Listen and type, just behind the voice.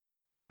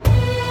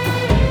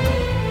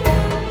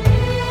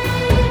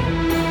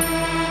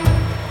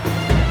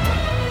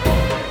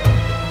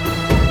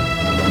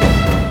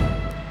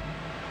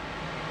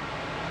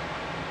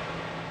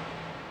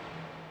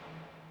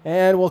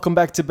And welcome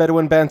back to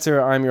Bedouin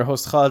Banter. I'm your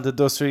host Khalid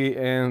Dosri,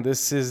 and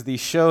this is the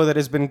show that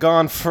has been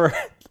gone for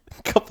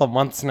a couple of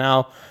months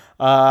now.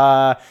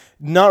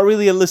 Not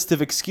really a list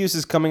of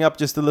excuses coming up,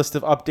 just a list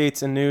of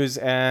updates and news,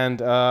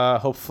 and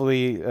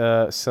hopefully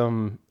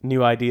some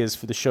new ideas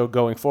for the show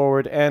going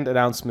forward, and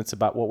announcements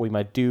about what we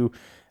might do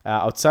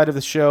outside of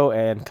the show,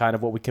 and kind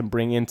of what we can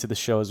bring into the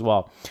show as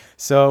well.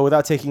 So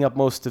without taking up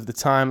most of the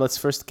time, let's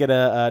first get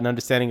an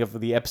understanding of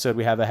the episode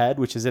we have ahead,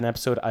 which is an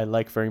episode I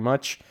like very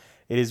much.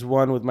 It is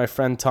one with my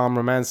friend Tom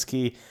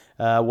Romansky,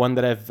 one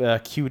that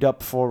I've queued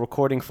up for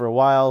recording for a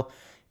while.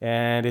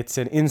 And it's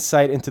an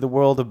insight into the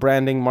world of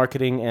branding,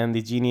 marketing, and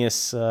the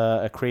genius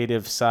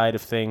creative side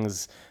of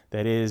things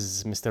that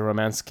is Mr.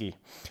 Romansky.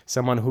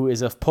 Someone who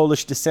is of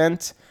Polish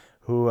descent,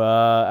 who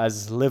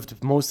has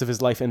lived most of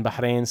his life in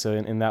Bahrain. So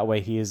in that way,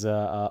 he is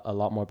a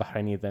lot more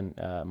Bahraini than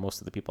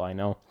most of the people I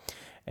know.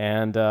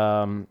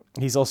 And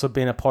he's also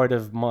been a part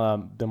of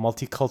the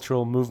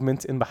multicultural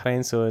movement in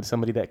Bahrain. So it's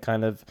somebody that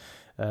kind of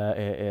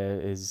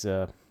is,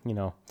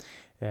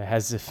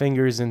 has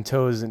fingers and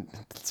toes. And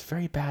it's a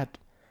very bad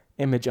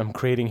image I'm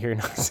creating here.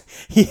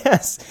 He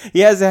has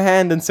a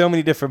hand in so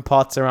many different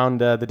pots around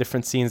the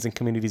different scenes and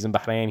communities in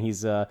Bahrain.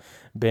 He's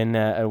been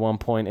at one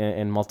point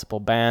in multiple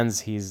bands.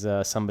 He's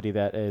somebody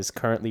that is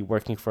currently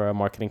working for a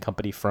marketing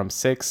company from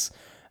Six.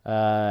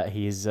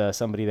 He's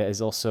somebody that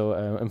is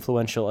also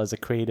influential as a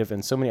creative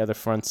in so many other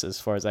fronts,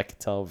 as far as I could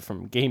tell,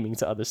 from gaming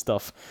to other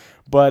stuff.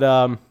 But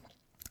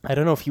I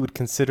don't know if he would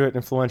consider it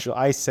influential.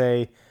 I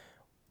say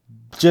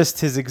just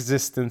his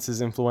existence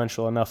is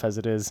influential enough as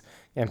it is,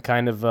 and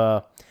kind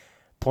of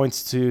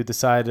points to the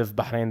side of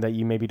Bahrain that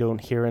you maybe don't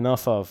hear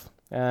enough of.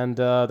 And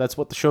that's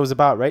what the show is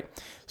about, right?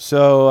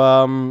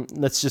 So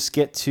let's just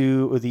get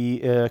to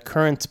the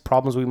current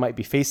problems we might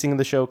be facing in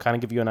the show, kind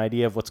of give you an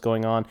idea of what's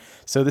going on.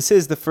 So this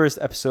is the first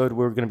episode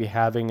we're going to be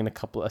having in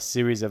a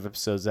series of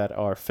episodes that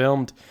are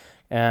filmed.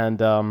 And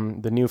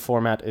the new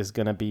format is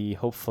going to be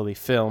hopefully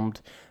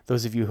filmed.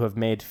 Those of you who have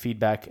made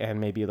feedback and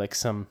maybe like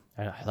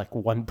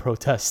one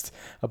protest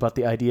about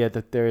the idea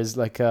that there is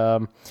like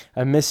a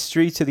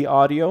mystery to the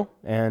audio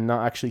and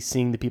not actually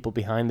seeing the people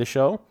behind the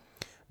show.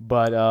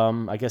 But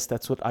I guess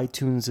that's what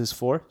iTunes is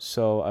for.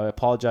 So I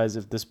apologize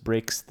if this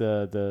breaks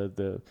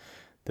the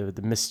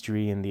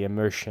mystery and the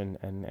immersion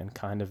and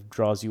kind of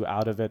draws you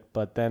out of it.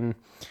 But then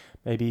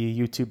maybe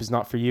YouTube is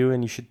not for you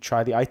and you should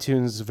try the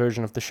iTunes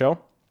version of the show.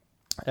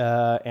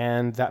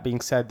 And that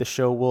being said, the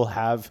show will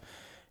have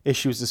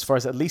issues as far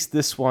as at least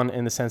this one,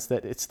 in the sense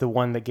that it's the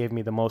one that gave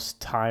me the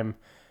most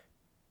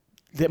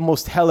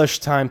hellish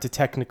time to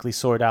technically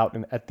sort out.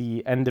 And at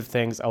the end of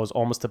things, I was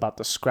almost about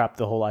to scrap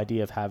the whole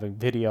idea of having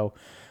video,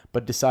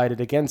 but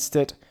decided against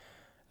it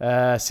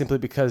simply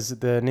because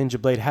the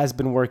Ninja Blade has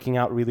been working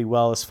out really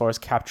well as far as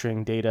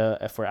capturing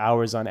data for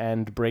hours on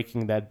end,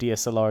 breaking that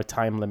DSLR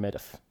time limit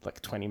of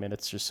like 20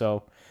 minutes or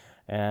so.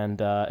 And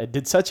it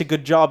did such a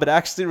good job, it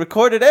actually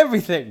recorded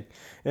everything.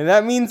 And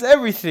that means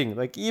everything,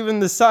 like even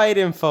the side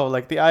info,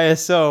 like the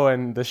ISO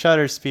and the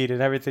shutter speed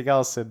and everything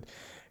else. And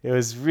it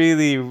was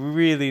really,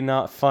 really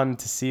not fun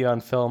to see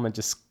on film, and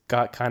just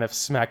got kind of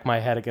smacked my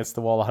head against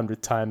the wall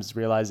 100 times,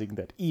 realizing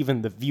that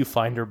even the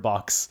viewfinder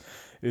box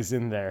is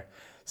in there.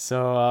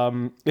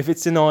 So if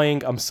it's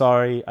annoying, I'm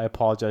sorry. I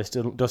apologize.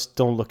 Just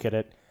don't look at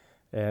it.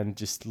 And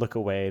just look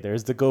away.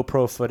 There's the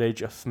GoPro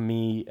footage of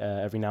me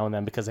every now and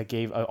then, because I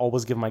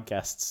always give my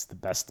guests the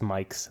best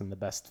mics and the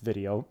best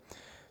video.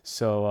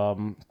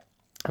 So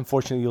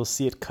unfortunately, you'll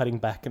see it cutting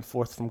back and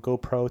forth from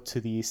GoPro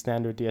to the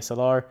standard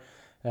DSLR.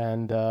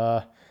 And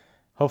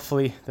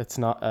hopefully that's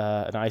not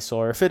an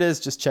eyesore. If it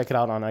is, just check it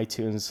out on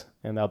iTunes,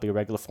 and that'll be a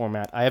regular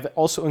format. I have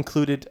also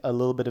included a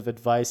little bit of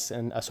advice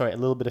and a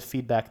little bit of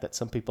feedback that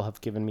some people have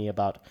given me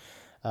about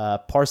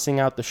parsing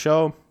out the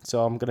show.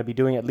 So I'm going to be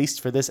doing, at least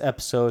for this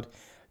episode,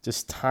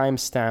 just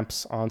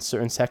timestamps on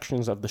certain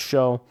sections of the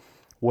show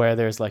where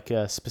there's like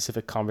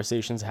specific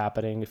conversations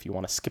happening. If you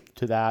want to skip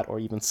to that, or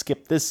even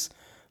skip this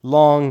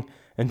long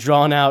and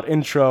drawn out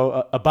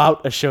intro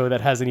about a show that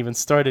hasn't even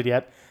started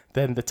yet,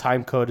 then the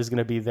time code is going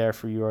to be there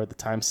for you, or the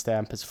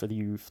timestamp is for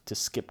you to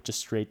skip just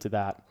straight to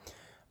that.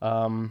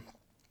 All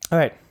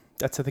right,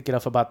 that's I think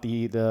enough about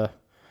the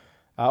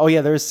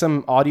there's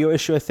some audio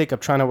issue. I think I'm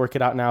trying to work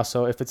it out now.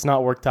 So if it's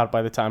not worked out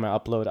by the time I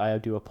upload, I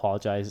do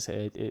apologize.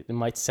 It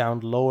might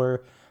sound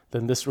lower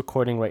than this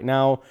recording right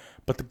now.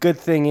 But the good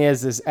thing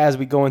is as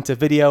we go into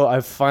video,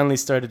 I've finally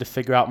started to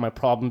figure out my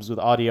problems with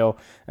audio.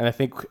 And I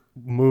think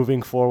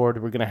moving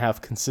forward, we're going to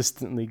have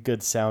consistently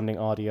good sounding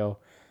audio,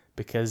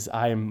 because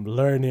I am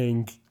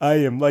learning. I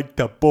am like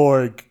the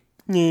Borg.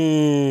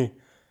 Okay,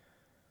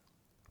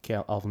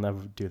 I'll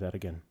never do that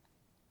again.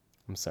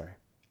 I'm sorry.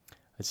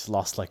 I just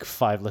lost like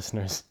 5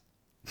 listeners.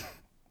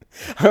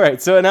 All right,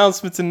 so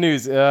announcements and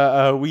news.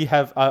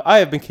 I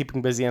have been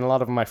keeping busy, and a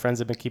lot of my friends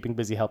have been keeping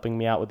busy helping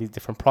me out with these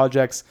different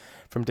projects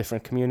from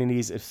different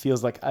communities. It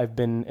feels like I've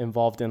been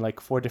involved in like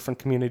 4 different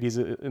communities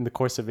in the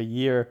course of a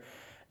year,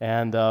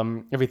 and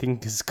everything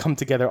has come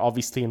together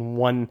obviously in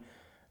one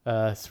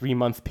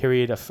 3-month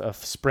period of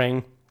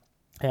spring.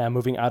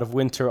 moving out of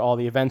winter, all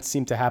the events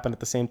seem to happen at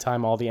the same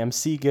time, all the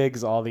MC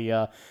gigs, all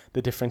the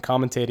different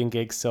commentating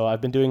gigs. So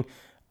I've been doing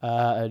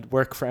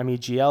work for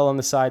MEGL on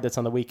the side. That's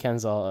on the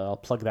weekends. I'll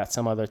plug that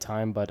some other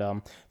time. But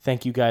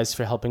thank you guys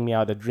for helping me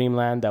out at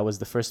Dreamland. That was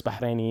the first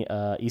Bahraini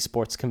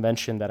esports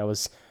convention that I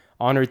was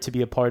honored to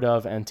be a part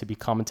of and to be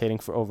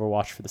commentating for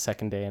Overwatch for the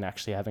second day and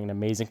actually having an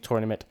amazing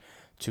tournament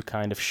to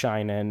kind of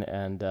shine in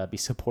and be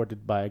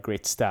supported by a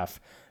great staff.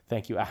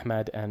 Thank you,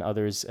 Ahmed and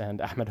others.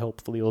 And Ahmed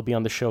hopefully will be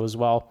on the show as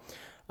well.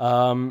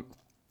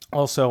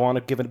 Also, I want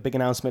to give a big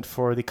announcement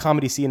for the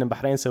comedy scene in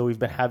Bahrain. So we've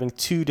been having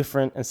two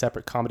different and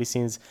separate comedy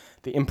scenes,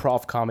 the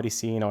improv comedy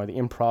scene or the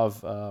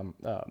improv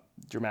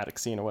dramatic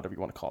scene or whatever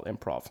you want to call it,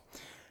 improv.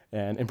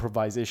 And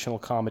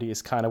improvisational comedy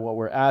is kind of what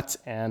we're at.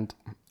 And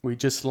we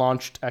just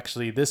launched,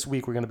 actually this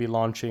week, we're going to be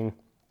launching,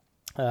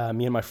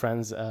 me and my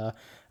friends,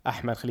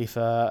 Ahmed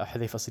Khalifa,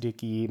 Hudayfa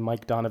Siddiqui,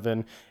 Mike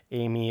Donovan,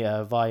 Amy,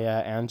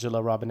 Vaya,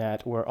 Angela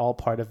Robinette. We're all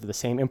part of the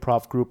same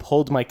improv group,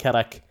 Hold My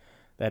Karak.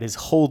 That is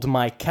Hold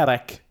My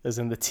Karak, as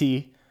in the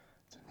T.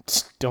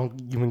 Just don't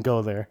even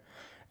go there.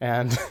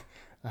 And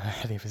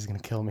Hudayfa is going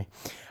to kill me.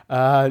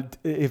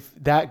 If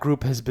that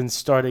group has been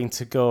starting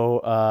to go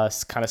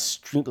kind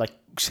of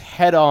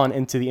head on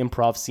into the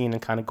improv scene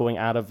and kind of going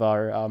out of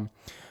our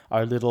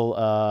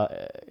little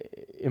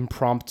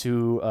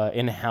impromptu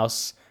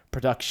in-house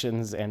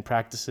productions and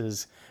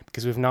practices,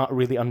 because we've not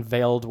really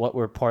unveiled what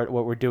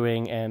we're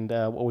doing and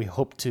what we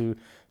hope to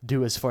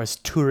do as far as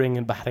touring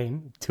in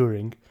Bahrain.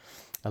 Touring.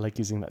 I like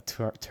using that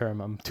term.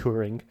 I'm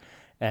touring.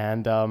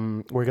 And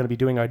we're going to be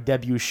doing our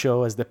debut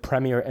show as the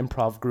premier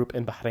improv group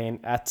in Bahrain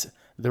at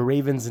the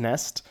Raven's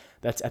Nest.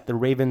 That's at the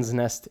Raven's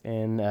Nest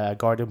in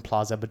Garden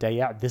Plaza,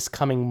 Budaya, this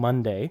coming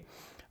Monday.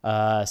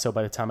 So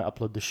by the time I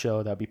upload the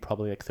show, that'll be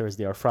probably like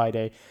Thursday or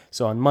Friday.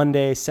 So on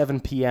Monday, 7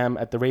 p.m.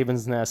 at the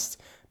Raven's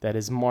Nest, that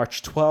is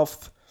March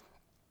 12th.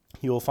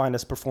 You will find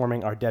us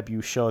performing our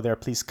debut show there.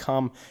 Please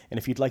come. And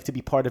if you'd like to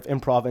be part of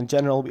improv in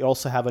general, we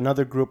also have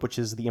another group, which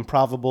is the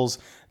Improvables.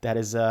 That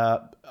is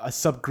a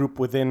subgroup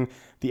within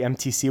the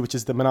MTC, which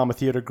is the Manama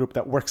Theatre group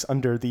that works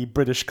under the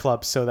British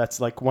Club. So that's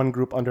like one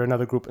group under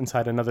another group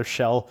inside another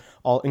shell,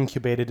 all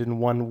incubated in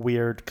one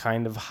weird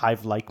kind of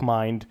hive-like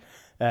mind.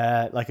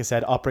 Like I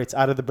said, operates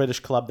out of the British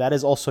Club. That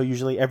is also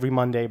usually every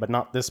Monday, but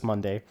not this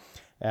Monday.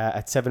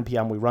 At 7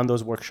 p.m. we run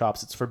those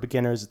workshops. It's for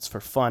beginners, it's for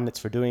fun, it's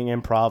for doing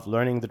improv,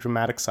 learning the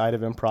dramatic side of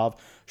improv,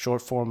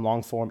 short form,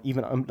 long form,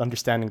 even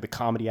understanding the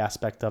comedy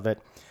aspect of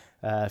it.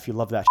 If you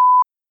love that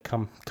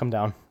come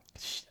down.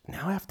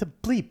 Now I have to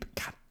bleep.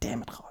 God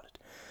damn it, Khalid.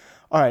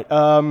 All right.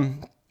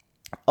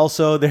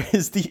 Also, there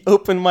is the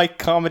open mic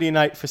comedy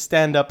night for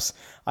stand-ups.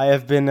 I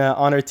have been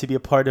honored to be a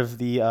part of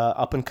the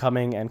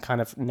up-and-coming and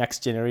kind of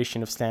next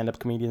generation of stand-up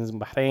comedians in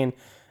Bahrain.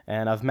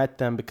 And I've met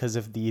them because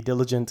of the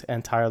diligent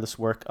and tireless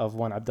work of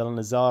one Abdullah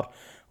Nazar,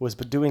 who has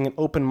been doing an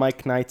open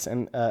mic night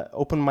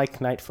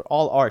for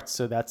all arts.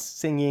 So that's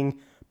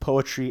singing,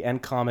 poetry,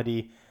 and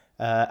comedy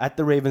at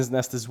the Raven's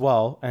Nest as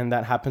well. And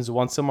that happens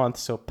once a month.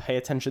 So pay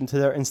attention to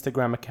their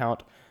Instagram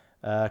account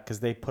because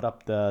they put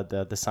up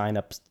the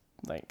sign-ups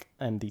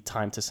and the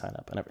time to sign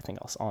up and everything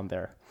else on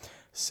there.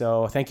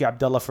 So thank you,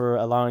 Abdullah, for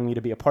allowing me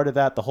to be a part of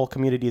that. The whole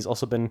community has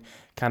also been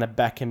kind of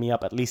backing me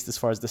up, at least as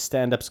far as the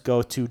stand-ups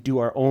go, to do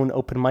our own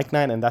open mic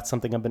night, and that's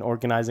something I've been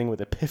organizing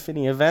with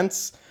Epiphany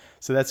Events.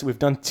 So we've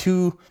done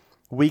 2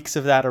 weeks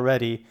of that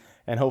already,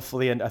 and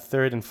hopefully a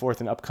third and fourth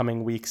in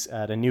upcoming weeks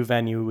at a new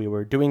venue. We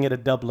were doing it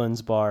at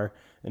Dublin's bar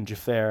in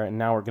Jaffair, and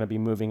now we're going to be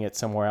moving it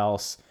somewhere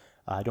else.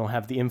 I don't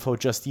have the info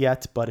just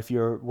yet, but if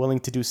you're willing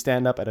to do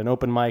stand-up at an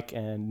open mic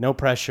and no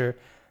pressure,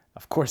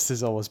 of course,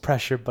 there's always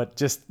pressure, but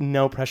just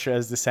no pressure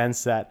as the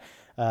sense that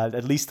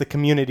at least the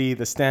community,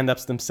 the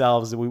stand-ups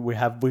themselves,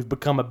 we've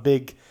become a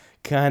big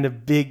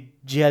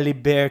jelly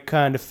bear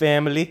kind of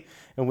family,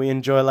 and we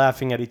enjoy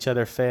laughing at each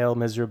other fail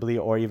miserably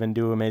or even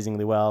do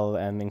amazingly well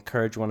and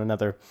encourage one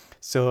another.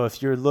 So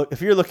if you're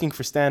looking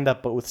for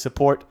stand-up but with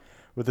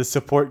a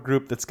support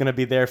group that's going to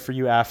be there for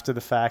you after the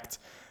fact,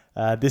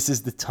 this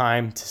is the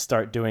time to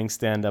start doing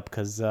stand-up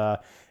because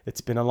it's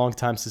been a long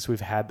time since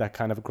we've had that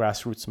kind of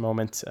grassroots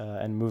moment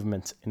and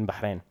movement in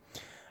Bahrain.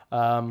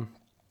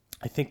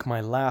 I think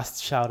my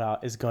last shout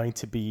out is going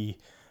to be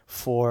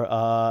for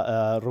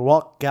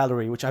Rawak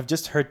Gallery, which I've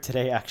just heard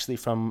today actually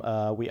from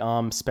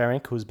Wiam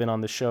Sparing, who's been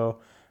on the show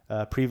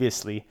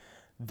previously,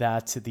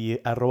 that the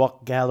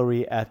Rawak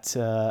Gallery at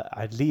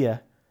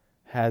Adliya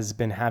has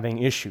been having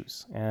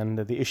issues. And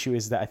the issue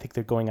is that I think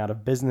they're going out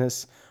of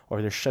business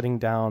or they're shutting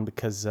down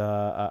because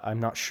I'm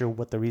not sure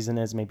what the reason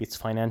is. Maybe it's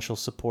financial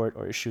support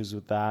or issues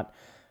with that.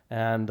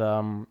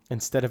 And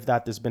instead of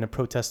that, there's been a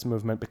protest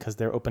movement because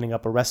they're opening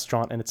up a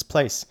restaurant in its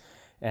place.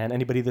 And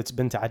anybody that's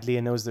been to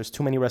Adliya knows there's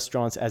too many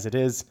restaurants as it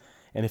is.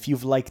 And if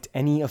you've liked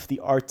any of the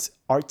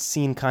art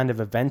scene kind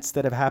of events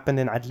that have happened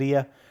in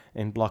Adliya,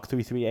 in Block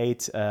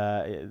 338,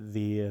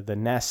 the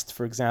Nest,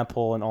 for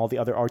example, and all the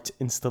other art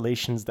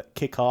installations that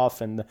kick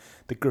off and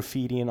the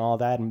graffiti and all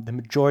that, and the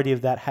majority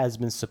of that has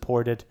been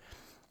supported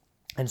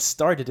and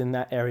started in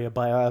that area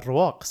by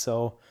Rawak.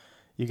 So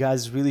You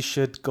guys really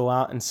should go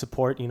out and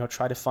support,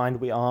 try to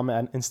find We'am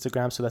on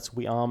Instagram. So that's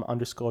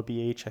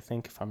We'am_BH, I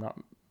think, if I'm not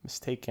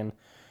mistaken.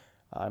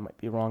 I might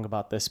be wrong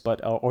about this, but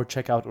or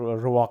check out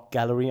Rawak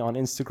Gallery on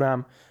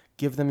Instagram.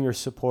 Give them your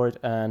support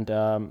and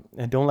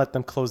don't let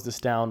them close this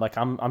down. Like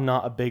I'm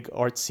not a big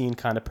art scene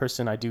kind of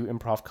person. I do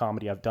improv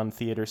comedy. I've done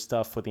theater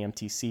stuff with the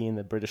MTC and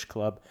the British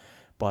Club,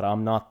 but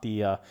I'm not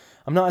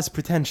as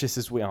pretentious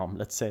as We'am.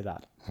 Let's say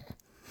that.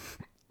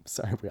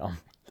 Sorry, We'am.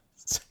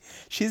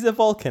 She's a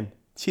Vulcan.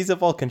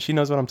 She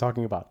knows what I'm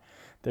talking about.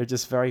 They're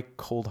just very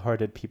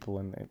cold-hearted people.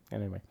 And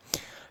anyway,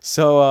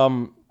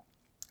 so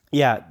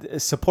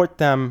support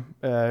them.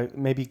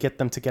 Maybe get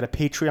them to get a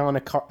Patreon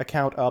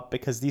account up,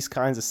 because these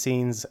kinds of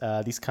scenes,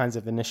 these kinds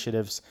of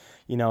initiatives,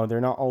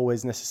 they're not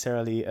always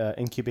necessarily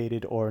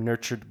incubated or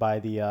nurtured by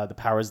the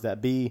powers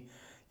that be,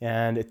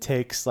 and it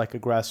takes like a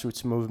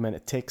grassroots movement.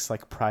 It takes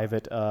like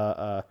private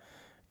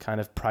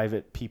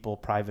people,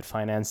 private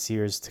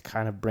financiers to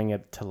kind of bring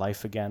it to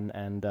life again.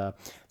 And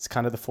it's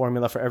kind of the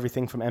formula for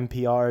everything from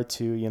NPR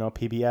to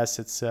PBS.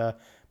 It's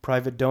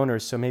private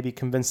donors. So maybe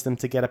convince them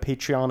to get a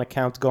Patreon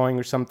account going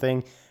or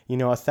something.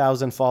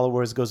 1,000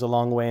 followers goes a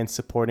long way in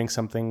supporting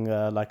something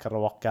like a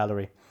Rawak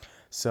Gallery.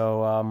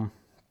 So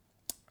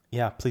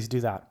please do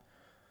that.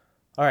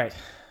 All right.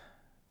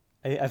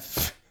 I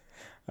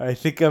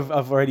think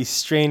I've already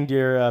strained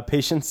your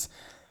patience.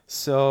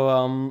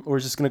 So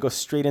we're just going to go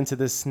straight into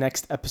this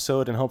next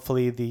episode, and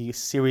hopefully the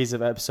series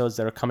of episodes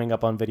that are coming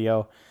up on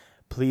video.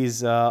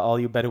 Please, all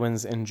you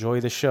Bedouins,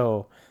 enjoy the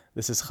show.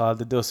 This is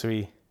Khaled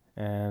Dosri,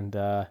 and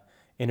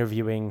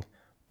interviewing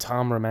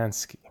Tom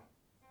Romanski.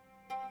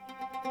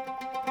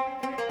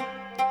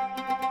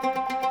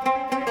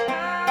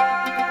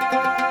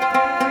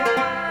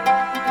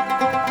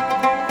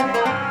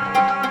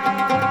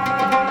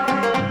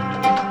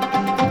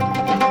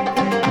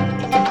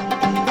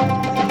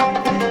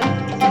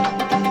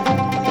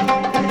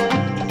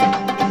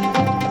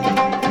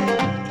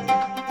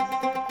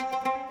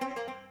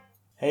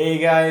 Hey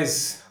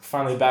guys,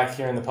 finally back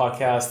here in the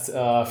podcast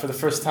for the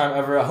first time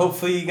ever.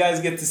 Hopefully you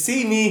guys get to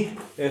see me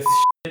if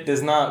shit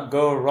does not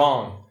go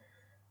wrong.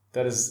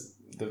 That is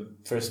the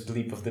first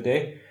bleep of the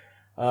day.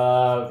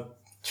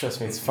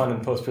 Trust me, it's fun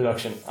in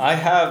post-production. I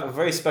have a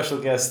very special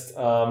guest.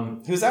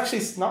 He was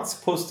actually not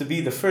supposed to be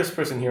the first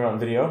person here on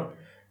video,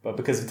 but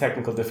because of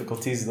technical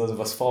difficulties, those of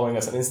us following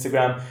us on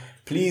Instagram,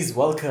 please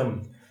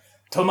welcome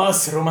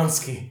Tomas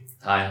Romanski.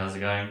 Hi, how's it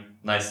going?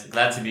 Nice.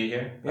 Glad to be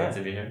here. Glad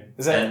to be here.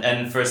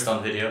 And first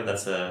on video,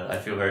 that's I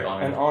feel very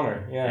honored. An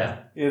honor, yeah.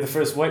 You're the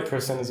first white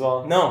person as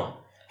well. No,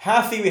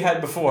 Hafi we had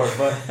before,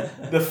 but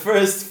the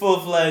first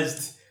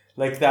full-fledged,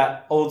 like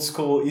that old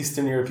school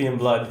Eastern European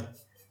blood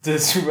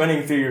just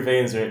running through your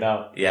veins right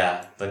now.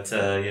 Yeah, but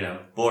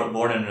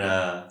born in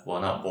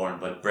not born,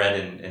 but bred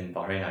in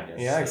Bahrain, I guess.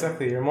 Yeah, so.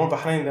 Exactly. You're more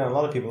Bahrain than a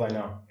lot of people I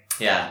know.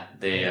 Yeah,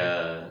 they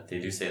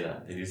do say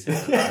that. They do say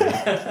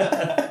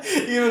that.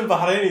 Even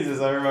Bahrainis, as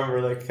I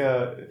remember, like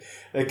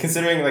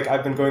considering like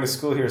I've been going to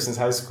school here since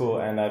high school,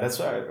 and that's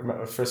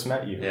where I first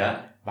met you.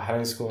 Yeah.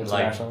 Bahrain School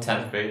International. Like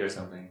 10th grade or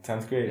something.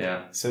 10th grade.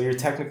 Yeah. So you're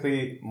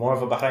technically more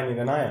of a Bahraini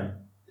than I am.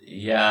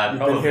 Yeah, You've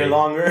probably. been here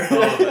longer.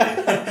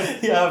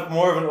 You have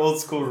more of an old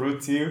school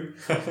route to you.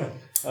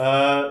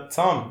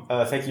 Tom,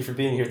 thank you for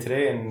being here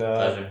today, and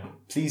pleasure.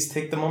 Please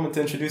take the moment to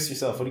introduce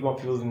yourself. What do you want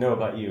people to know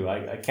about you?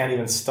 I can't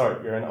even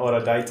start. You're an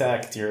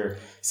autodidact. You're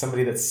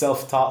somebody that's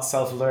self-taught,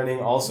 self-learning,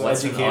 also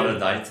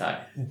educated. What's an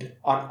autodidact?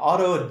 An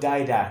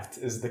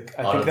autodidact is the...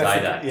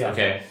 Autodidact,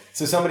 okay.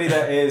 So somebody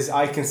that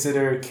I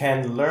consider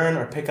can learn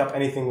or pick up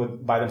anything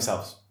by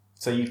themselves.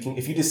 So you can,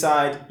 if you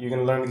decide you're going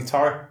to learn the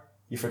guitar,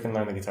 you freaking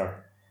learn the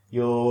guitar.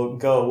 You'll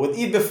go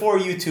even before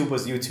YouTube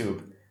was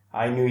YouTube.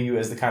 I knew you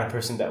as the kind of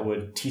person that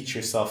would teach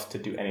yourself to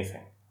do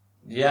anything.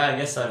 Yeah, I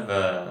guess I've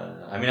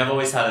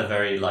always had a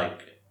very,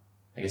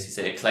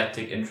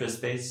 eclectic interest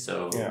base,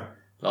 so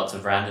lots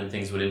of random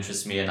things would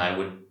interest me, and I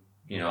would,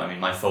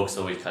 my folks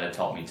always kind of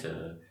taught me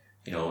to,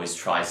 always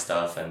try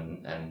stuff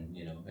and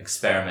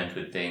experiment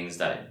with things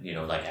that,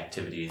 like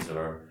activities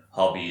or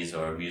hobbies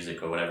or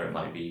music or whatever it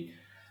might be.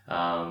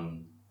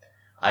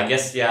 I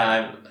guess,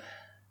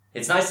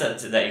 it's nice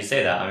that you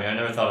say that. I mean, I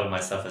never thought of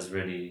myself as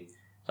really,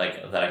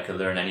 that I could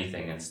learn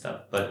anything and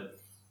stuff, but...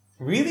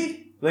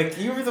 Really? Like,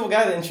 you were the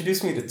guy that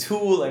introduced me to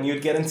Tool, and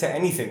you'd get into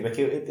anything. Like,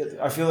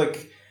 I feel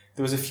like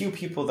there was a few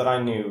people that I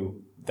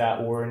knew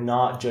that were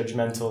not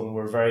judgmental and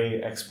were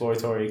very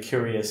exploratory,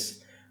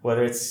 curious,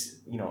 whether it's,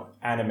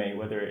 anime,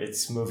 whether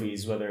it's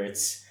movies, whether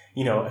it's,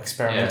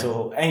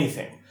 experimental,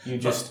 anything. You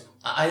just...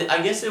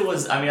 I guess it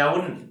was, I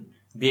wouldn't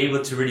be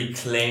able to really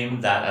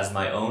claim that as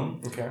my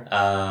own. Okay.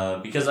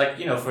 Because,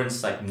 for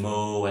instance,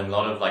 Mo and a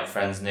lot of,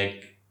 friends,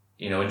 Nick,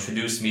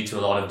 introduced me to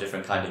a lot of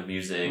different kinds of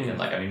music.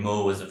 And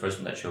Mo was the first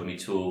one that showed me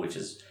Tool, which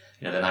is,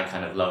 then I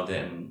kind of loved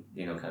it and,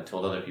 kind of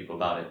told other people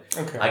about it.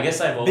 Okay. I guess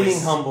I've always...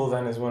 Being humble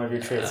then is one of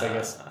your traits, I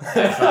guess.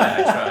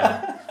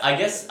 I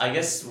try. I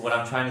guess what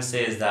I'm trying to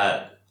say is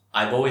that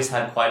I've always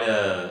had quite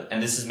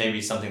and this is maybe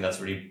something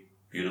that's really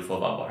beautiful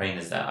about Bahrain,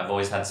 is that I've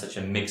always had such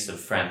a mix of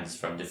friends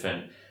from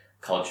different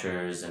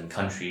cultures and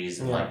countries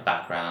and like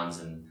backgrounds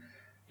and,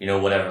 you know,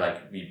 whatever,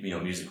 like, you know,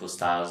 musical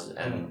styles.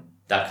 And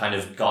that kind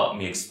of got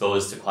me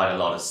exposed to quite a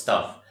lot of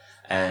stuff.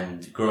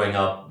 And growing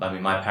up, I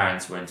mean, my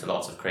parents were into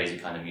lots of crazy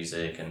kind of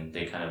music, and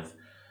they kind of,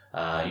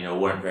 you know,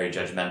 weren't very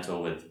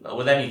judgmental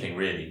with anything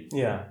really.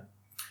 Yeah.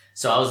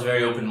 So I was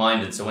very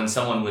open-minded. So when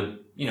someone would,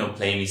 you know,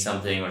 play me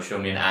something or show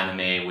me an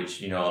anime,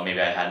 which, you know,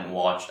 maybe I hadn't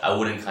watched, I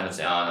wouldn't kind of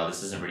say, oh no,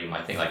 this isn't really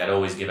my thing. Like, I'd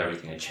always give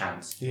everything a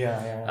chance.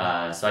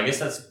 Yeah. So I guess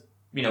that's,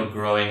 you know,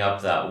 growing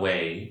up that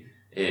way,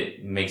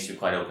 it makes you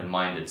quite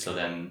open-minded. So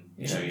then,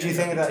 you know, do you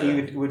think that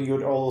you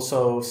would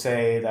also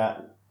say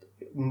that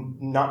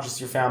not just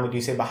your family, do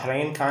you say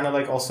Bahrain kind of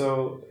like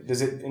also,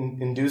 does it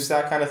induce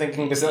that kind of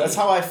thinking? Because that's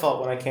how I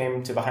felt when I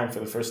came to Bahrain for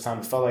the first time.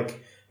 It felt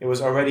like it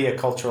was already a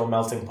cultural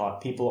melting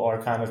pot. People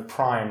are kind of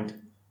primed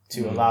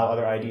to allow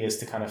other ideas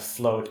to kind of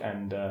float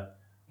and,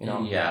 you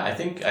know. Yeah, I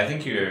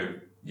think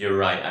you're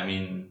right. I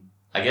mean,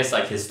 I guess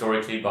like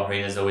historically,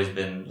 Bahrain has always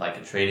been like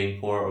a trading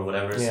port or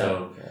whatever. Yeah,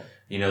 so,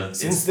 you know,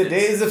 since the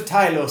days of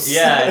Tylos.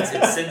 Yeah,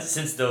 it's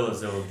since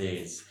those old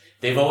days.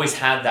 They've always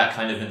had that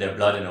kind of in their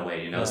blood in a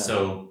way, you know. Yeah.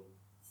 So,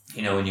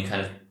 you know, when you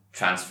kind of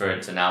transfer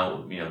it to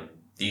now, you know,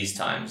 these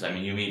times, I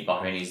mean, you meet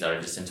Bahrainis that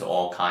are just into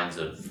all kinds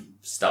of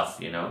stuff,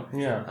 you know.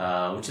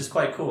 Yeah. Which is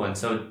quite cool, and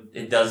so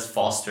it does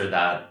foster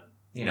that,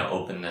 you know,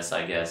 openness,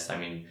 I guess. I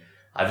mean,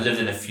 I've lived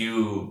in a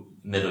few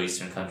Middle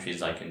Eastern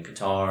countries, like in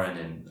Qatar,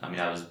 and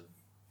I was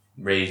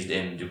raised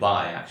in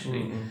Dubai,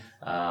 actually.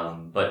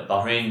 But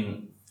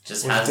Bahrain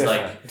just has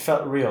different. Like... It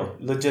felt real,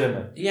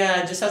 legitimate.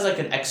 Yeah, it just has like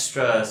an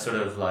extra sort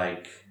of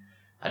like,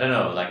 I don't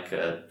know, like,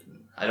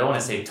 I don't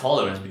want to say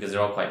tolerance because they're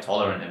all quite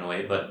tolerant in a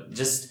way, but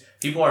just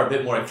people are a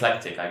bit more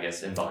eclectic, I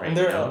guess, in Bahrain. And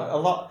they're a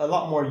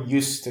lot more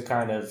used to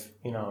kind of,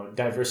 you know,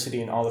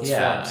 diversity in all its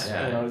forms.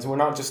 Yeah. You know, we're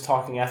not just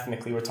talking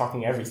ethnically, we're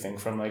talking everything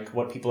from like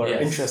what people are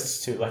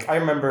interested to. Like I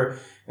remember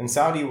in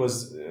Saudi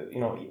was, you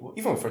know,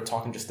 even if we're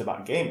talking just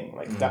about gaming,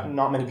 like that,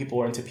 not many people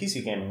were into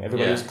PC gaming.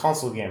 Everybody was a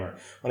console gamer.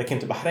 When it came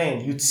to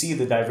Bahrain, you'd see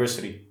the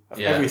diversity of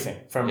everything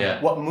from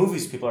what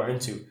movies people are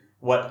into,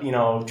 what, you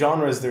know,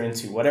 genres they're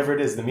into, whatever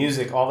it is, the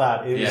music, all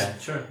that.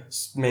 Sure.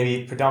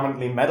 Maybe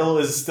predominantly metal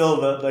is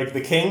still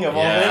the king of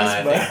all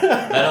things.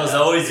 But metal is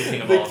always the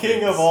king of all things. The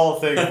king of all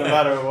things, no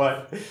matter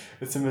what.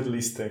 It's a Middle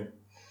East thing.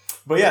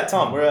 But yeah,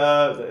 Tom,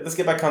 let's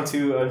get back on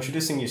to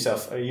introducing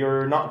yourself.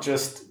 You're not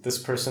just this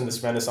person,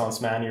 this Renaissance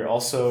man. You're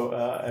also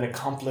an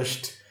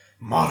accomplished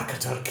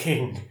marketer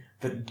king,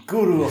 the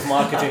guru of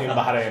marketing in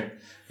Bahrain.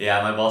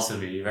 Yeah, my boss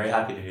would be very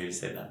happy to hear you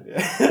say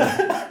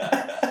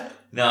that.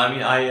 No, I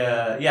mean,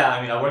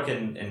 I work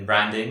in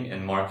branding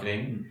and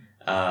marketing,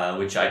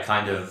 which I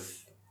kind of,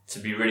 to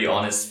be really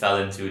honest, fell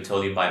into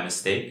totally by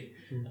mistake.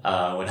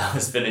 When I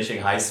was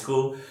finishing high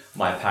school,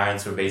 my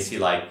parents were basically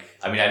like,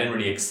 I mean, I didn't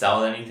really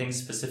excel at anything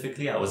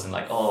specifically. I wasn't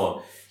like,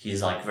 oh,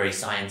 he's like very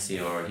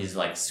sciencey or he's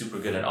like super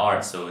good at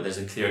art. So there's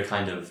a clear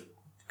kind of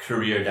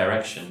career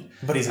direction.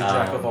 But he's a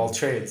jack of all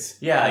trades.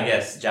 Yeah, I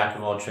guess, jack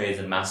of all trades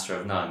and master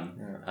of none.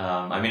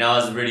 Yeah. I mean, I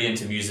was really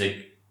into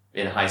music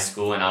in high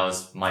school, and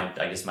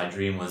I guess my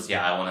dream was,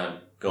 I want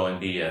to go and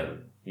be a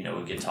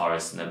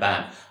guitarist in a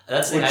band.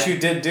 Which you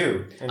did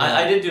do.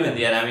 I did do in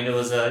the end. I mean, it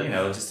was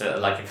just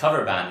like a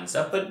cover band and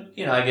stuff, but,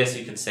 I guess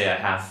you could say I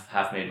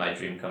half made my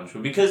dream come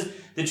true, because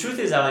the truth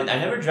is I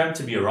never dreamt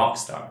to be a rock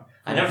star.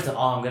 I never thought,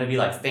 I'm going to be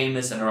like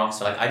famous and a rock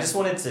star. Like, I just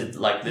wanted to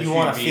like... You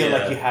want to feel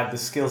like you had the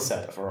skill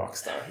set of a rock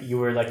star. You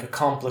were like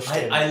accomplished.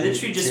 I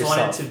literally just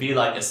wanted to be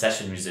like a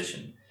session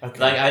musician. Okay.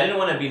 Like, I didn't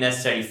want to be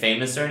necessarily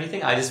famous or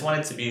anything. I just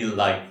wanted to be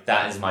like,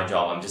 that is my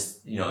job. I'm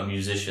just, a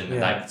musician,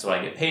 and that's what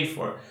I get paid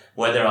for.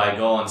 Whether I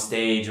go on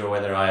stage or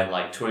whether I'm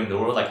like touring the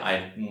world, like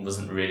I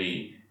wasn't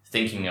really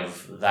thinking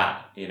of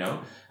that,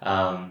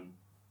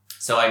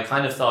 So I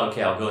kind of thought,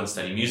 okay, I'll go and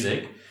study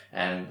music.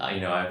 And, I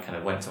kind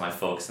of went to my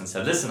folks and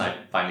said, listen, I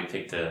finally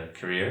picked a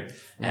career.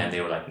 And they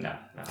were like, no,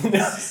 you're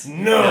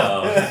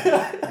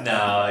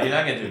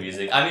not going to do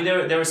music. I mean,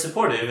 they were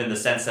supportive in the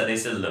sense that they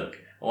said, look,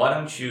 why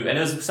don't you... And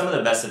it was some of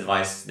the best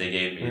advice they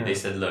gave me. Yeah. They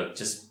said, look,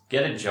 just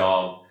get a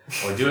job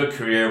or do a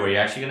career where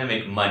you're actually going to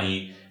make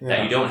money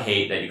that you don't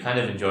hate, that you kind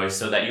of enjoy,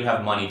 so that you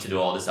have money to do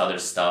all this other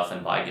stuff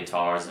and buy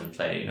guitars and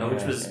play,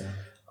 which was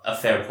a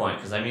fair point.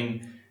 Because, I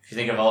mean... If you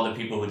think of all the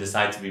people who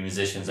decide to be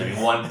musicians, I mean,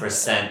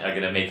 1% are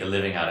going to make a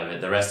living out of it.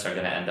 The rest are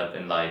going to end up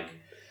in like,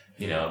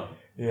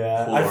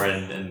 poor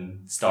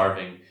and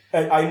starving.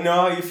 I know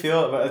how you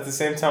feel, but at the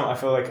same time, I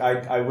feel like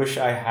I wish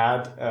I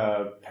had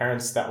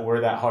parents that were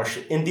that harsh.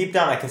 In deep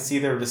down, I can see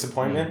their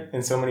disappointment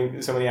in so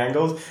many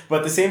angles. But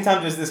at the same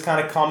time, there's this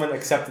kind of common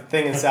accepted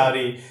thing in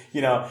Saudi.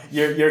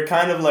 You're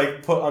kind of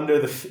like put under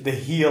the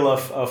heel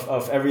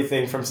of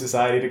everything from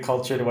society to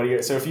culture to what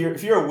you're. So if you're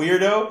a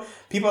weirdo,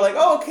 people are like,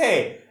 oh,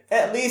 okay.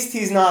 At least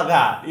he's not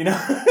that,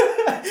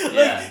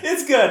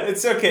 it's good.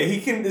 It's okay. He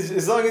can,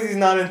 as long as he's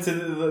not into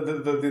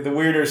the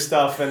weirder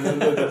stuff and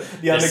the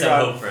underground.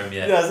 Some hope for him,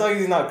 yeah. As long as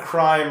he's not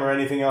crime or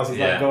anything else, he's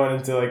not going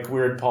into like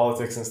weird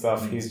politics and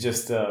stuff. He's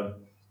just,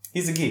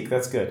 he's a geek.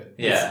 That's good.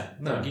 Yeah.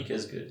 Geek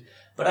is good.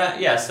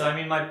 But yeah, so I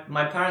mean,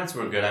 my parents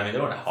were good. I mean,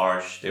 they weren't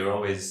harsh. They were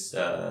always,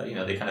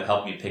 they kind of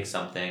helped me pick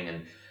something.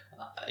 And,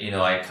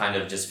 I kind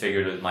of just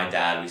figured with my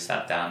dad, we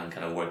sat down and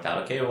kind of worked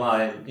out, okay, well,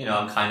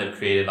 I'm kind of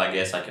creative. I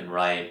guess I can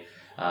write.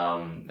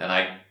 And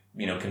I,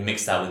 can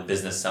mix that with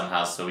business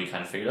somehow. So we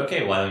kind of figured,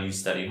 okay, why don't you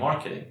study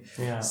marketing?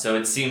 Yeah. So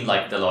it seemed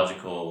like the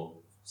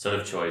logical sort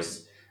of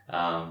choice.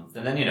 And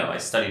then, I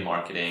studied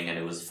marketing and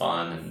it was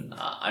fun. And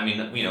I mean,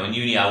 in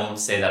uni, I won't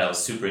say that I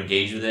was super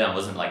engaged with it. I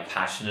wasn't like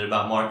passionate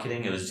about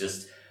marketing. It was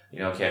just,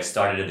 okay, I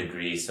started a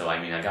degree. So,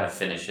 I mean, I got to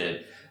finish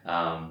it.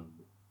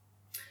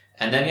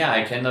 And then, yeah, I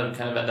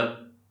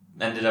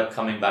ended up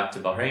coming back to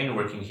Bahrain,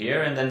 working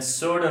here. And then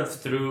sort of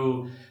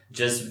through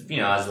just,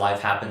 as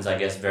life happens, I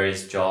guess,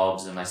 various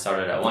jobs. And I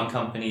started at one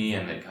company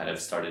and then kind of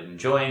started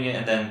enjoying it.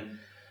 And then,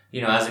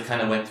 as it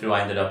kind of went through,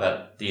 I ended up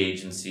at the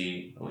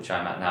agency, which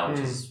I'm at now,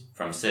 which is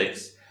From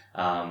Six.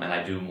 And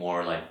I do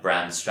more like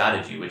brand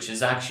strategy, which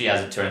is actually,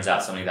 as it turns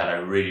out, something that I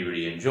really,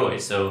 really enjoy.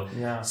 So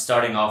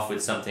starting off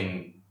with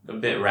something a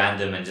bit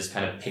random and just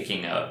kind of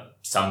picking up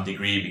some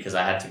degree because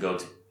I had to go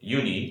to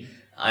uni,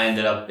 I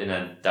ended up in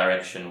a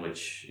direction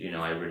which,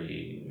 I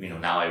really,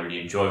 now I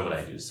really enjoy what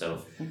I do.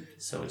 So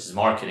which is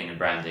marketing and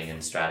branding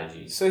and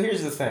strategy. So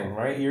here's the thing,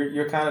 right?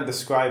 You're kind of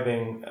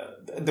describing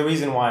the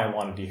reason why I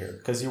wanted you here,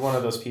 because you're one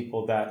of those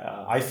people that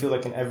I feel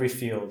like in every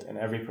field, in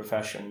every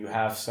profession, you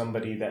have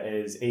somebody that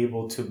is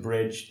able to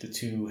bridge the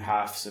two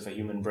halves of a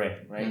human brain,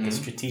 right? Mm-hmm. The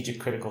strategic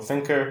critical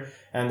thinker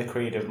and the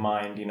creative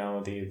mind,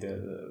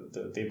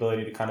 the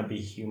ability to kind of be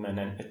human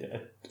and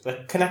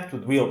connect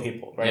with real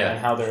people, right? And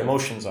how their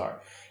emotions are.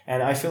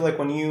 And I feel like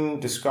when you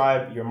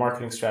describe your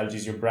marketing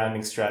strategies, your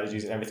branding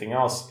strategies, and everything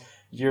else,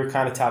 you're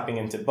kind of tapping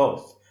into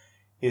both.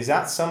 Is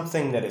that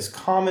something that is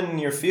common in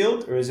your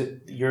field, or is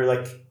it you're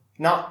like,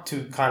 not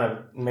to kind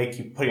of make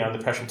you put you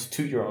under pressure to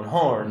toot your own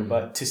horn,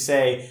 but to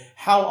say,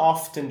 how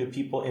often do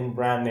people in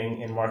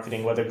branding and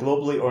marketing, whether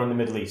globally or in the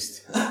Middle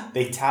East,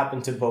 they tap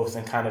into both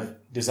and kind of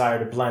desire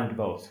to blend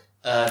both?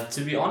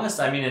 To be honest,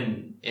 I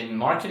mean, in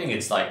marketing,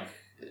 it's like,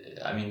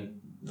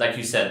 like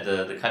you said,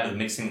 the kind of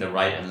mixing the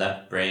right and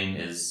left brain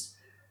is,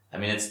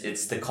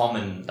 it's the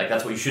common, like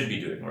that's what you should be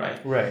doing, right?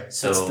 Right.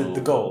 So that's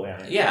the goal.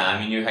 Yeah.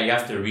 Yeah. You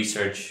have to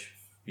research,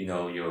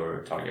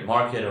 your target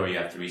market, or you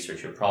have to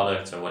research your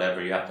products or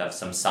whatever. You have to have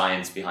some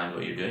science behind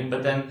what you're doing.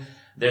 But then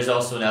there's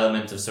also an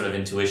element of sort of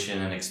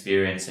intuition and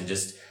experience, and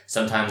just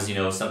sometimes,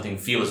 something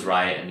feels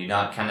right and you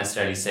can't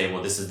necessarily say,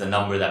 well, this is the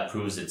number that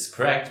proves it's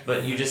correct,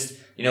 but you just,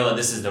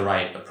 this is the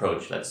right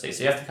approach, let's say.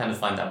 So you have to kind of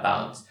find that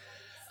balance.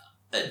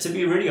 To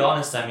be really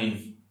honest,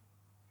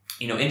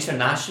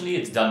 internationally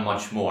it's done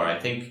much more. I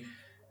think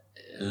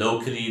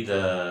locally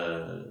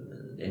the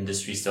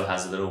industry still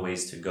has a little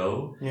ways to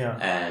go. Yeah.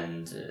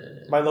 And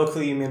by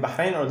locally you mean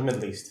Bahrain or the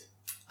Middle East?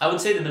 I would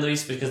say the Middle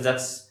East, because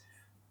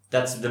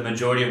that's the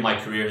majority of my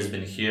career has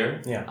been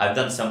here. Yeah. I've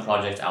done some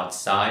projects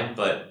outside,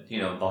 but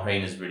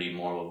Bahrain is really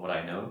more of what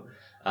I know.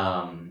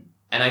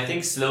 And I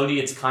think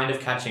slowly it's kind of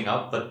catching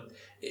up, but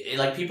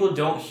people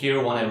don't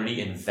here want to really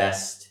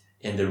invest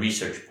in the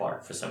research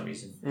part for some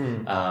reason.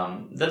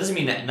 That doesn't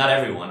mean that not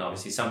everyone,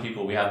 obviously. Some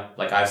people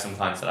I have some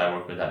clients that I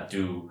work with that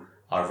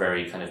are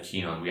very kind of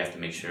keen on, we have to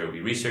make sure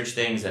we research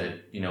things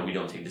and we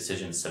don't take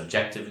decisions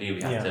subjectively.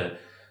 We have to,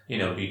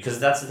 because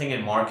that's the thing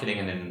in marketing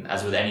and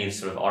as with any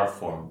sort of art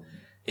form,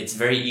 it's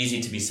very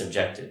easy to be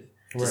subjective.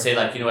 To say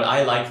what,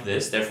 I like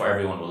this, therefore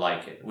everyone will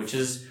like it, which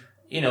is,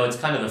 it's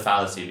kind of a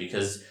fallacy,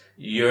 because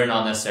you're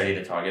not necessarily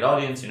the target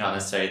audience. You're not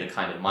necessarily the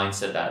kind of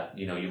mindset that,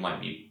 you might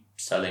be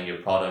selling your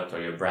product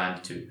or your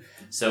brand to.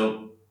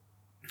 So,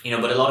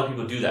 but a lot of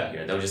people do that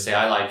here. They'll just say,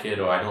 I like it,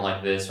 or I don't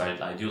like this, or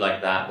I do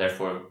like that.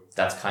 Therefore,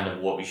 that's kind of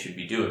what we should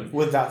be doing.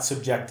 With that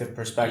subjective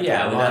perspective.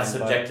 Yeah, with that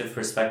subjective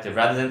perspective,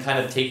 rather than kind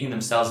of taking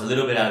themselves a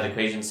little bit out of the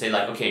equation and say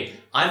okay,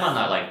 I might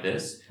not like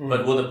this,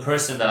 but will the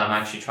person that I'm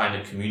actually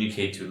trying to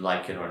communicate to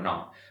like it or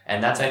not?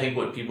 And that's, I think,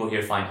 what people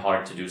here find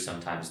hard to do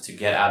sometimes, to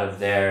get out of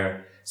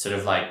their sort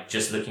of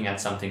just looking at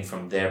something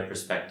from their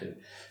perspective.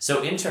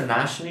 So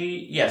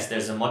internationally, yes,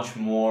 there's a much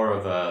more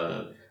of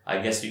a,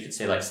 I guess you could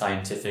say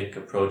scientific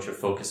approach or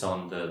focus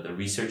on the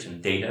research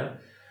and data.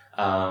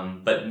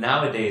 But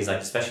nowadays,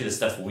 especially the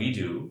stuff we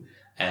do,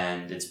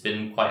 and it's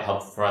been quite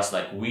helpful for us,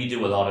 we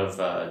do a lot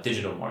of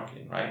digital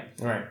marketing, right?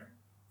 Right.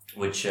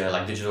 Which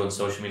digital and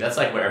social media, that's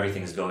where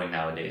everything's going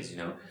nowadays,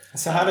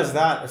 So how does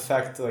that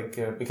affect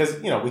because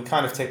we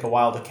kind of take a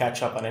while to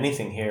catch up on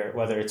anything here,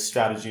 whether it's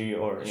strategy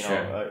or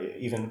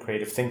even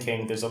creative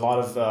thinking. There's a lot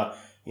of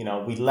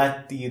we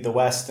let the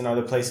West and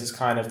other places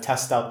kind of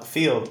test out the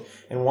field,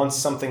 and once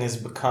something has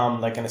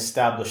become an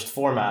established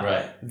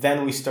format,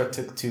 then we start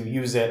to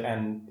use it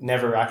and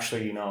never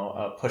actually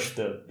push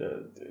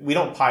we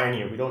don't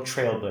pioneer, we don't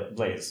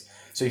trailblaze.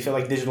 So you feel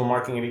like digital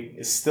marketing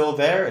is still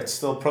there? It's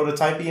still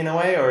prototypey in a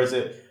way, or is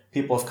it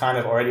people have kind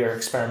of already are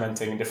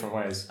experimenting in different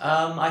ways?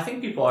 I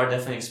think people are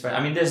definitely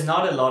experimenting. There's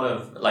not a lot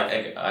of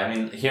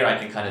here I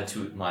can kind of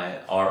toot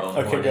our own.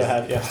 Okay, go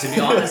ahead. Yeah. To be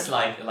honest,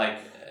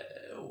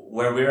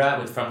 where we're at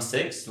with From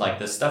Six,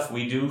 the stuff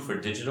we do for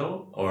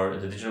digital or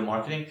the digital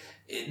marketing,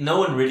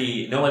 no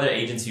other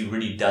agency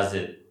really does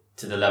it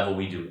to the level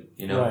we do it,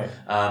 you know? Right.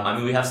 I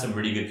mean, we have some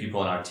really good people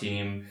on our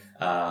team,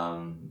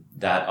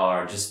 that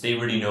are just, they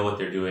really know what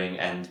they're doing.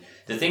 And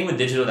the thing with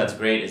digital that's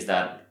great is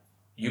that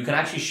you can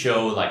actually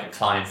show like a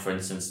client, for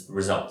instance,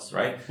 results,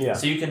 right? Yeah.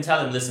 So you can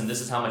tell them, listen,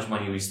 this is how much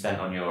money we spent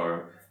on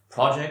your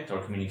project or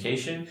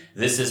communication.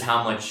 This is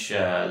how much,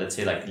 let's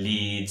say like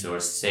leads or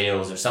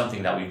sales or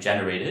something that we've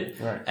generated.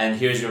 Right. And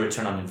here's your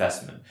return on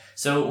investment.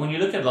 So when you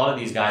look at a lot of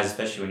these guys,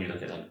 especially when you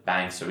look at like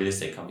banks or real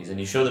estate companies and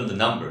you show them the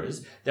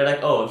numbers, they're like,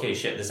 oh, okay,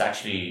 shit, this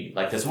actually,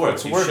 like this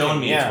works. You've shown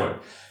me it's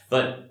worked.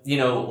 But, you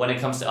know, when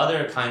it comes to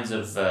other kinds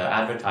of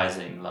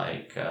advertising,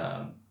 like,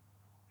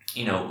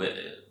 you know,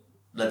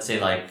 let's say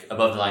like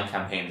above the line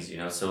campaigns, you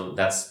know, so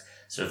that's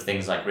sort of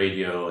things like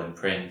radio and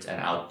print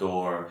and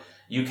outdoor.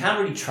 You can't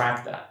really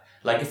track that.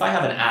 Like if I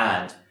have an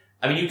ad,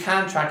 I mean, you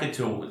can track it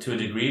to a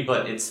degree,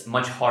 but it's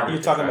much harder.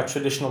 You're talking about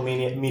traditional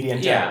media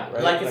in general,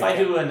 right? Like if I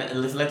do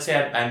let's say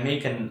I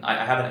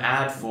have an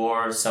ad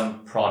for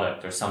some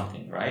product or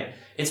something, right?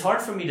 It's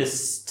hard for me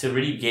to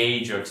really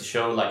gauge or to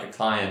show like a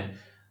client,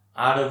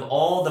 out of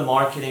all the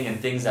marketing and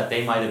things that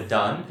they might have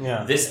done,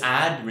 this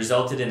ad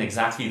resulted in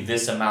exactly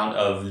this amount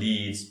of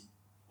leads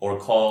or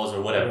calls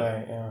or whatever.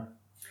 Right, yeah.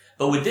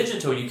 But with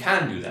digital, you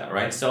can do that,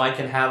 right? So I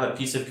can have a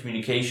piece of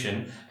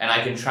communication and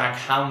I can track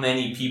how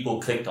many people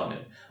clicked on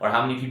it or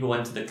how many people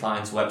went to the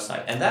client's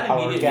website. And that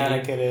how immediately... How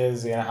organic it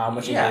is, how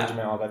much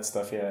engagement, all that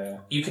stuff,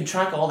 You can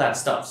track all that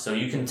stuff. So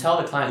you can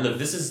tell the client, look,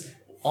 this is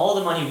all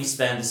the money we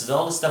spent, this is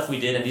all the stuff we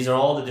did, and these are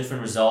all the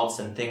different results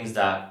and things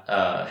that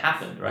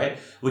happened, right?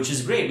 Which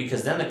is great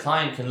because then the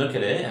client can look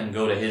at it and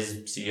go to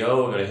his CEO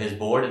or go to his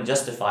board and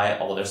justify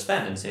all their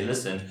spend and say,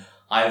 listen,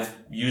 I've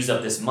used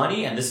up this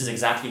money and this is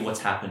exactly what's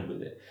happened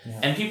with it. Yeah.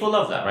 And people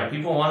love that, right?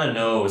 People want to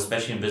know,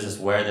 especially in business,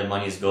 where their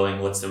money is going,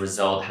 what's the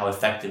result, how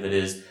effective it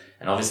is.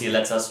 And obviously it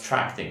lets us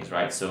track things,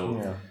 right?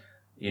 So,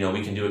 you know,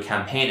 we can do a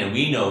campaign and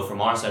we know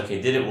from our side,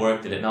 okay, did it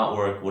work? Did it not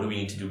work? What do we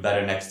need to do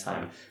better next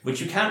time? Which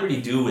you can't really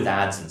do with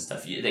ads and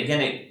stuff.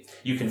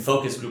 You can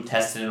focus group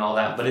test it and all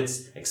that, but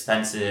it's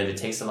expensive. It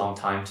takes a long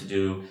time to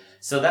do.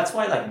 So that's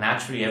why, like,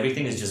 naturally,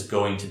 everything is just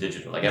going to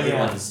digital. Like,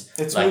 everyone's...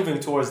 It's like, moving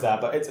towards that.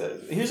 But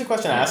here's a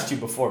question I asked you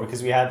before,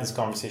 because we had this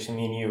conversation,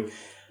 me and you.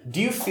 Do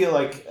you feel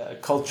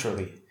like,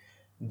 culturally,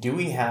 do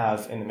we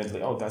have in the Middle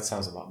East... Oh, that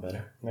sounds a lot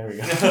better. There we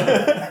go.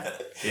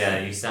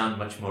 Yeah, you sound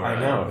much more... I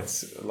know,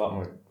 it's a lot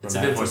more romantic. It's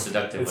a bit more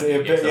seductive.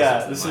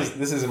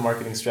 This is a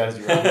marketing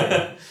strategy right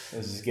here.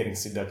 This is getting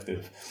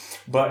seductive.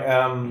 But...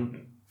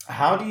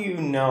 how do you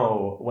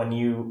know when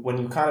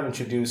you kind of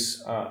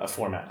introduce a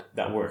format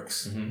that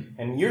works? Mm-hmm.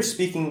 And you're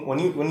speaking when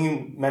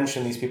you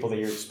mention these people that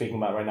you're speaking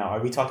about right now,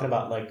 are we talking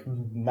about like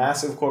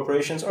massive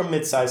corporations or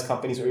mid-sized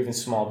companies or even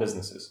small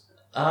businesses?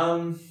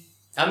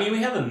 I mean,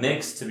 we have a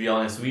mix, to be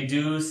honest. We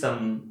do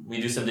some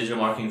digital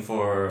marketing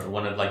for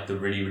one of like the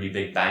really, really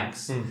big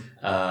banks.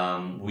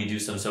 We do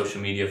some social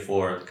media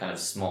for kind of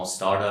small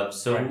startups.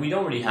 So we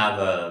don't really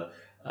have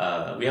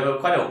we have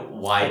quite a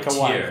wide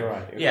tier.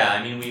 Variety. Yeah,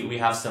 I mean, we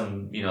have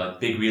some, you know,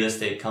 big real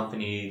estate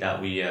company that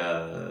we,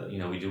 you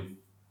know, we do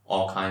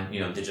all kind, you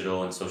know,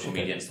 digital and social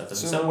media and stuff.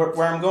 So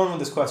where I'm going with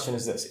this question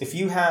is this. If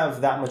you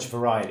have that much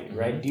variety,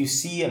 right, do you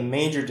see a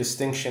major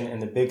distinction in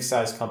the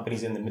big-sized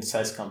companies and the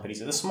mid-sized companies?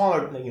 The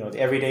smaller, you know, the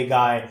everyday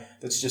guy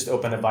that's just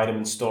opened a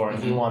vitamin store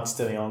and he wants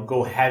to, you know,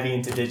 go heavy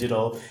into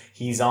digital.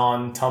 He's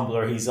on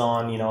Tumblr, he's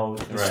on, you know,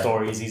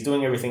 stories, he's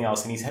doing everything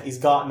else. And he's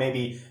got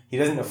maybe,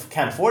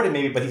 can't afford it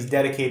maybe, but he's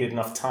dedicated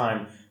enough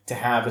time to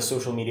have a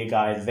social media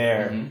guy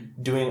there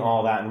doing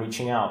all that and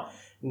reaching out.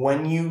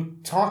 When you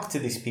talk to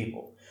these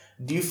people,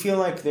 do you feel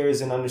like there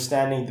is an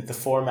understanding that the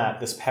format,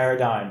 this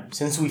paradigm,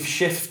 since we've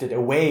shifted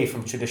away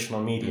from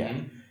traditional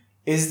media,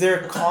 is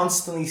there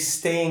constantly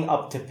staying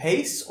up to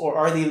pace, or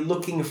are they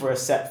looking for a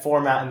set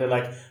format and they're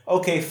like,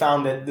 okay,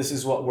 found it, this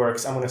is what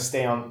works, I'm going to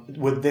stay on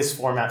with this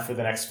format for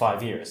the next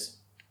 5 years?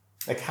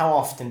 Like, how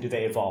often do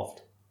they evolve?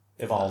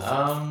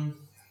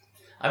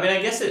 I mean, I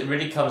guess it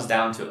really comes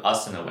down to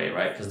us in a way,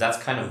 right? Because that's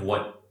kind of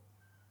what,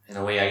 in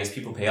a way, I guess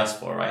people pay us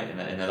for, right?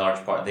 In a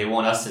large part. They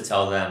want us to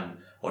tell them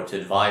or to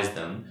advise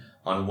them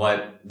on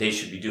what they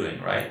should be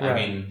doing, right? I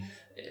mean,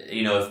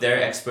 you know, if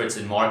they're experts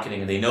in marketing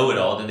and they know it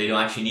all, then they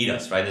don't actually need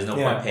us, right? There's no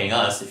point paying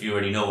us if you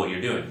already know what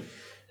you're doing.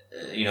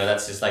 You know,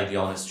 that's just like the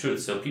honest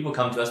truth. So people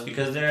come to us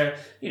because they're,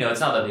 you know, it's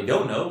not that they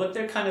don't know, but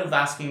they're kind of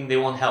asking, they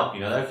want help.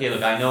 You know, okay,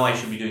 look, I know I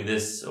should be doing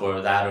this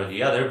or that or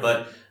the other,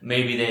 but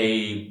maybe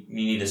you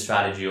need a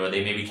strategy, or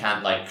they maybe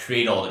can't like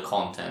create all the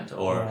content,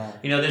 or,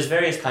 you know, there's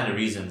various kind of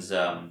reasons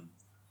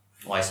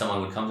why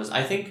someone would come to us.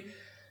 I think,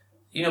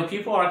 you know,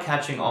 people are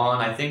catching on.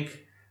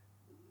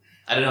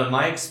 I don't know, in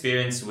my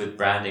experience with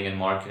branding and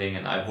marketing,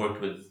 and I've worked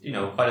with, you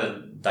know, quite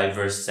a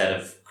diverse set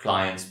of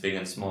clients, big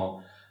and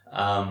small.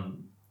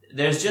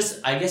 There's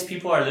just, I guess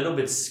people are a little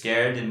bit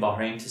scared in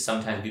Bahrain to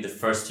sometimes be the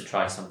first to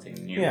try something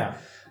new. Yeah.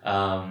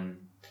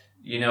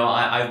 You know,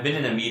 I've been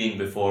in a meeting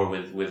before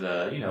with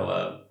a, you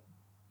know,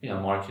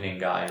 marketing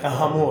guy. A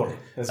hamur,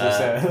 as we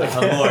say. A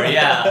hamur,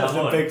 yeah. A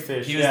hamur. The big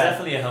fish. He was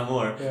definitely a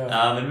hamur.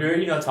 Yeah. And we were,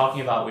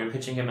 we were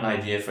pitching him an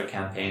idea for a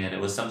campaign, and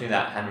it was something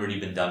that hadn't really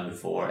been done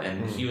before.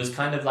 And he was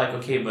kind of like,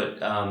 okay, but,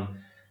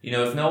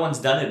 if no one's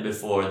done it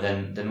before,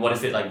 then what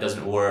if it like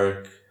doesn't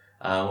work?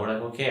 We're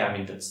like, okay, I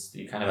mean,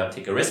 you kind of have to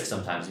take a risk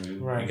sometimes.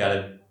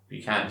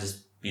 You can't just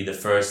be the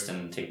first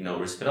and take no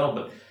risk at all.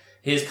 But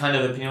his kind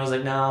of opinion was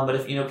like, no, but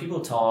if,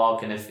 people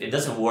talk, and if it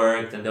doesn't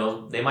work, then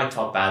they might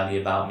talk badly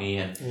about me.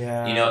 And,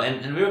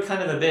 and we were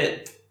kind of a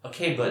bit,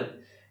 okay, but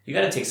you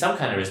got to take some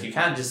kind of risk. You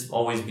can't just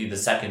always be the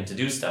second to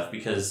do stuff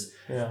because,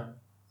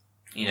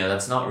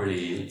 that's not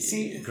really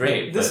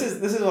great. This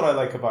is what I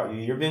like about you.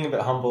 You're being a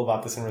bit humble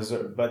about this and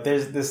reserved, but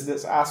there's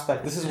this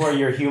aspect. This is where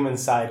your human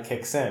side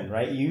kicks in,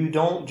 right? You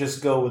don't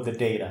just go with the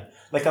data.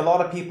 Like a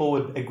lot of people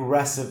would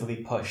aggressively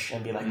push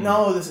and be like,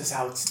 no, this is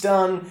how it's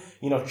done.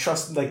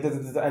 Trust,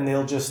 and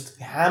they'll just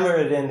hammer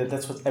it in that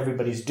that's what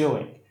everybody's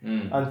doing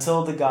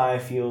until the guy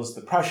feels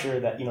the pressure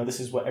that,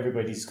 this is what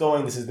everybody's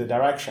going, this is the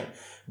direction.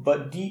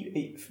 But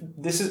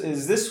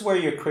is this where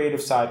your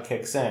creative side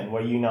kicks in,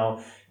 where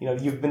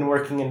you've been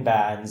working in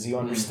bands, you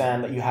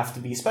understand that you have to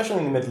be, especially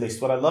in the Middle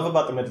East. What I love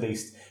about the Middle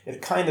East,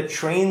 it kind of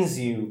trains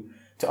you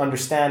to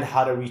understand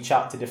how to reach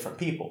out to different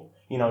people.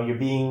 You're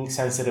being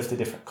sensitive to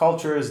different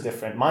cultures,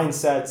 different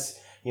mindsets.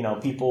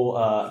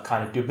 People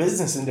kind of do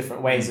business in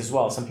different ways as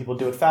well. Some people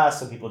do it fast,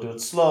 some people do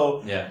it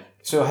slow. Yeah.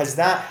 So has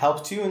that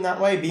helped you in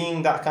that way,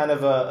 being that kind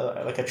of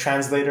a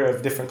translator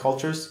of different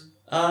cultures?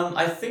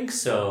 I think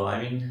so.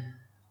 I mean,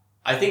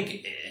 I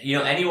think,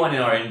 anyone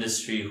in our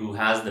industry who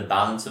has the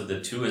balance of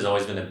the two is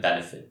always going to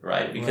benefit,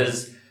 right?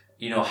 Because,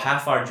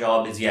 half our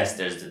job is, yes,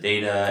 there's the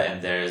data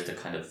and there's the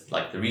kind of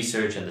like the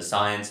research and the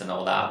science and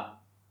all that.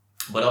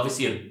 But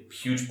obviously a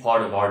huge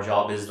part of our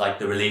job is like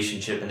the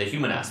relationship and the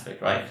human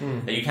aspect, right?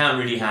 That you can't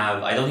really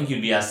have, I don't think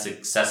you'd be as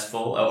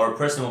successful, or a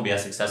person won't be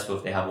as successful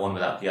if they have one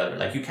without the other.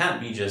 Like you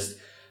can't be just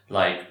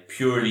like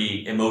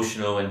purely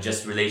emotional and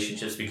just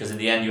relationships, because in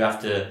the end you have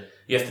to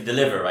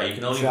deliver, right? You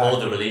can only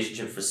hold a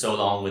relationship for so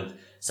long with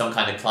some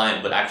kind of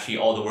client, but actually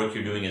all the work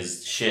you're doing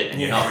is shit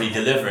and you're not really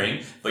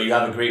delivering, but you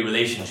have a great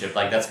relationship.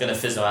 Like that's going to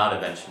fizzle out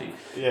eventually.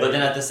 Yeah. But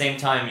then at the same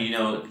time,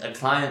 a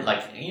client,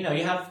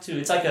 you have to,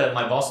 it's like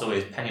my boss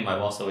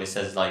always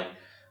says, like,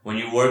 when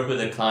you work with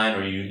a client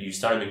or you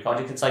start a big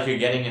project, it's like you're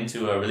getting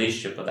into a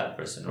relationship with that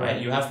person, right?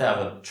 You have to have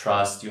a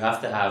trust. You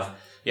have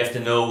to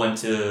know when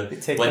to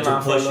push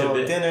a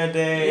bit. Dinner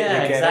date.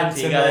 Yeah,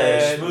 exactly. You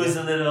gotta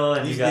schmooze a little,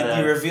 and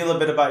you reveal a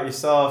bit about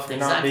yourself. You're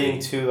not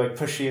being too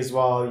pushy as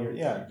well.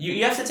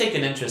 You have to take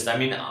an interest. I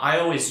mean, I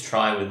always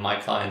try with my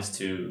clients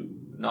to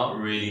not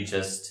really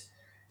just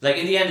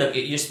in the end. Look,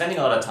 you're spending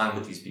a lot of time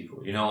with these people.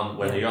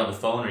 Whether you're on the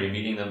phone or you're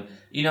meeting them.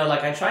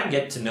 I try and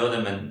get to know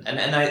them,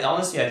 and I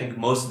honestly I think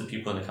most of the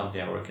people in the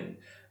company I work in,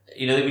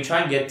 we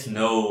try and get to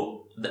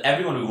know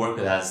everyone we work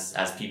with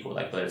as people.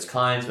 Like whether it's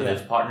clients, whether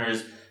it's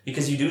partners.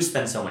 Because you do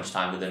spend so much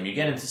time with them, you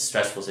get into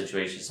stressful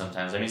situations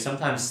sometimes. I mean,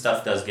 sometimes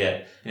stuff does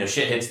get,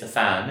 shit hits the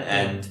fan,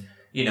 and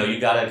you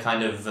gotta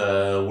kind of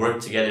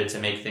work together to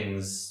make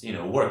things,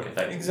 work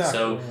effectively. Exactly.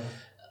 So,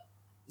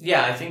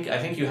 I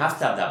think you have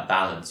to have that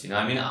balance.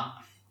 I mean,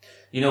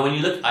 when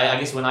you look, I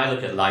guess when I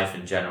look at life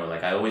in general,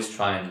 I always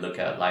try and look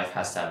at life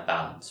has to have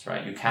balance,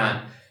 right? You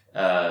can't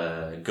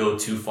go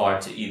too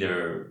far to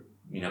either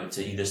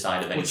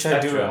side of any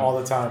spectrum. I do it all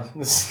the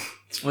time.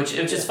 Which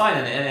is fine,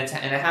 and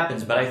it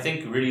happens, but I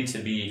think really to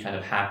be kind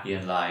of happy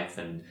in life,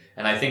 and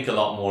I think a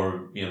lot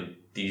more,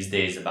 these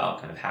days about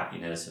kind of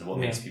happiness and what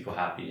makes people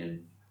happy,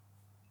 and,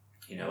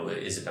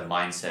 is it a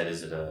mindset,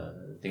 is it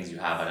things you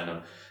have, I don't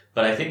know.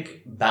 But I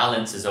think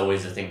balance is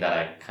always the thing that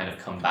I kind of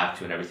come back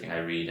to in everything I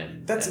read,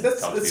 and that's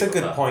a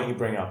good point you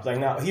bring up. Like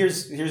now,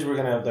 here's we're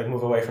gonna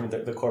move away from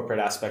the corporate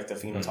aspect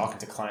of talking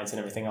to clients and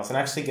everything else, and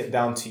actually get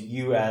down to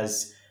you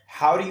as.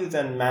 How do you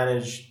then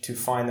manage to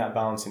find that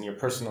balance in your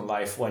personal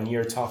life when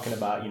you're talking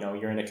about,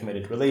 you're in a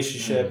committed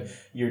relationship,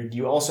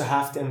 you also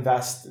have to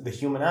invest the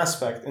human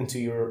aspect into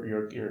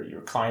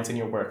your clients and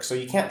your work. So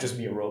you can't just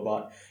be a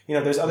robot.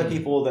 There's other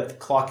people that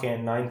clock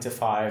in 9 to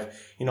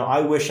 5.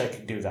 I wish I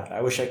could do that.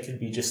 I wish I could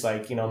be just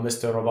like,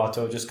 Mr.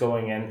 Roboto, just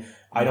going in.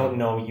 I don't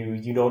know you.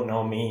 You don't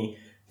know me.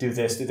 Do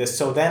this.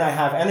 So then I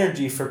have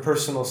energy for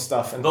personal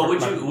stuff. But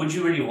would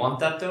you really want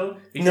that though?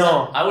 Because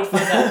no. I would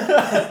find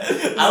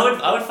that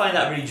I would find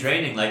that really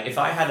draining. Like if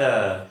I had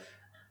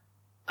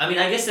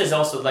I guess there's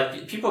also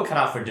people cut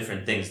out for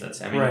different things.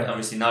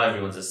 Obviously not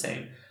everyone's the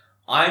same.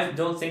 I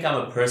don't think I'm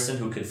a person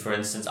who could, for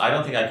instance, I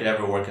don't think I could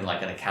ever work in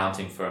an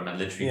accounting firm and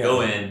literally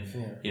go in,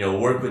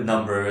 work with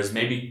numbers,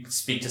 maybe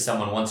speak to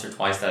someone once or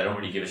twice that I don't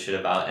really give a shit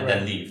about, and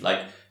then leave.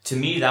 To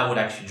me, that would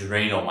actually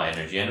drain all my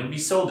energy and it would be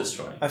soul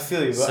destroying. I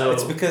feel you. So,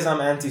 it's because I'm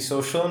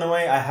antisocial in a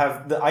way.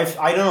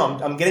 I don't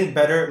know. I'm getting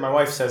better. My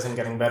wife says I'm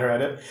getting better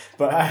at it,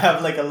 but I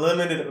have a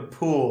limited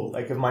pool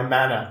of my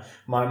mana,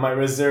 my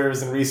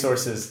reserves and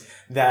resources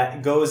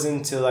that goes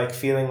into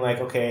feeling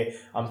okay,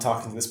 I'm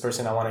talking to this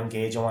person. I want to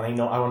engage. I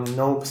want to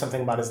know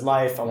something about his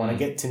life. I want to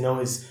get to know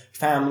his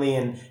family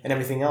and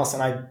everything else.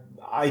 And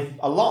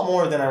a lot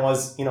more than I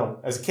was,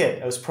 as a kid.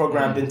 It was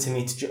programmed into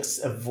me to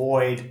just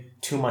avoid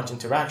too much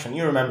interaction.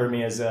 You remember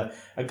me as a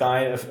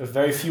guy of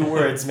very few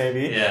words,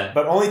 maybe,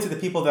 but only to the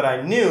people that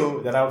I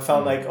knew that I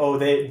felt like, oh,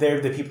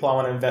 they're the people I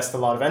want to invest a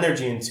lot of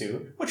energy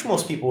into, which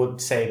most people would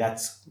say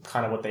that's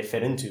kind of what they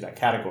fit into, that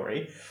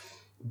category.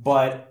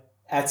 But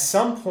at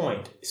some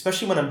point,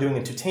 especially when I'm doing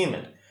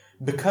entertainment,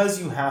 because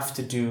you have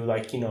to do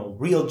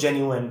real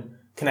genuine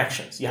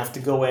connections. You have to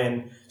go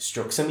in,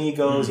 stroke some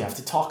egos, you have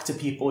to talk to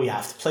people, you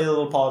have to play a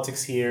little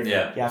politics here,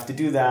 you have to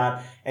do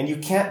that, and you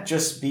can't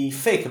just be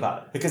fake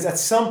about it, because at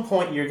some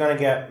point you're going to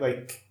get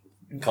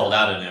called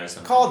out in there or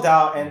something. Called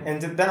out,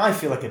 and then I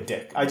feel like a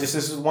dick. This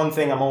is one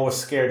thing I'm always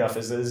scared of,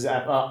 is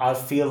that I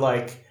feel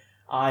like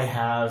I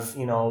have,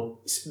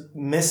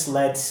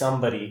 misled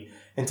somebody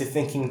into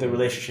thinking the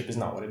relationship is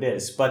not what it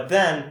is. But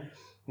then,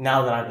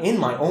 now that I'm in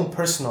my own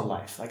personal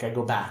life, I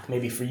go back,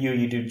 maybe for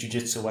you do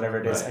jiu-jitsu, whatever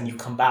it is, and you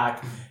come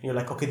back, and you're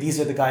like, okay, these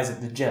are the guys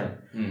at the gym.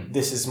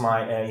 This is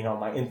my,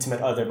 my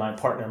intimate other, my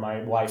partner,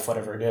 my wife,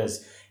 whatever it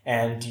is.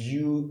 And do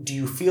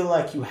you feel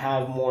like you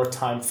have more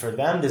time for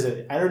them? Does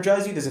it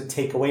energize you? Does it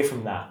take away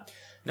from that?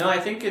 No, I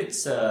think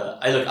it's,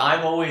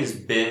 I've always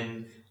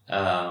been,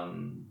 I've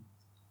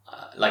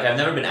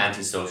never been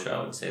antisocial,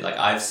 I would say.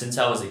 Since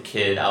I was a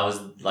kid, I was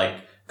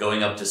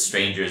going up to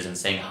strangers and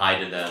saying hi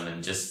to them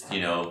and just,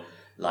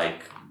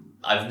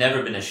 I've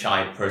never been a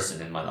shy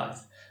person in my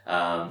life.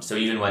 So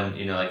even when,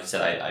 like you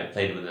said, I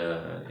played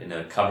in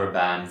a cover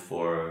band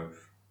for,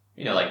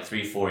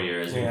 3-4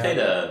 years. We played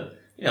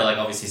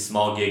obviously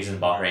small gigs in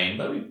Bahrain,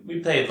 but we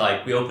played,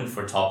 we opened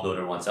for Top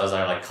Loader once. That was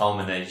our,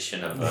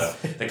 culmination of,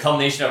 the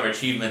culmination of our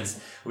achievements.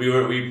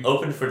 We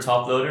opened for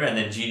Top Loader, and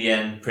then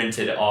GDN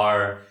printed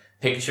our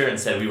picture and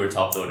said we were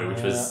Top Loader,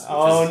 which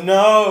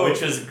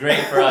was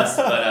great for us.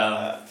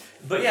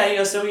 But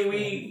yeah, so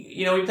we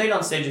played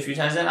on stage a few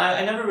times, and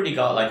I never really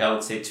got, I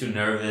would say, too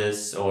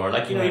nervous, or,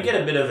 you get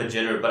a bit of a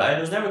jitter, but I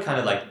was never kind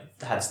of,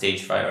 had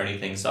stage fright or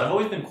anything. So I've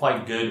always been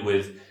quite good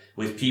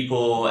with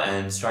people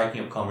and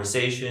striking up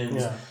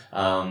conversations.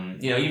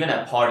 Even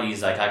at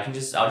parties,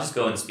 I'll just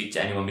go and speak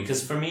to anyone,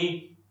 because for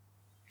me,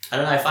 I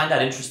don't know, I find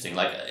that interesting.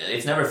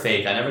 It's never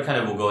fake. I never kind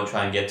of will go and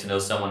try and get to know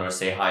someone or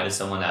say hi to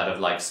someone out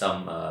of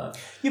some...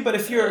 but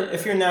if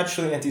you're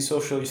naturally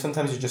antisocial,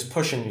 sometimes you're just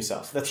pushing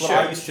yourself. That's what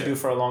I used to do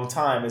for a long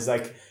time, is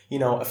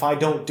if I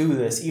don't do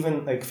this,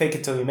 even fake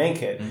it till you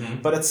make it.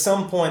 But at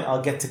some point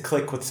I'll get to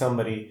click with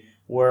somebody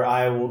where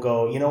I will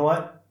go, you know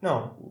what?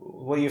 No,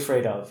 what are you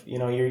afraid of?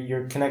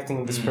 You're connecting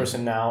with this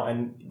person now,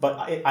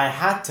 but I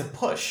had to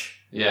push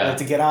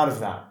to get out of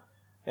that.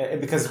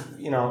 Because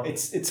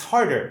it's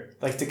harder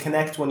to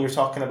connect when you're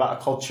talking about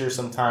a culture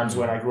sometimes.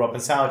 When I grew up in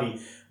Saudi,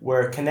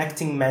 where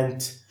connecting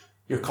meant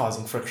you're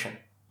causing friction,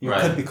 you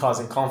could be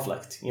causing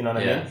conflict, you know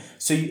what I mean?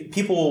 So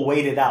people will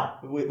wait it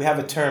out. We have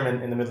a term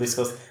in the Middle East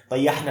called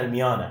layahna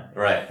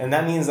al-miyana, and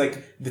that means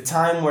the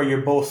time where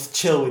you're both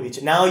chill with each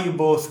other. Now you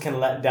both can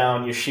let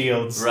down your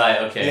shields,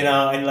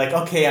 and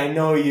okay, I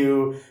know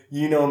you,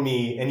 you know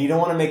me, and you don't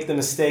want to make the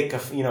mistake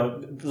of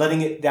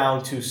letting it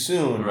down too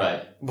soon,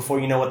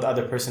 before you know what the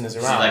other person is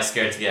around. So you're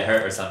scared to get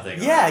hurt or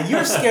something. Yeah,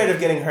 you're scared of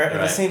getting hurt.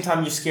 At the same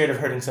time, you're scared of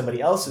hurting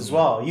somebody else as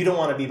well. You don't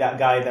want to be that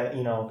guy that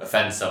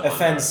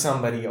offends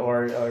somebody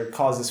or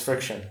causes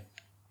friction.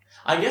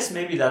 I guess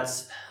maybe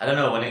that's, I don't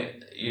know, when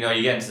you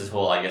get into this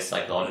whole,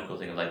 psychological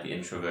thing of the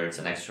introverts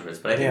and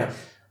extroverts, but I think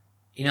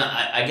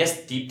I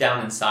guess deep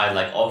down inside,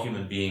 all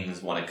human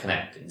beings want to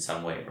connect in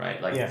some way,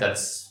 right?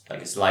 That's, I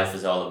guess life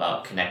is all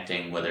about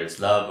connecting, whether it's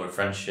love or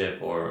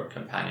friendship or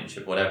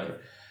companionship,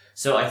 whatever.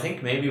 So I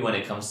think maybe when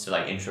it comes to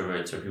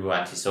introverts or people who are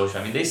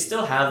antisocial, they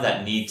still have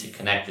that need to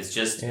connect. It's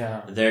just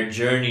their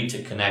journey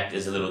to connect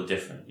is a little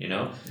different,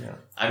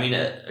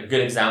 A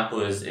good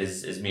example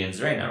is me and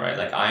Zarina, right?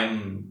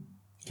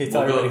 Can you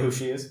tell everybody who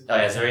she is? Oh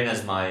yeah, Zarina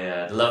is my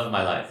the love of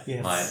my life.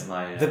 Yes.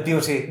 My the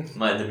beauty.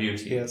 The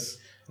beauty. Yes.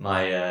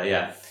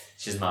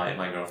 She's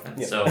my girlfriend.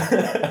 Yeah. So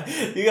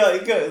you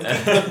got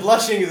the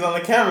blushing is on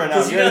the camera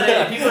now.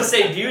 Because people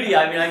say beauty.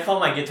 I call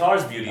my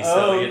guitars beauty.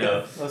 So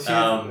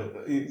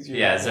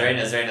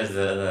Zarina's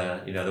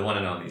the one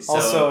and only. So,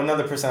 also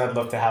another person I'd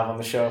love to have on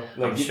the show.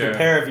 I'm sure. The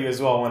pair of you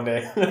as well one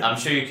day. I'm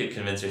sure you could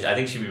convince her. I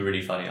think she'd be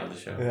really funny on the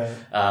show.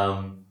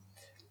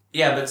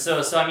 But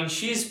so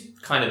she's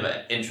kind of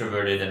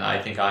introverted, and I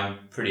think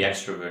I'm pretty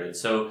extroverted.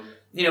 So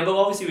but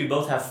obviously we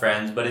both have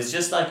friends, but it's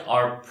just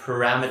our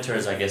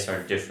parameters, I guess,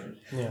 are different.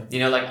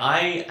 Yeah.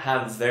 I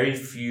have very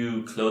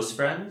few close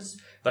friends,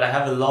 but I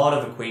have a lot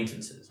of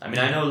acquaintances. I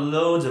know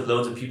loads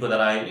of people that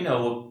I,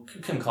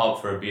 can call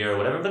up for a beer or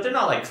whatever, but they're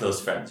not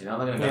close friends, I'm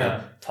not going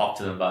to talk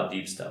to them about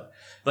deep stuff.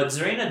 But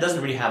Zarina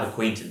doesn't really have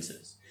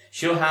acquaintances.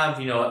 She'll have,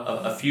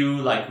 a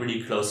few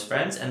really close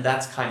friends, and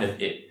that's kind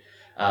of it.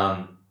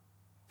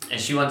 And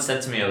she once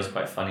said to me, it was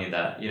quite funny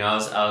that, there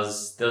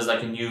was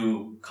a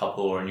new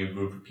couple or a new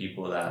group of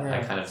people that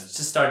I kind of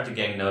just started to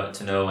get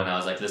to know, and I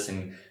was like,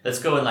 listen, let's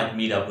go and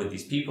meet up with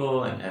these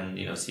people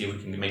and see if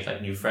we can make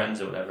new friends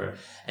or whatever.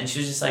 And she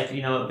was just like,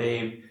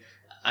 babe,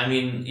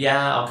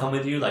 I'll come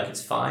with you,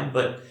 it's fine,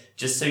 but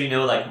just so you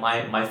know, like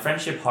my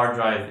friendship hard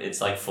drive, it's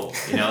like full,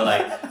 you know,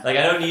 like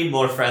I don't need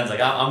more friends. Like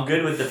I'm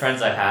good with the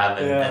friends I have.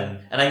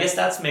 And I guess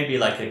that's maybe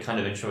like a kind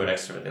of introvert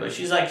extrovert thing.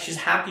 Like she's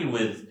happy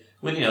with,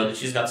 you know, that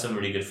she's got some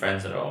really good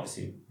friends that are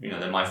obviously, you know,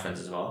 they're my friends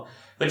as well.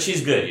 But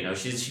she's good, you know,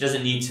 she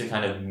doesn't need to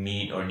kind of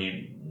meet or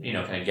you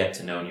know, kind of get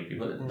to know new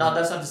people.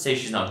 That's not to say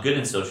she's not good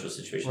in social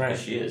situations,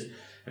 because she is.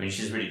 I mean,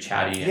 she's really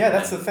chatty.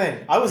 That's the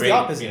thing. I was the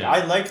opposite. You know.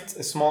 I liked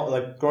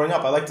growing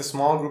up, I liked a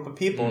small group of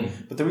people,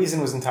 but the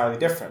reason was entirely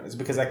different. It's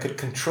because I could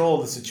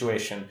control the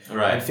situation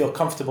and feel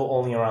comfortable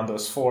only around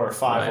those 4 or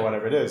 5 or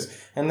whatever it is.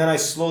 And then I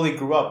slowly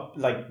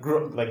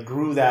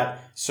grew that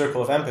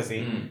circle of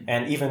empathy,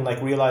 and even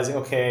like realizing,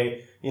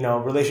 okay, you know,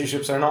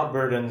 relationships are not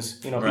burdens.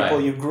 You know,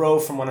 people, you grow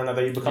from one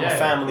another, you become a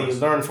family, you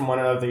learn from one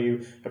another,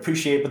 you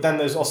appreciate. But then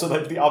there's also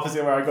like the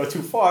opposite where I go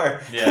too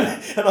far.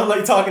 Yeah. And I'm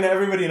like talking to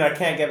everybody and I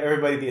can't give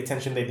everybody the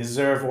attention they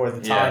deserve or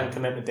the time and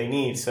commitment they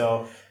need.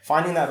 So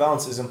finding that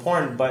balance is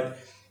important. But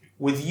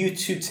with you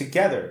two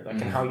together, like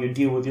in how you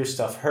deal with your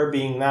stuff, her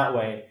being that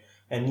way,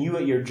 and you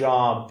at your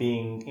job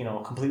being, you know,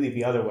 completely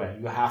the other way.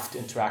 You have to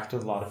interact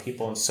with a lot of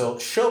people, and so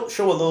show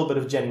a little bit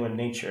of genuine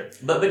nature.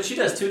 But she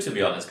does too, to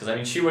be honest, because I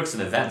mean she works in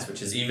events,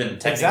 which is even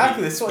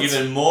technically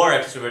even more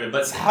extroverted.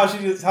 But how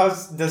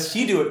does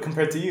she do it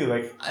compared to you?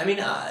 Like, I mean,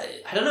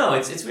 I don't know.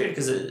 It's weird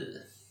because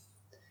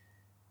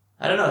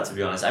I don't know, to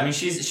be honest. I mean,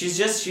 she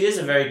is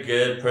a very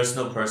good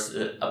personal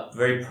person, a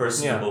very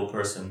personable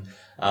person.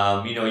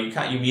 You know,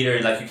 you meet her,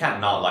 like, you can't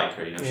not like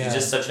her, you know. She's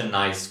just such a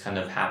nice, kind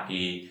of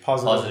happy,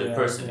 positive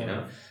person, you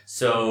know.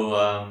 So,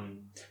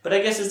 but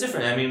I guess it's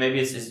different. I mean, maybe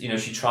it's, you know,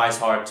 she tries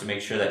hard to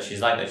make sure that she's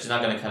like that. She's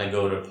not going to kind of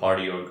go to a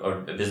party or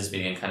a business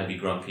meeting and kind of be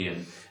grumpy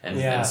and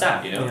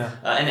sad, you know.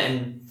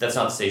 And that's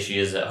not to say she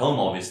is at home,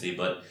 obviously,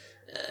 but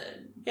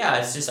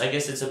it's just, I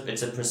guess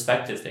it's a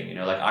perspective thing, you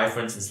know. Like I,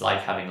 for instance, like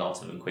having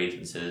lots of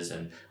acquaintances,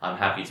 and I'm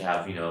happy to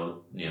have, you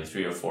know,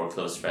 3 or 4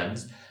 close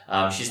friends.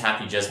 She's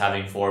happy just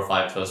having 4 or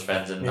 5 close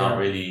friends and not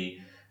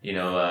really, you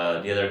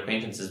know, the other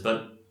acquaintances.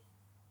 But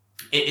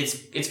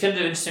it's kind of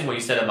interesting what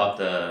you said about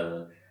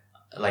the,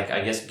 like,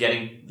 I guess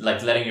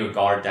letting your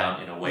guard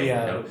down in a way, you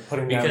know,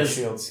 putting down the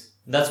shields.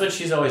 That's what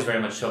she's always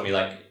very much shown me.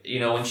 Like, you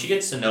know, when she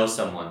gets to know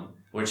someone,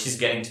 when she's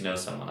getting to know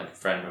someone, like a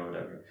friend or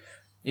whatever,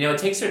 you know, it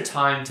takes her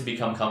time to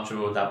become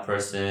comfortable with that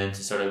person,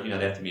 to sort of, you know,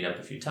 they have to meet up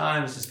a few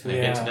times, just kind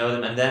of get to know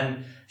them, and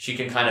then she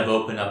can kind of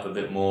open up a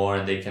bit more,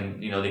 and they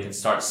can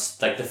start,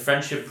 like, the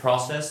friendship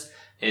process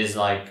is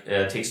like,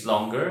 takes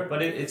longer,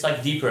 but it's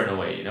like deeper in a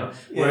way, you know?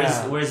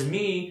 Whereas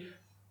me,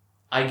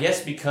 I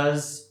guess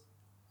because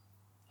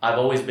I've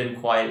always been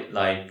quite,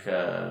 like,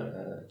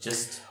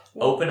 just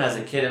open as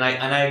a kid, and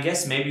I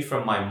guess maybe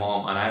from my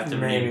mom, and I have to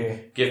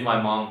really give my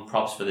mom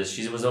props for this.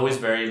 She was always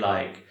very,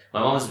 like, my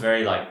mom is a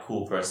very, like,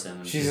 cool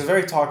person. She's a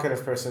very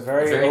talkative person,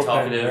 very open,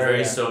 talkative,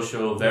 very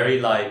social,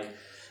 very, like,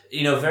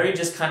 you know, very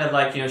just kind of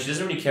like, you know, she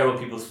doesn't really care what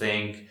people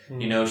think.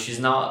 You know, she's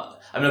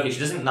not, I mean, okay, she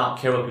doesn't not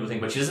care what people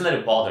think, but she doesn't let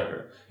it bother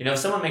her. You know, if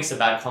someone makes a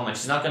bad comment,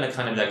 she's not going to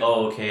kind of be like,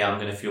 oh, okay, I'm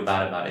going to feel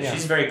bad about it.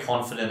 She's very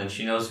confident, and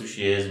she knows who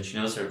she is, and she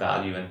knows her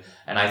value.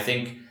 And I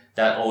think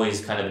that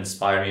always kind of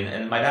inspired me,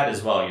 and my dad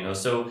as well, you know.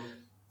 So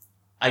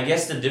I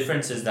guess the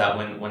difference is that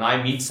when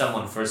I meet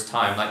someone first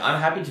time, like, I'm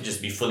happy to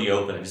just be fully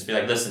open and just be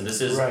like, listen,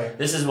 this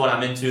is what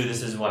I'm into,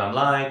 this is what I'm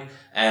like,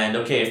 and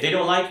okay, if they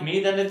don't like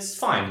me, then it's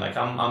fine. Like,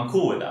 I'm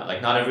cool with that.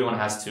 Like, not everyone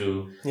has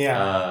to.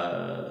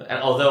 And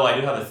although I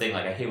do have a thing,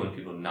 like, I hate when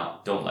people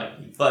don't like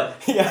me, but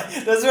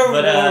that's where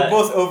we're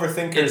both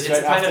overthinkers. It's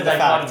right, kind of the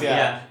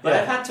fact. But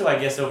I've had to, I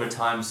guess, over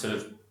time, sort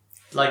of,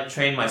 like,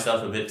 train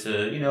myself a bit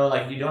to, you know,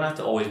 like, you don't have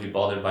to always be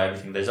bothered by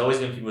everything. There's always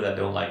going to be people that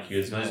don't like you.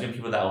 There's always going to be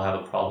people that will have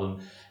a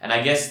problem. And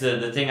I guess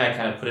the thing I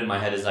kind of put in my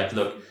head is like,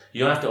 look, you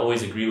don't have to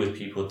always agree with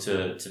people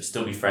to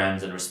still be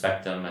friends and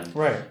respect them.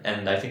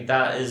 And I think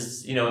that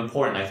is, you know,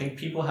 important. I think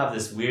people have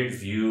this weird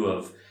view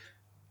of,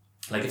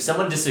 like, if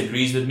someone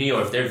disagrees with me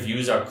or if their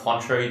views are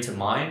contrary to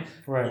mine,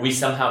 we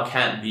somehow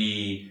can't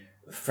be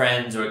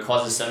friends, or it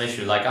causes some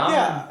issue. Like,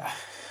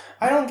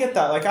 I don't get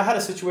that. Like, I had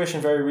a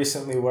situation very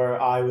recently where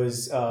I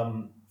was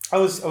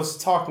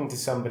talking to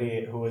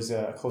somebody who was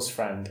a close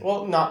friend.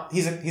 Well,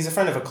 he's a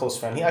friend of a close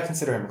friend. I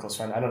consider him a close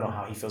friend. I don't know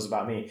how he feels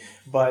about me,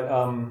 but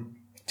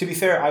to be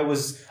fair,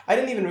 I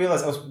didn't even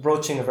realize I was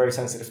broaching a very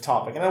sensitive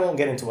topic, and I won't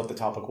get into what the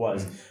topic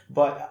was,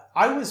 but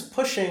I was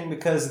pushing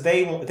because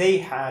they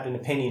had an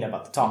opinion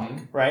about the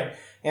topic, right?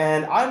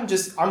 And I'm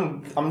this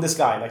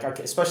guy, like,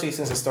 especially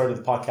since I started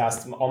the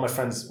podcast, all my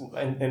friends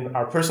in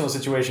our personal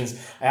situations,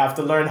 I have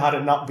to learn how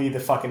to not be the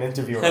fucking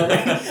interviewer. Right?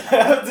 I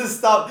have to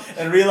stop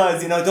and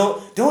realize, you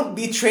know, don't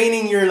be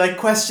training your, like,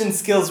 question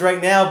skills right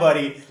now,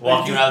 buddy.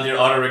 Walking around your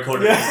auto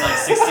recorder, it's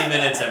like 60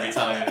 minutes every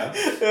time, you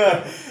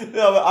know?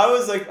 No, but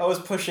I was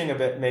pushing a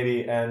bit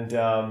maybe, and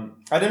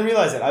I didn't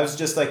realize it. I was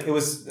just like, it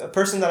was a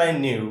person that I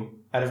knew,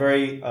 at a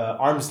very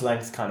arm's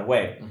length kind of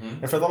way.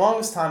 And for the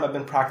longest time, I've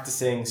been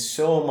practicing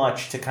so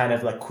much to kind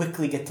of like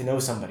quickly get to know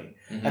somebody.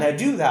 And I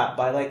do that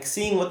by like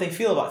seeing what they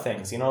feel about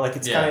things, you know, like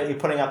it's kind of, you're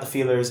putting out the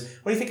feelers.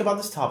 What do you think about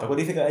this topic? What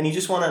do you think? And you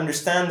just want to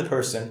understand the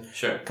person.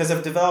 Sure. Because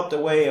I've developed a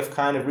way of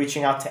kind of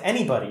reaching out to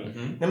anybody,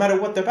 no matter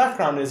what their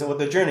background is and what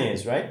their journey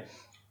is, right?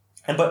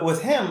 But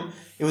with him,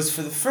 it was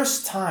for the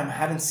first time, I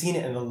hadn't seen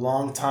it in a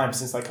long time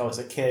since like I was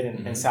a kid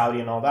in Saudi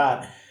and all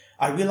that.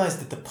 I realized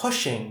that the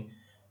pushing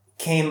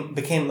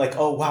became like,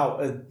 oh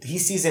wow, he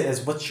sees it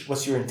as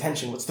what's your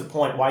intention? What's the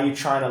point? Why are you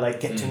trying to like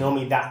get to know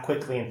me that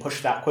quickly and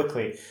push that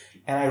quickly?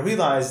 And I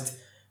realized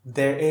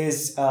there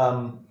is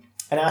an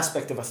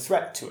aspect of a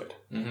threat to it,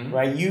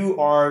 right? You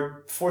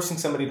are forcing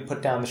somebody to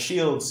put down the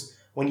shields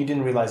when you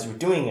didn't realize you were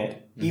doing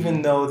it,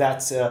 even though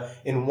that's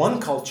in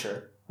one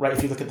culture, right?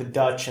 If you look at the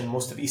Dutch and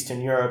most of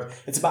Eastern Europe,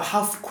 it's about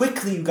how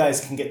quickly you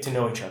guys can get to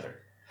know each other.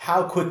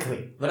 How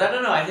quickly? But I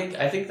don't know. I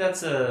think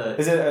that's a...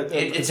 Is it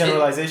a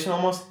generalization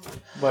almost?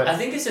 But I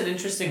think it's an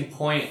interesting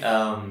point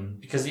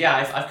because,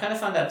 I've kind of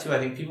found that too. I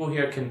think people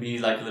here can be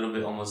like a little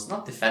bit almost,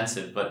 not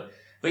defensive, but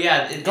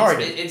yeah,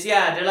 it's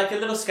they're like a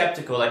little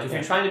skeptical. Like if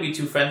you're trying to be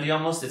too friendly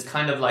almost, it's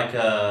kind of like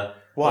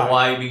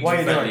why be too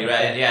friendly,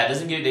 right? Yeah,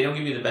 they don't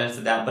give you the benefit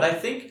of that. But I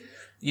think,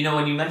 you know,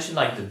 when you mentioned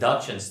like the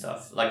Dutch and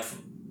stuff, like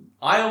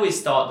I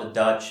always thought the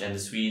Dutch and the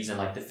Swedes and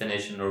like the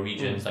Finnish and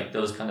Norwegians, like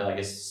those kind of, I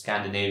guess,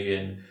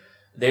 Scandinavian,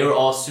 they were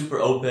all super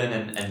open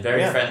and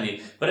very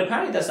friendly. But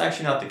apparently that's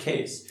actually not the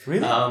case.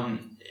 Really?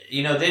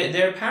 You know,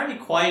 they're apparently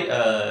quite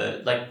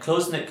like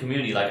close-knit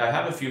community. Like I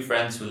have a few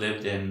friends who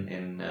lived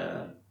in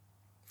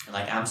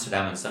like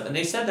Amsterdam and stuff, and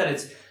they said that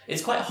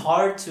it's quite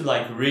hard to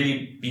like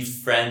really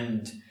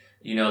befriend,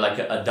 you know, like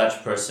a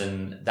Dutch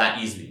person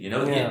that easily. You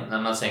know,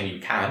 I'm not saying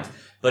you can't,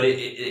 but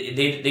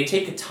they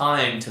take a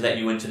time to let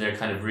you into their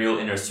kind of real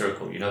inner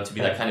circle. You know, to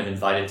be like kind of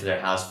invited to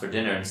their house for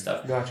dinner and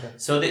stuff. Gotcha.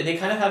 So they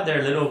kind of have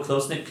their little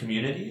close-knit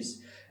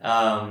communities.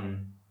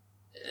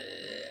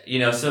 You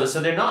know, so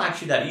they're not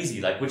actually that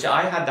easy. Like, which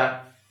I had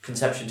that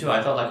conception too.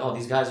 I thought like, oh,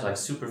 these guys are like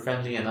super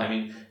friendly, and I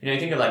mean, you know, you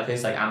think of like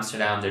places like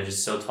Amsterdam, they're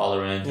just so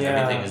tolerant, and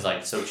everything is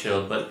like so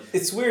chilled. But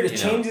it's weird. It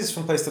changes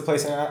from place to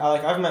place, and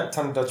I've met a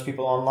ton of Dutch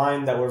people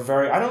online that were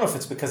very. I don't know if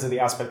it's because of the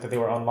aspect that they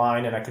were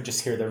online and I could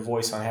just hear their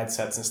voice on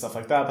headsets and stuff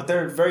like that. But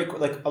they're very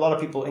like a lot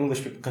of people.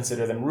 English people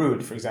consider them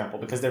rude, for example,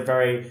 because they're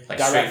very like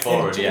direct,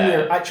 straightforward,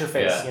 at your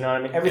face. Yeah. You know what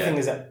I mean? Everything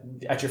is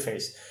at your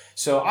face.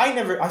 So I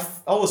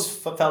always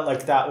felt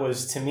like that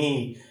was to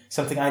me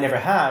something I never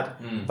had,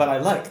 but I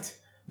liked.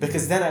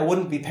 Because then I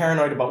wouldn't be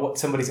paranoid about what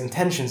somebody's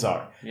intentions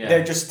are. Yeah.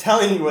 They're just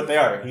telling you what they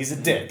are. He's a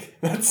dick.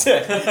 That's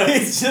it.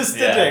 He's just a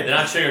dick. They're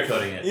not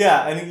sugarcoating it.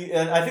 Yeah,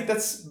 and I think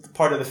that's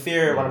part of the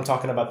fear when I'm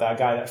talking about that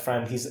guy, that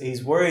friend.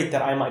 He's worried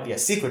that I might be a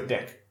secret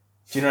dick.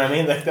 Do you know what I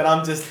mean? Like that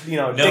I'm just, you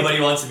know...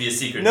 Nobody wants to be a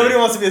secret Nobody dick.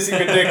 wants to be a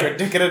secret dick or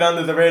dicking it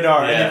under the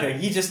radar or anything.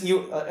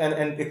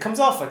 And it comes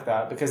off like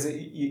that because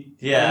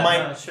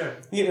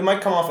it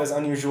might come off as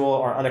unusual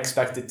or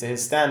unexpected to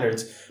his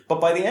standards. But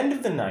by the end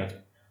of the night,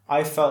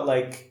 I felt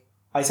like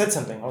I said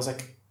something. I was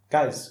like,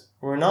 guys,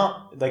 we're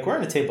not, like, we're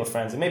in a table of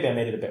friends, and maybe I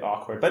made it a bit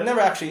awkward, but never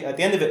actually, at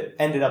the end of it,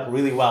 ended up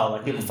really well.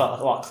 Like, people felt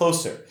a lot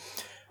closer.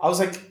 I was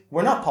like,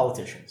 we're not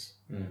politicians.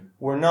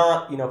 We're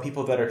not, you know,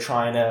 people that are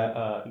trying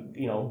to,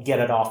 you know, get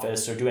at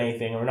office or do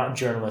anything. We're not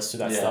journalists or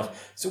that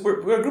stuff. So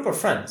we're a group of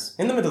friends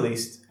in the Middle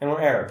East, and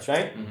we're Arabs,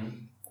 right?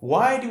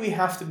 Why do we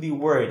have to be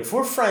worried? If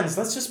we're friends,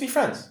 let's just be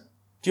friends.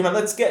 Do you mind?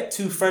 Let's get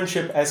to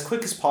friendship as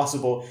quick as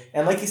possible.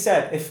 And like you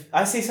said, if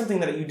I say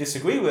something that you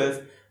disagree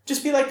with,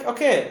 just be like,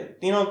 okay,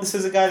 you know, this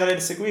is a guy that I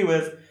disagree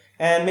with,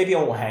 and maybe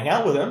I won't hang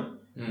out with him,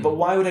 but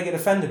why would I get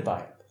offended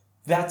by it?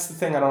 That's the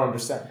thing I don't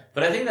understand.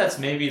 But I think that's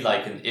maybe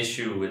like an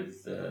issue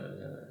with,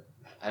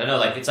 I don't know,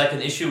 like it's like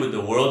an issue with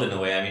the world in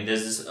a way. I mean,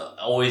 there's this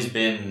always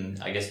been,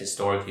 I guess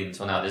historically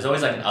until now, there's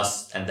always like an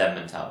us and them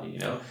mentality, you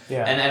know?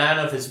 Yeah. And I don't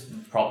know if it's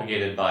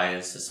propagated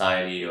by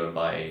society or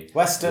by...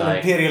 Western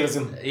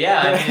imperialism. Yeah,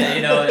 I mean,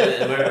 you know,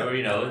 we're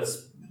you know,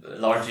 it's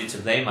largely to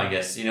blame, I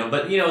guess, you know,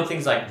 but you know,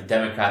 things like the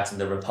Democrats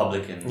and the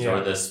Republicans or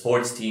the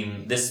sports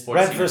team, this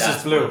sports Red team,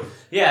 versus blue.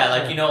 Yeah,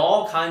 like, you know,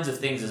 all kinds of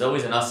things. There's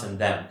always an us and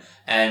them.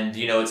 And,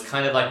 you know, it's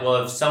kind of like,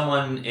 well, if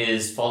someone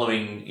is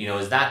following, you know,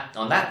 is that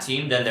on that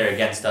team, then they're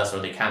against us or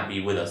they can't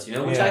be with us, you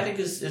know, which I think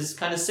is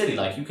kind of silly.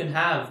 Like, you can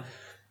have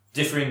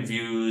differing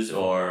views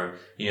or,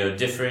 you know,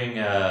 differing,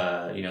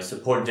 you know,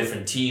 support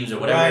different teams or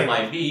whatever it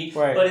might be.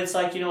 Right. But it's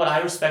like, you know what, I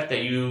respect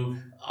that you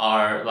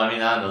are, I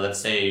mean, I don't know, let's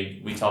say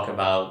we talk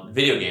about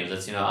video games.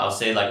 Let's, you know, I'll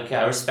say like, okay,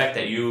 I respect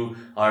that you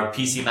are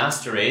PC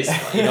Master Race.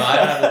 You know, I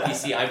don't have a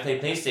PC, I play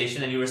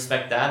PlayStation, and you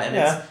respect that,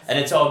 and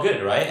it's all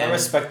good, right? I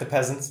respect the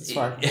peasants. It's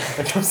fine.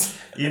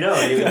 You know,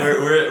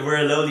 we're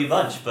a lowly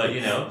bunch, but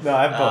you know. No,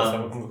 I have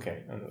both. I'm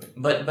okay.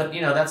 But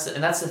you know, that's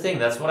the thing.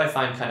 That's what I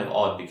find kind of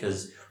odd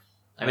because,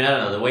 I mean, I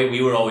don't know, the way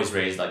we were always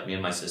raised, like me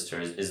and my sister,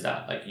 is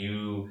that like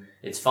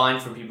it's fine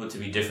for people to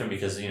be different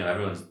because, you know,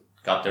 everyone's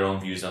got their own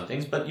views on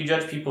things, but you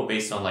judge people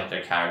based on like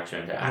their character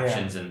and their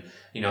actions and,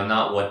 you know,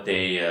 not what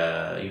they,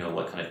 you know,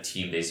 what kind of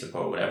team they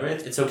support or whatever.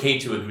 It's okay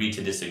to agree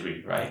to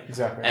disagree, right?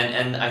 Exactly.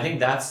 And I think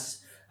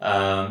that's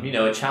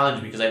a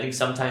challenge, because I think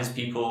sometimes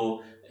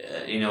people,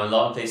 in a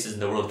lot of places in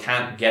the world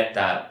can't get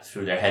that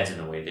through their heads in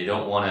a way. They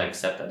don't want to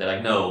accept that. They're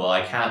like, no, well,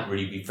 I can't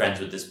really be friends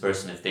with this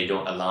person if they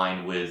don't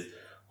align with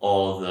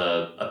all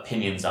the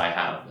opinions I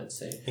have, let's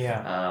say.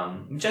 Yeah.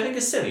 Which I think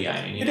is silly.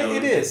 I mean,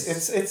 it is.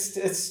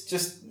 It's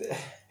just...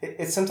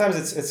 It's sometimes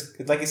it's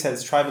like you said,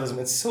 it's tribalism.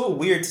 It's so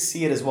weird to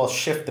see it as well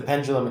shift the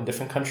pendulum in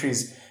different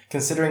countries,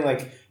 considering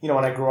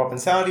when I grew up in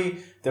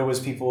Saudi, there was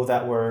people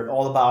that were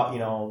all about,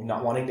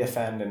 not wanting to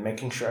offend and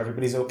making sure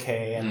everybody's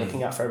okay and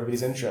looking out for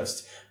everybody's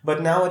interest.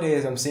 But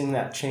nowadays I'm seeing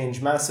that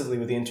change massively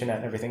with the internet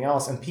and everything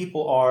else, and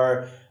people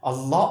are a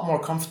lot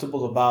more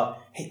comfortable about,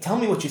 hey, tell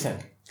me what you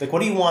think. Like,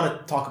 what do you want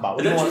to talk about?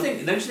 Don't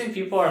you think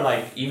people are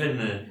like,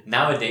 even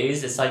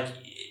nowadays, it's like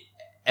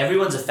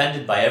everyone's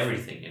offended by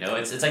everything,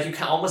 It's like you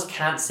almost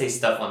can't say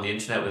stuff on the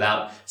internet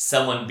without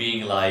someone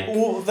being like,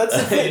 well, that's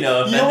the thing.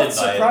 Offended what's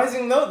by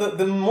surprising though?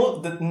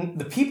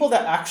 The people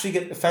that actually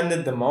get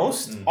offended the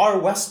most are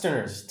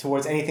Westerners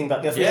towards anything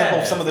that, for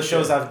example, some of the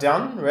shows I've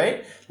done,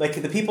 right? Like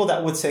the people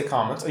that would say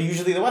comments are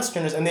usually the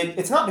Westerners, and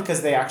it's not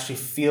because they actually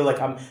feel like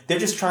they're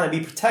just trying to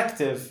be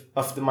protective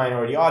of the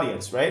minority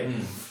audience, right?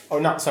 Or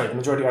not, sorry, the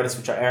majority audience,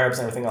 which are Arabs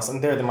and everything else,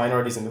 and they're the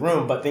minorities in the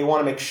room, but they want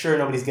to make sure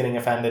nobody's getting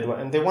offended,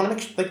 and they want to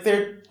make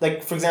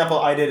sure, for example,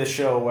 I did a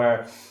show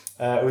where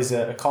it was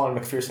a Colin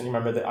McPherson, you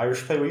remember the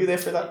Irish play? Were you there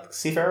for that,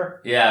 Seafarer?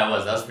 Yeah, I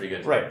was. That was pretty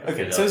good. Right,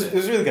 okay, so it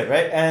was really good,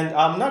 right? And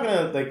I'm not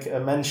going to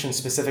mention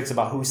specifics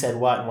about who said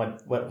what and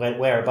what went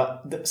where,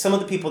 but some of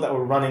the people that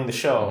were running the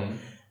show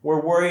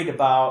were worried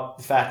about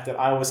the fact that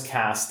I was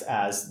cast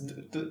as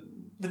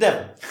the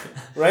devil,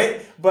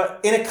 right? But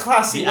in a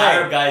classy way. The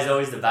Arab guy is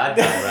always the bad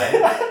guy,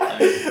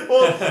 right?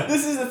 Well,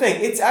 this is the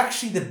thing. It's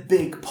actually the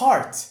big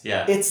part.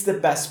 Yeah. It's the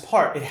best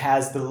part. It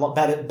has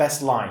the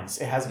best lines.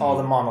 It has all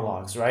the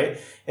monologues, right?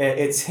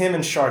 It's him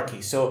and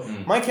Sharky. So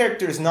my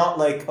character is not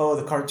like,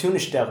 the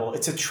cartoonish devil.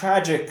 It's a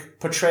tragic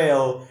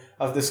portrayal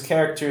of this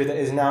character that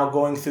is now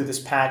going through this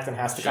pact and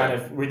has to kind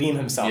of redeem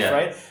himself,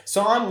 right?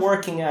 So I'm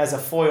working as a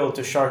foil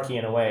to Sharky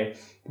in a way,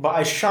 but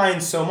I shine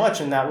so much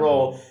in that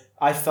role,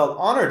 I felt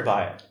honored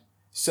by it.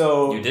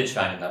 So you did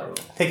shine in that role.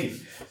 Thank you.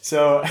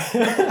 So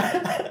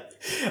I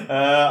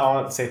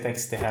want to say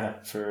thanks to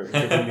Hannah for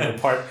giving me the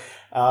part.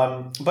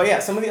 But yeah,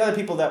 some of the other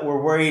people that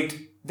were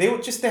worried, they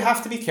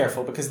have to be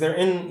careful because they're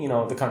in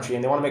the country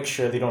and they want to make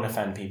sure they don't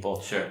offend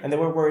people. Sure. And they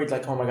were worried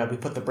like, oh my God, we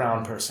put the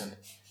brown person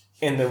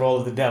in the role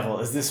of the devil.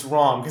 Is this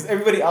wrong? Because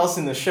everybody else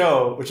in the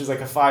show, which is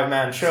like a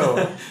 5-man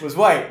show, was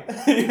white.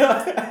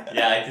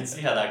 Yeah, I can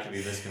see how that can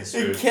be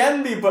misconstrued. It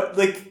can be, but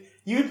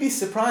you'd be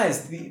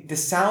surprised. The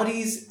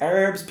Saudis,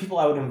 Arabs, people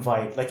I would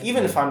invite,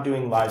 even if I'm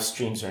doing live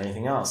streams or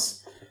anything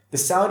else, the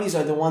Saudis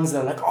are the ones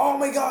that are like, oh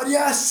my God,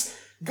 yes,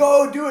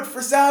 go do it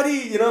for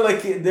Saudi.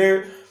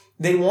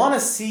 They want to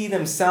see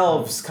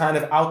themselves kind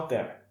of out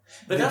there.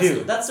 But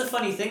that's the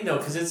funny thing though,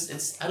 because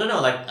it's I don't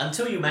know,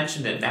 until you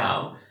mentioned it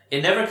now,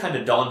 it never kind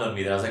of dawned on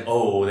me that I was like,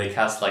 oh, they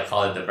cast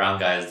Khalid the brown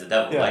guy as the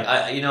devil. Yeah.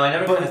 I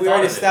never. But kind of we thought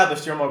already of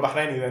established you're more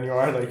Bahraini than you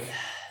are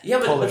Yeah,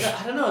 but Polish.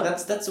 I don't know.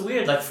 That's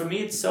weird. For me,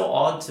 it's so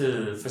odd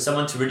for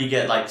someone to really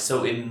get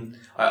so in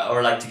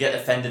or to get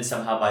offended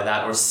somehow by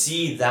that or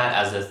see that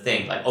as a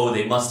thing.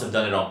 They must have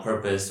done it on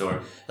purpose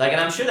or and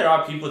I'm sure there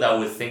are people that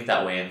would think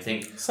that way and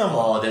think,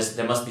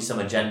 there must be some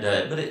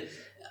agenda. But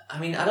I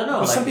don't know.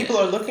 Well, some people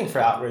are looking for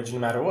outrage no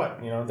matter what.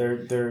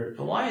 They're.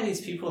 But why are these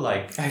people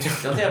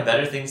don't they have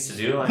better things to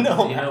do?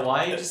 No.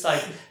 Why are you just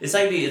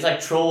it's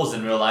like trolls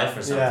in real life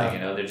or something.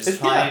 Yeah. They're just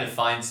trying to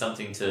find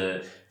something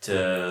to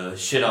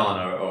shit on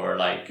or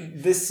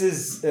This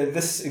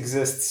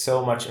exists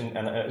so much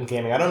in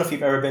gaming. I don't know if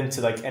you've ever been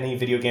to any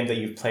video game that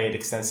you've played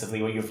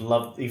extensively where you've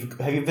loved.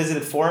 Have you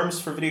visited forums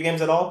for video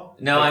games at all?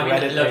 No,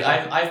 Reddit, look,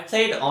 I've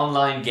played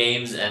online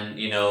games and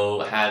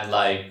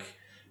had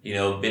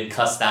been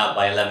cussed out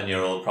by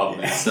 11-year-old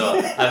probably. So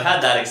I've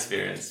had that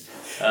experience,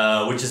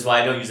 which is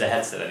why I don't use a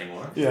headset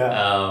anymore.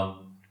 Yeah.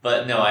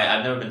 But no,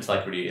 I've never been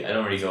to really. I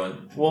don't really go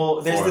in.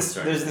 Well, there's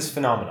this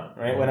phenomenon,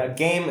 right? When a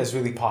game is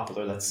really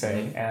popular, let's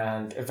say,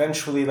 and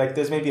eventually,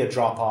 there's maybe a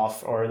drop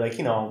off, or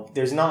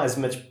there's not as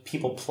much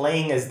people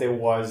playing as there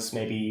was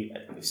maybe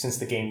since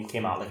the game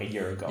came out a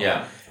year ago.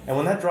 Yeah. And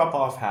when that drop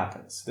off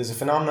happens, there's a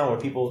phenomenon where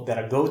people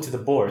that go to the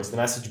boards, the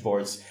message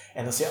boards,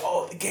 and they'll say,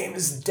 "Oh, the game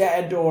is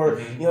dead," or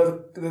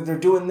they're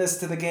doing this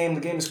to the game.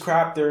 The game is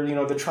crap. They're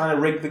trying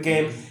to rig the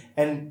game.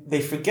 And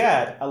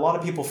a lot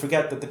of people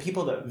forget that the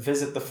people that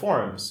visit the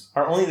forums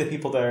are only the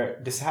people that are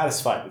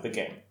dissatisfied with the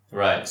game.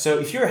 Right. So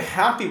if you're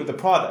happy with the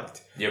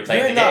product, you're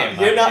playing the game.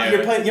 You're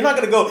not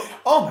going to go,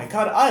 oh my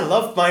God, I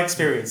loved my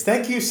experience.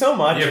 Thank you so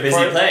much. You're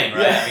busy playing,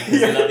 right? Yeah.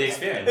 Because you love the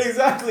experience.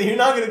 Exactly. You're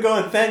not going to go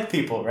and thank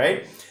people,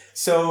 right?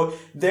 So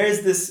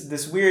there's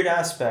this weird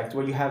aspect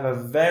where you have a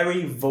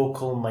very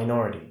vocal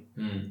minority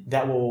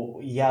that will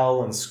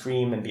yell and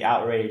scream and be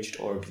outraged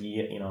or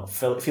be,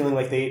 feeling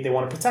like they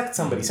want to protect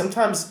somebody.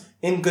 Sometimes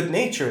in good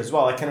nature as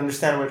well. I can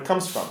understand where it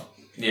comes from.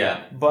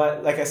 Yeah.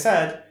 But like I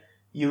said,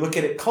 you look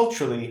at it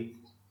culturally,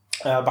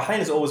 Bahrain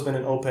has always been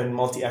an open,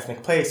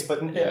 multi-ethnic place,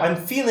 but I'm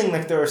feeling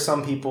like there are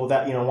some people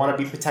that, you know, want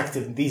to be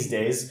protective these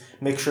days,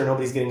 make sure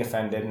nobody's getting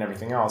offended and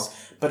everything else.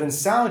 But in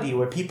Saudi,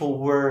 where people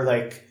were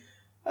like,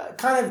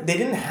 they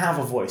didn't have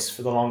a voice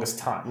for the longest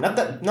time.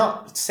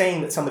 Not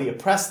saying that somebody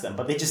oppressed them,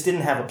 but they just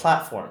didn't have a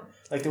platform.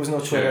 Like there was no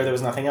Twitter, there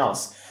was nothing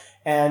else.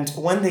 And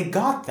when they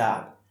got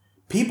that,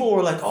 people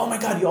were like, oh my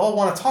God, you all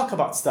want to talk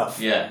about stuff.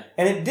 Yeah.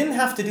 And it didn't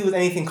have to do with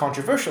anything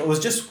controversial. It was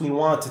just we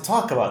wanted to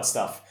talk about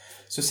stuff.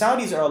 So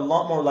Saudis are a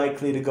lot more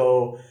likely to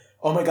go,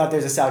 oh my God,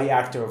 there's a Saudi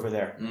actor over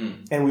there.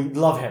 And we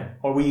love him.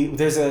 Or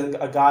there's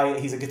a guy,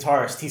 he's a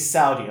guitarist, he's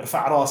Saudi.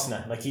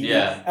 Like he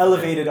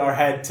elevated our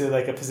head to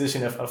like a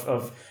position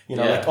of you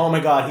know, like, oh my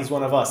God, he's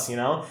one of us, you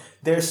know?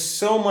 There's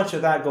so much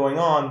of that going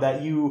on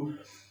that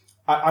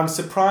I'm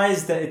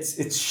surprised that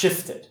it's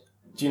shifted.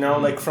 Do you know,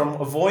 like from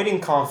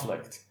avoiding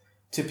conflict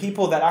to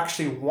people that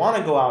actually want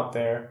to go out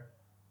there.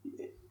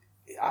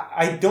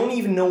 I don't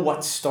even know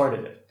what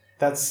started it.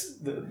 That's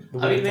the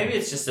I mean, maybe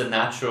it's just a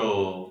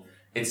natural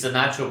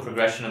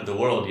progression of the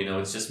world, you know.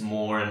 It's just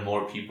more and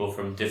more people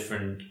from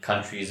different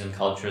countries and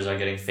cultures are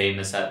getting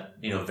famous at,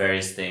 you know,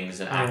 various things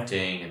and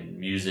acting and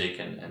music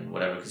and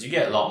whatever. Because you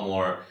get a lot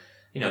more,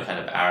 you know, kind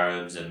of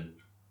Arabs and,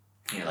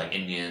 you know, like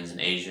Indians and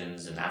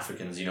Asians and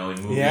Africans, you know,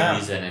 in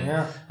movies and in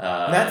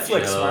Netflix, you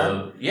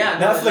know, man. Yeah,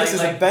 Netflix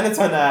is a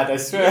Benetton ad, I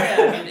swear.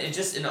 Yeah, I mean, it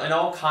just in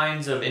all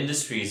kinds of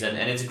industries, and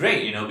it's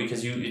great, you know,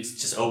 because it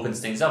just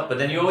opens things up. But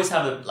then you always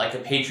have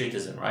a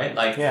patriotism, right?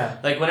 Like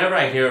whenever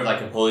I hear of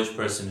like a Polish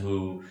person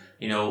who,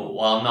 you know,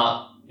 while I'm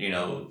not, you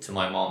know, to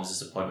my mom's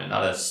disappointment,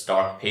 not a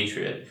stark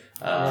patriot.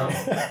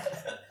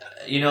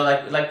 You know,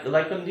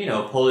 like when, you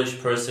know, a Polish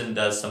person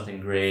does something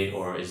great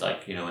or is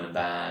like, you know, in a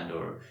band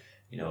or,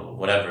 you know,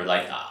 whatever,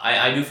 like,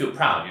 I do feel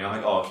proud, you know,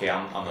 like, oh, okay,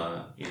 I'm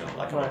a, you know,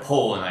 like, I'm a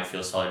Pole and I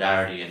feel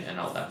solidarity and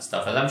all that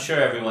stuff. And I'm sure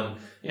everyone,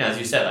 you know, as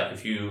you said, like,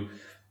 if you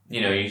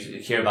know, you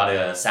hear about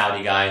a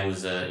Saudi guy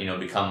who's, you know,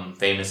 become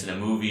famous in a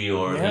movie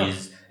or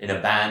he's in a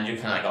band, you're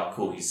kind of like, oh,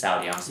 cool, he's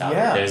Saudi, I'm Saudi.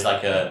 Yeah. There's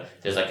like a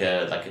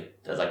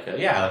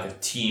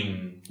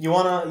team. You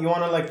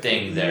wanna like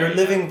thing there. You're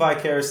living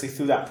vicariously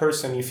through that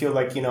person. You feel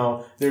like, you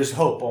know, there's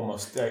hope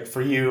almost, like,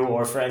 for you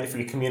or for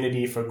your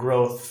community, for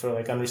growth, for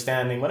like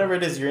understanding, whatever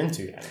it is you're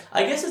into.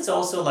 I guess it's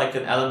also like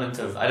an element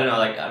of, I don't know,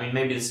 like, I mean,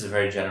 maybe this is a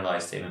very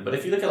generalized statement, but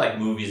if you look at like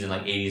movies in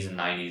like 80s and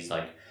 90s,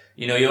 like,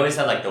 you know, you always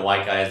had like the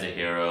white guy as the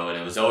hero, and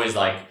it was always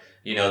like,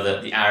 you know,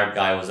 the Arab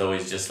guy was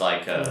always just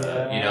like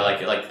you know, like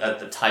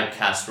the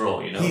typecast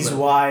role, you know. He's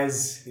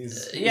wise.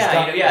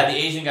 The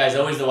Asian guy is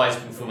always the wise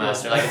kung fu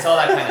master. Like, it's all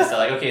that kind of stuff.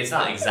 Like, okay, it's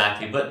not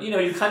exactly, but, you know,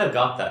 you kind of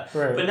got that.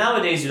 Right. But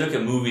nowadays you look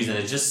at movies and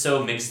it's just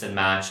so mixed and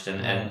matched,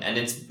 and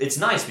it's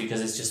nice because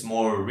it's just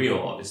more real,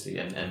 obviously,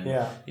 and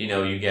you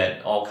know, you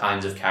get all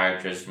kinds of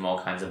characters from all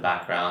kinds of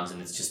backgrounds,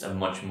 and it's just a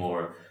much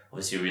more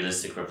obviously a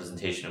realistic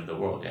representation of the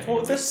world. Yeah, well,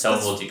 it's so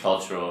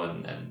multicultural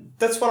and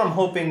that's what I'm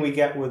hoping we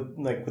get with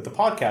the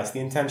podcast. The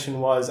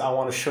intention was I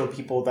want to show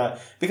people that,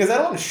 because I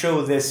don't want to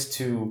show this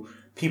to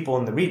people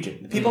in the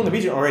region. The people in the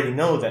region already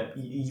know that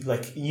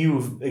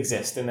you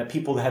exist, and that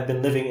people that have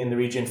been living in the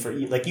region for,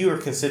 like, you are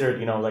considered,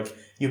 you know, like,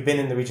 you've been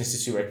in the region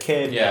since you were a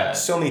kid. Yeah.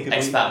 So many people.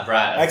 Expat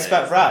brat,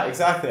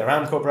 exactly.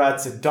 Aramco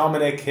brat. So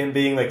Dominic, him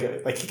being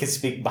like he could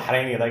speak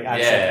Bahraini, like,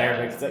 accent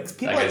Arabic. Like,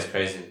 people, that guy's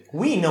crazy.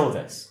 We know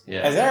this.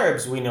 Yeah. As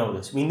Arabs, we know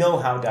this. We know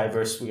how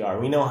diverse we are.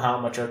 We know how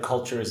much our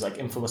culture is like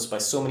influenced by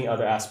so many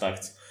other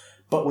aspects.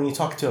 But when you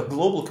talk to a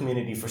global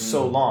community for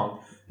so long,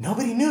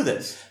 nobody knew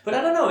this. But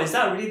I don't know, is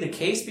that really the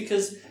case?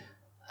 Because,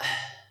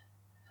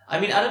 I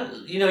mean,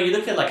 you know, you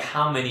look at like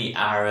how many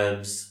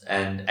Arabs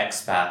and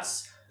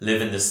expats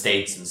live in the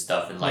States and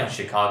stuff, and like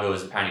Chicago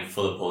is apparently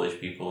full of Polish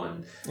people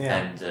and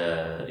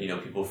you know,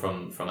 people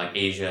from like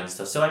Asia and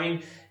stuff. So I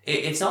mean,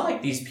 it's not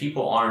like these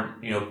people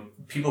aren't, you know,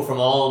 people from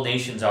all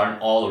nations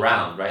aren't all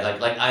around, right?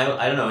 Like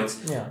I don't know,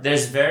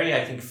 there's very,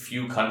 I think,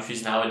 few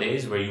countries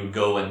nowadays where you would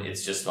go and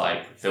it's just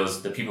like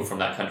the people from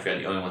that country are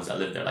the only ones that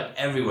live there. Like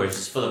everywhere is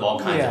just full of all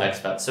kinds of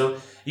expats. So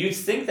you'd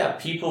think that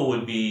people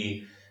would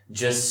be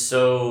just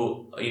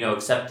so, you know,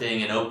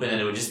 accepting and open,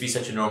 and it would just be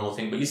such a normal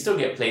thing. But you still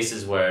get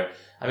places where,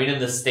 I mean, in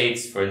the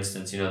States, for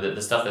instance, you know,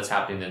 the stuff that's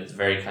happening then is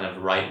very kind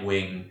of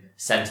right-wing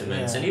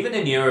sentiments, and even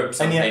in Europe,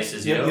 some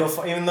places, you know,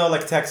 you'll even though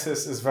like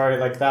Texas is very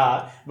like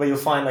that, but you'll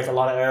find like a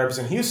lot of Arabs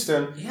in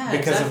Houston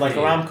because of like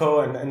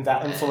Aramco and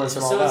that influence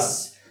and all that.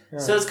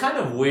 So it's kind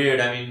of weird.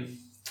 I mean,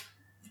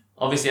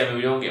 obviously, I mean,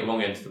 we won't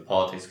get into the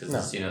politics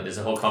because you know, there's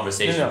a whole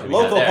conversation.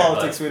 Local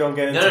politics we don't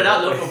get into. No,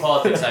 not local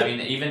politics. I mean,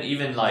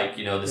 even like,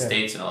 you know, the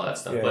states and all that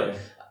stuff. But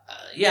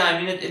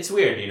I mean, it's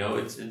weird. You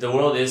know, the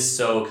world is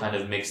so kind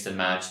of mixed and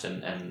matched,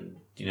 and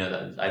you know,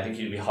 that I think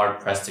you'd be hard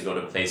pressed to go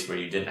to a place where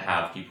you didn't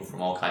have people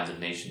from all kinds of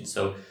nations.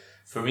 So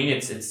for me,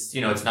 it's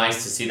it's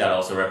nice to see that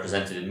also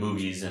represented in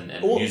movies and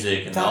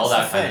music and all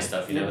that kind of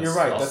stuff. You're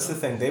right. That's the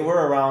thing. They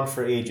were around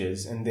for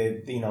ages, and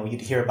they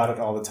you'd hear about it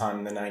all the time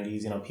in the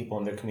 90s. People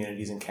in their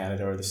communities in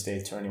Canada or the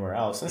States or anywhere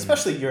else, and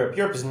especially Europe.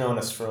 Europe has known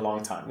us for a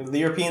long time. The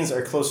Europeans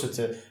are closer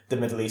to the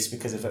Middle East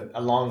because of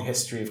a long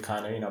history of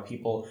kind of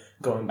people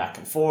going back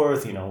and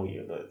forth.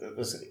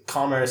 There's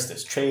commerce,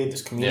 there's trade,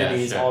 there's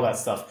communities, all that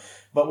stuff.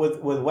 But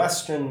with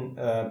Western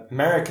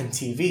American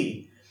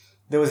TV,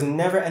 there was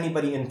never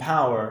anybody in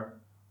power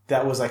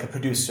that was like a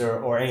producer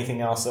or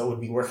anything else that would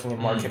be working in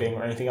marketing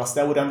or anything else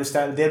that would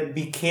understand. They'd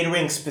be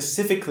catering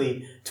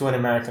specifically to an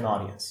American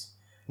audience.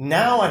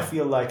 Now I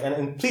feel like,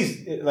 and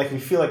please, like we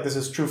feel like this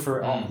is true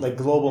for like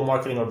global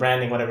marketing or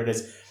branding, whatever it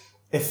is.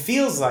 It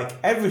feels like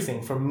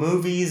everything from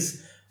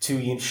movies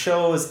to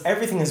shows,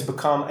 everything has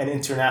become an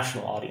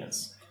international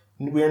audience.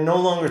 We are no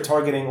longer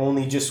targeting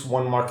only just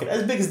one market,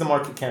 as big as the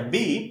market can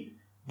be,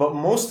 but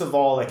most of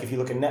all, like if you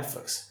look at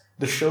Netflix,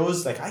 the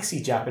shows, like I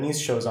see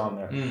Japanese shows on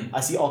there. I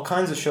see all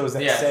kinds of shows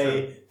that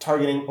say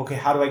targeting, okay,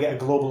 how do I get a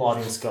global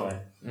audience going?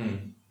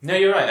 No,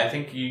 you're right. I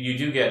think you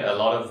do get a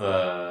lot of,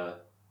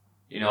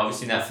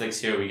 obviously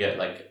Netflix here, we get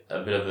like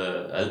a bit of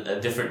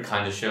a different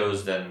kind of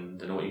shows than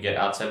what you get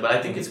outside. But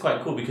I think it's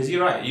quite cool because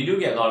you're right. You do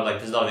get a lot of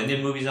there's a lot of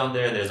Indian movies on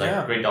there. There's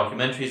great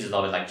documentaries. There's a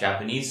lot of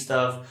Japanese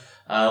stuff,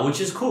 which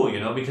is cool,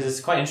 because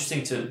it's quite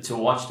interesting to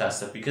watch that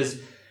stuff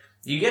because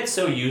you get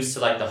so used to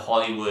the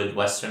Hollywood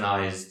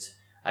westernized,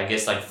 I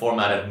guess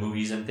format of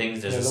movies and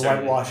things. There's a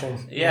certain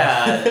whitewashing.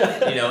 Yeah,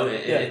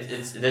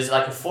 it's there's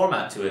a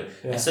format to it.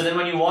 Yeah. And so then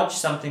when you watch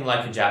something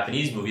like a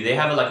Japanese movie, they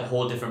have a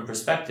whole different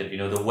perspective.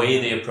 The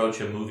way they approach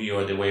a movie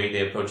or the way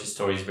they approach a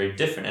story is very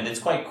different, and it's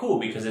quite cool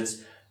because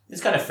it's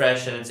kind of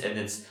fresh and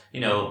it's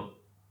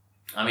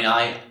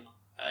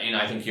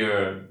I think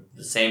you're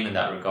the same in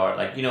that regard.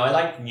 I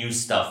like new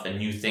stuff and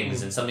new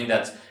things and something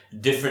that's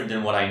different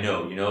than what I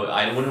know.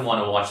 I wouldn't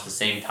want to watch the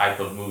same type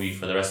of movie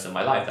for the rest of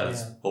my life.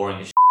 That's boring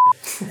as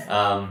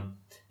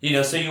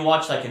shit. So you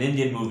watch an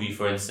Indian movie,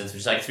 for instance,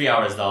 which is 3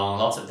 hours long,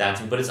 lots of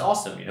dancing, but it's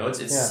awesome.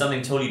 It's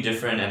something totally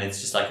different, and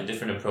it's just a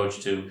different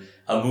approach to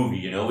a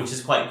movie. Which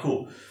is quite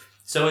cool.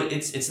 So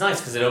it's nice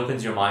because it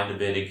opens your mind a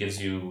bit. It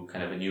gives you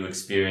kind of a new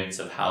experience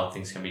of how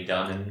things can be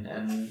done,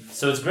 and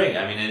so it's great.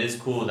 I mean, it is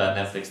cool that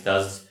Netflix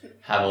does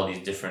have all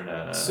these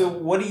different. So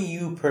what do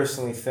you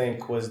personally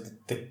think was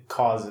the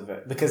cause of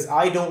it? Because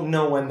I don't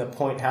know when the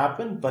point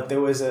happened, but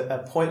there was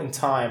a point in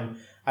time.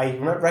 I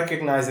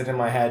recognized it in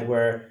my head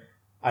where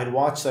I'd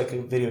watch a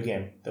video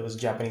game that was a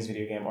Japanese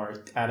video game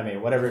or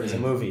anime, whatever it is, a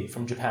movie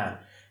from Japan.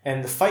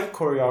 And the fight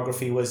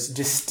choreography was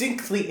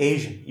distinctly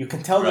Asian. You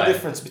can tell the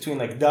difference between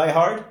Die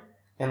Hard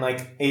and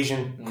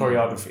Asian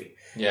choreography.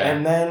 Yeah.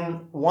 And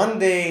then one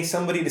day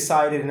somebody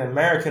decided in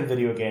American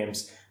video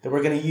games that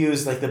we're going to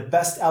use the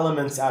best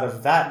elements out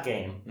of that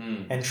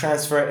game and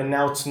transfer it. And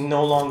now it's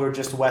no longer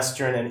just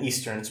Western and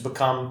Eastern. It's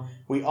become,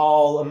 we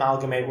all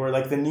amalgamate. We're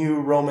the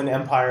new Roman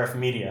Empire of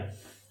media.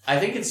 I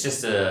think it's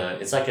just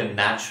it's a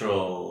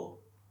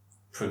natural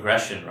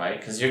progression, right?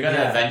 Because you're going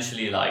to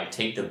eventually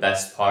take the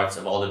best parts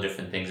of all the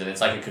different things, and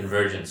it's a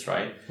convergence,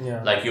 right?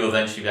 Yeah. You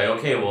eventually be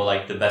okay, well,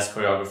 the best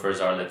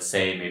choreographers are, let's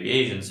say, maybe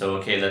Asian, so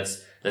okay,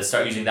 let's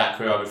start using that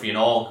choreography in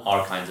all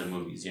our kinds of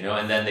movies,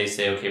 and then they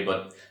say, okay,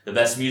 but the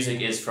best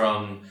music is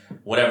from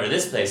whatever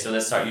this place, so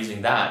let's start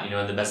using that,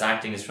 and the best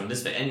acting is from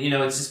this place, and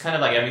it's just kind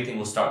of everything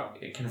will start,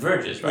 it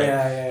converges, right?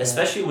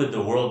 Especially with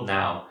the world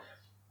now.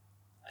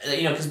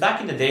 Because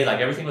back in the day,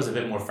 everything was a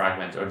bit more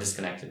fragmented or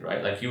disconnected,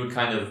 right? You would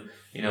kind of,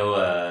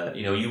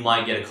 you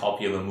might get a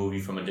copy of a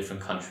movie from a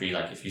different country,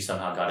 if you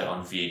somehow got it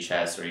on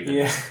VHS or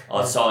even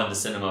or saw it in the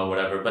cinema or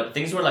whatever. But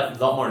things were a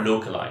lot more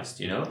localized,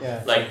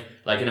 Yeah.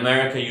 Like in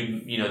America,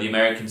 the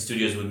American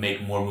studios would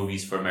make more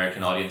movies for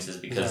American audiences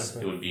because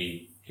it would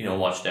be,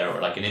 watched there. Or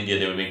in India,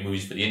 they would make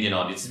movies for the Indian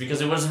audiences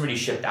because it wasn't really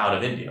shipped out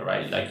of India,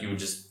 right? You would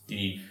just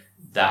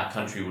that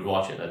country would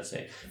watch it, let's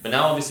say. But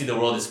now obviously the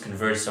world has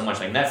converged so much,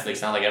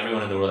 Netflix, now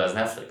everyone in the world has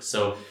Netflix.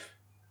 So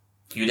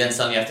you then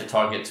suddenly have to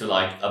target to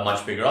a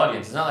much bigger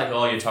audience. It's not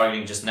you're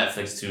targeting just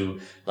Netflix to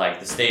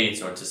the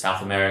States or to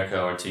South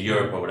America or to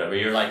Europe or whatever.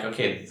 You're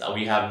okay,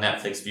 we have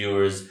Netflix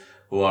viewers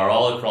who are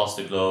all across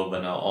the globe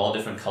and all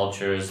different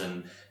cultures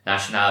and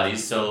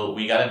nationalities. So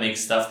we got to make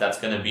stuff that's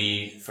going to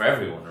be for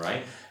everyone,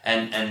 right?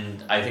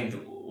 And I think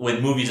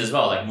with movies as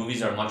well,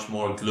 movies are much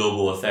more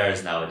global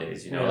affairs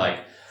nowadays,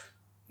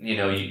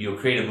 you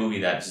create a movie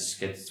that just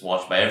gets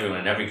watched by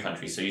everyone in every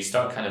country. So you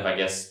start kind of, I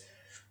guess,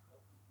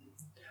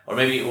 or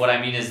maybe what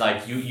I mean is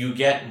you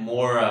get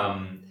more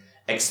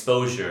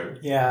exposure.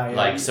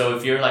 Yeah. So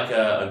if you're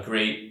a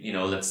great,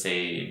 let's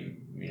say,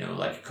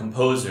 a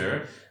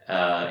composer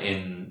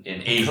in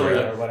in Asia,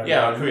 Korea or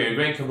whatever. or Korea, a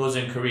great composer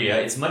in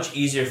Korea, it's much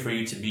easier for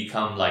you to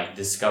become like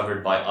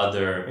discovered by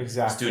other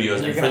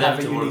studios, and you're for them have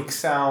to work. Unique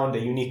sound, a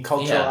unique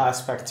cultural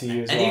aspect to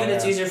you. And even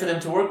it's easier for them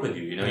to work with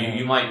you. You know,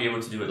 you might be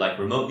able to do it like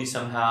remotely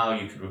somehow.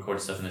 You could record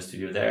stuff in the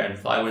studio there and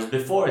fly. Whereas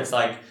before, it's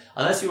like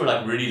unless you were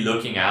like really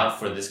looking out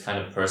for this kind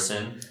of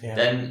person,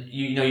 then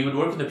you would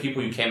work with the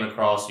people you came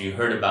across or you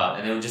heard about,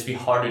 and it would just be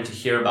harder to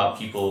hear about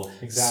people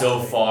so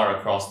far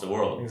across the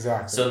world.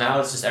 Exactly. So now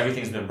it's just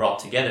everything's been brought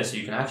together, so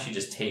you can actually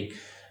just take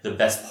the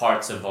best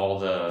parts of all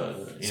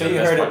the. You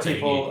heard it,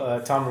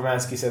 people. Tom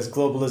Romansky says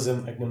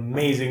globalism, an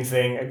amazing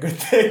thing, a good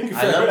thing.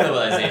 I love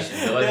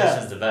globalization.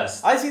 Globalization is the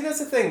best. I see. That's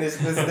the thing. There's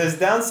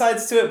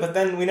downsides to it, but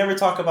then we never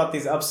talk about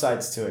these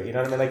upsides to it. You know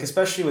what I mean? Like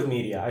especially with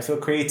media, I feel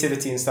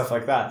creativity and stuff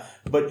like that.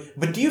 But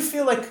do you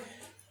feel like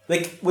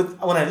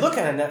when I look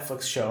at a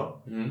Netflix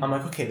show, I'm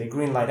like, okay, they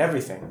greenlight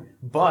everything,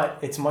 but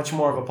it's much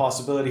more of a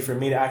possibility for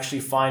me to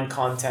actually find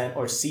content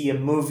or see a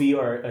movie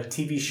or a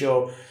TV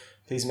show.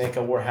 Please make a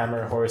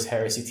Warhammer Horus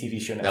Heresy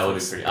TV show. Netflix. That would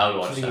be pretty. I would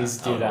watch that. Please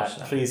do that.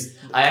 Please.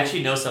 I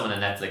actually know someone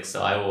at Netflix,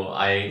 so I will.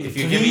 If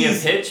you give me a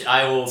pitch,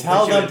 I will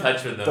put you in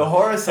touch with them. The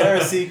Horus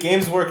Heresy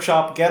Games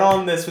Workshop, get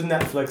on this with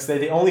Netflix. They're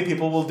the only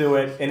people will do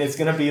it, and it's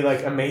gonna be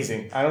like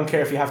amazing. I don't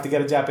care if you have to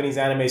get a Japanese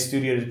anime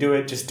studio to do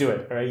it. Just do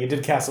it. All right, you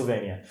did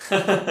Castlevania.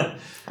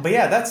 But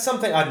yeah, that's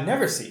something I'd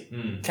never see.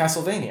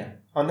 Castlevania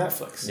on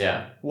Netflix.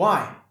 Yeah.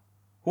 Why?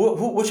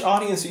 Which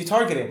audience are you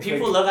targeting?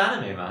 People love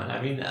anime, man.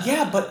 I mean,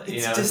 but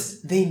it's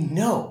just they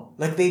know,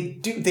 like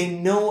they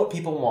know what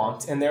people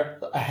want, and they're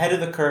ahead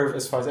of the curve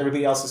as far as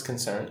everybody else is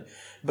concerned.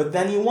 But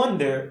then you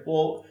wonder,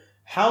 well,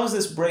 how is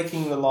this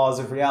breaking the laws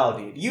of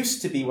reality? It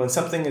used to be when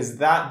something is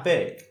that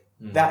big,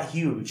 that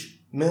huge,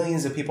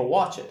 millions of people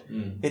watch it,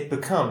 it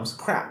becomes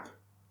crap.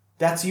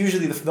 That's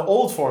usually the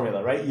old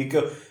formula, right?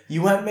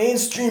 You went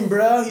mainstream,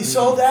 bro. You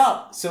sold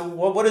out. So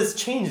what has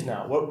changed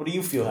now? What do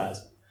you feel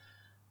has?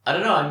 I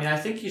don't know. I mean, I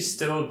think you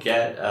still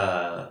get,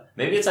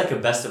 maybe it's like a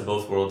best of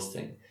both worlds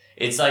thing.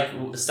 It's like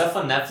stuff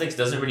on Netflix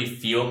doesn't really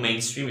feel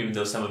mainstream, even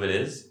though some of it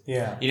is.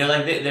 Yeah. You know,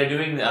 like they're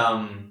doing,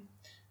 I'm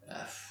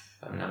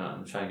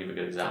trying to give a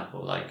good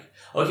example. Like,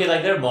 okay,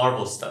 like their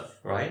Marvel stuff,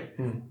 right?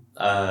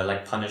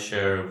 Like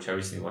Punisher, which I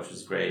recently watched,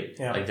 was great.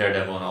 Yeah. Like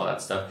Daredevil and all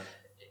that stuff.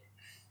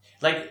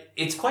 Like,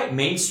 it's quite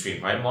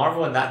mainstream, right?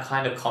 Marvel and that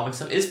kind of comic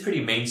stuff is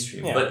pretty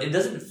mainstream, but it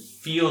doesn't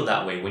feel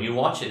that way when you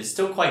watch it. It's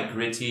still quite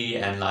gritty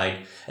and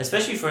like,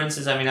 especially for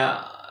instance, I mean,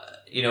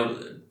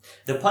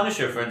 The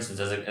Punisher, for instance,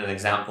 as an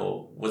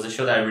example, was a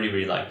show that I really,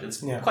 really liked. It's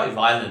quite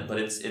violent, but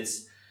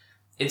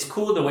it's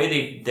cool the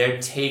way their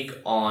take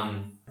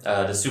on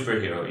the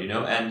superhero, you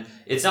know? And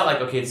it's not like,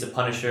 okay, it's the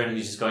Punisher and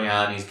he's just going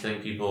out and he's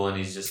killing people and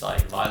he's just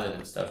like violent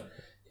and stuff.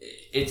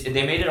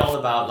 They made it all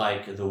about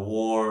like the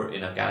war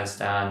in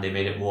Afghanistan. They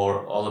made it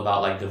more all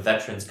about like the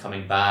veterans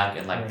coming back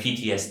and like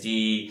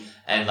PTSD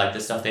and like the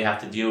stuff they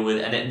have to deal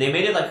with. And they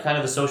made it like kind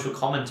of a social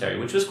commentary,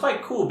 which was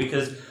quite cool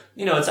because,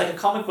 you know, it's like a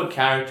comic book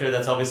character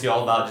that's obviously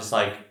all about just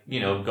like, you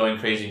know, going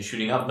crazy and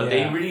shooting up, but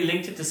they really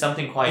linked it to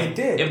something quite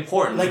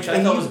important, like, which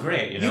I thought was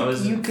great.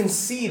 You can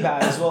see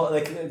that as well.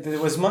 Like there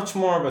was much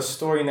more of a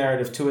story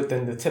narrative to it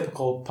than the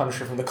typical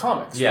Punisher from the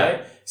comics,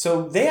 right?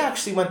 So they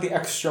actually went the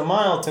extra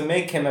mile to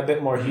make him a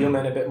bit more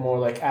human, a bit more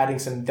like adding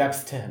some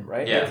depth to him,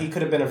 right? Like, he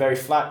could have been a very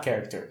flat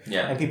character,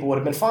 and people would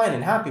have been fine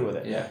and happy with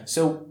it. Yeah.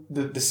 So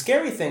the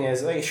scary thing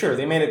is, like, sure,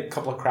 they made a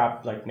couple of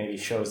crap, like maybe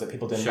shows that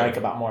people didn't like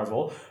about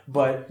Marvel,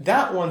 but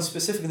that one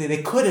specifically,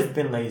 they could have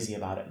been lazy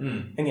about it,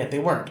 and yet they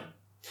weren't.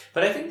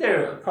 But I think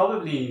they're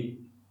probably,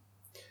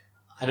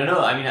 I don't know.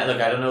 I mean,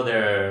 look, I don't know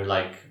their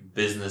like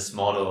business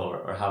model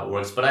or how it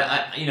works, but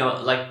I you know,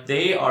 like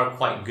they are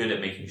quite good at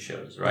making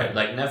shows, right?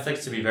 Like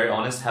Netflix, to be very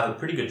honest, have a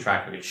pretty good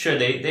track record. Sure,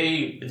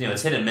 they you know,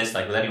 it's hit and miss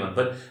like with anyone,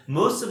 but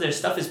most of their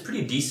stuff is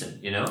pretty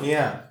decent, you know?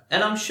 Yeah.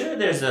 And I'm sure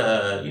there's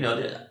a, you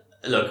know,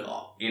 look,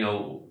 you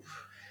know,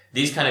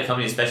 these kind of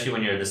companies, especially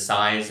when you're the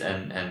size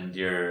and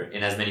you're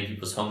in as many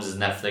people's homes as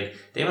Netflix,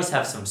 they must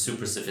have some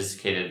super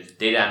sophisticated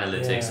data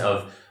analytics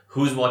of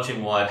who's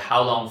watching what,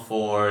 how long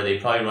for. They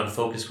probably run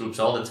focus groups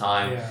all the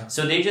time. Yeah.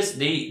 So they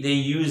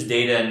use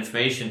data and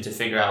information to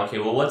figure out, okay,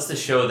 well, what's the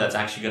show that's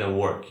actually going to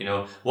work? You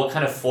know, what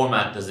kind of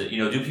format does it, you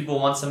know, do people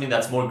want something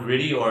that's more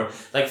gritty? Or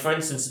like, for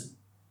instance,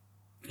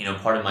 you know,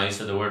 pardon my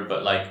use of the word,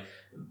 but like,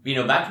 you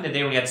know, back in the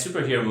day when you had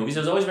superhero movies, it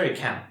was always very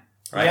camp.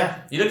 Right?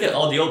 Yeah. You look at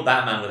all the old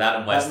Batman with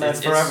Adam West.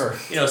 Batman Forever.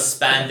 You know,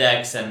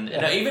 spandex and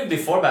you know, even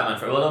before Batman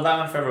Forever. Well,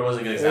 Batman Forever was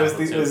a good example.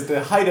 It was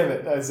the height of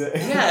it.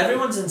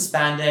 Everyone's in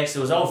spandex. It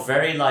was all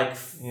very like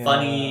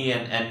funny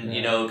and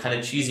you know, kind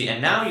of cheesy.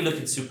 And now you look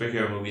at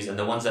superhero movies and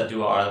the ones that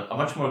do are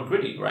much more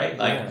gritty, right?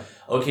 Like,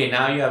 okay,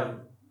 now you have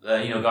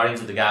you know,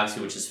 Guardians of the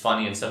Galaxy, which is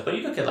funny and stuff. But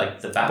you look at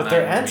like the Batman. But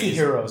they're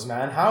anti-heroes,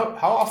 man. How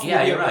often?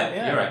 Yeah, you're right.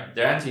 You're right.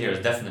 They're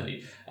anti-heroes,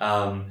 definitely.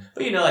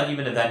 But you know, like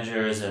even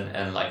Avengers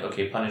and like,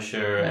 okay,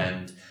 Punisher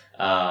and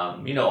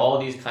all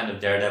these kind of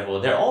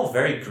Daredevil, they're all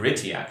very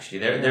gritty actually.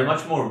 They're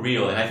much more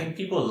real, and I think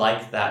people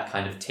like that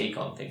kind of take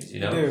on things, They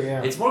do,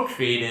 yeah. It's more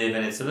creative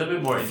and it's a little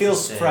bit more interesting. It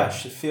feels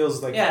fresh. It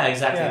feels like... Yeah,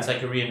 exactly. Yeah. It's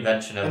like a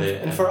reinvention of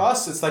it. And for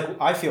us, it's like,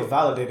 I feel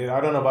validated. I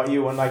don't know about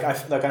you. When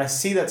I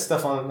see that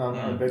stuff on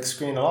a big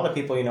screen, a lot of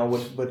people,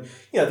 would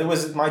there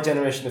was my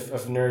generation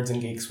of nerds and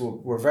geeks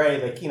were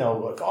very like,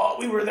 oh,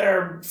 we were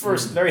there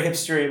first, very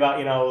hipstery about,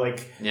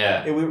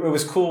 it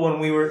was cool when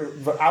we were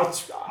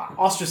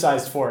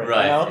ostracized for it,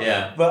 right,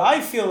 yeah. But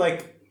I feel like,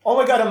 oh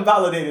my God, I'm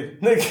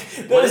validated. Like,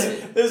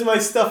 there's my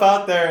stuff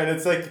out there, and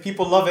it's like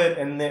people love it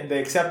and they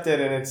accept it,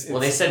 and it's well,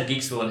 they said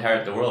geeks will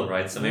inherit the world,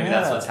 right? So maybe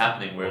that's what's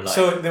happening. We're like,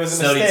 so there was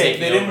a mistake.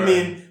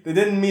 They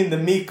didn't mean the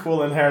meek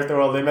will inherit the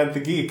world. They meant the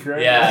geek,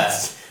 right? Yeah,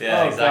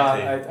 exactly.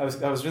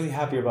 God, I was really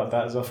happy about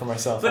that as well for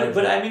myself.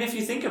 But I mean, if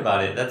you think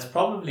about it, that's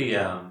probably.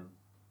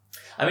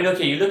 I mean,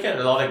 okay, you look at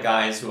a lot of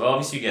guys who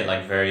obviously get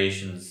like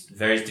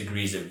various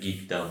degrees of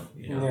geekdom,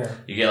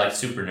 You get like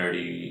super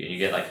nerdy, and you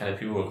get like kind of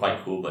people who are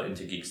quite cool but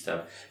into geek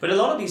stuff. But a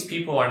lot of these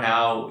people are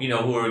now,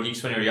 who were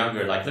geeks when they were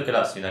younger, like look at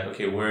us, you're like,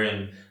 okay, we're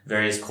in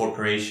various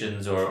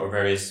corporations or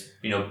various,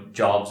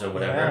 jobs or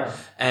whatever. Yeah.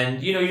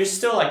 And, you're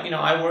still like,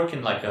 I work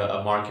in like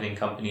a marketing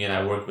company, and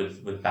I work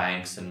with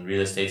banks and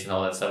real estates and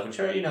all that stuff, which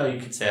are, you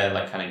could say are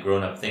like kind of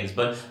grown up things,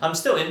 but I'm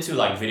still into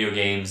like video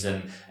games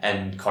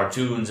and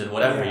cartoons and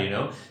whatever,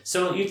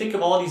 So you think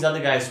of all these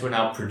other guys who are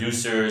now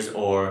producers,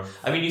 or,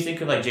 I mean, you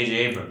think of like J.J.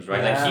 Abrams,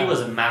 right? Yeah. Like he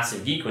was a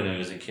massive geek when he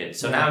was a kid.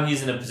 So now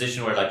he's in a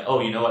position where like, oh,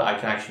 you know what? I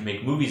can actually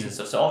make movies and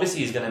stuff. So obviously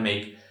he's going to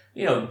make,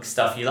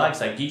 stuff he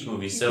likes, like geek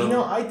movies. So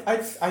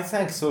I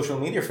thank social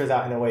media for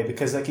that in a way,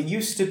 because like it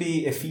used to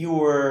be, if you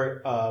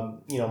were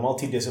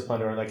multidisciplined,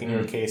 or like in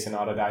your case an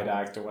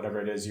autodidact or whatever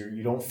it is,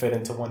 you don't fit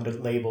into one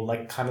label,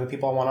 like kind of the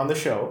people I want on the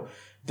show.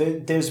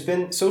 There's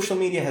been, social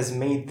media has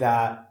made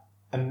that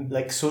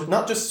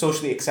not just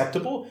socially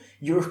acceptable.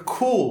 You're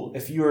cool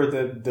if you're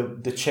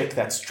the chick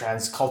that's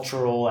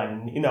transcultural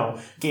and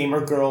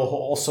gamer girl who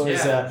also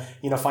is a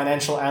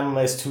financial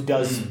analyst who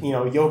does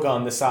yoga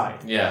on the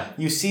side. Yeah,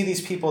 you see these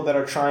people that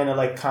are trying to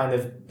like kind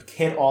of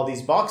hit all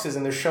these boxes,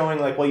 and they're showing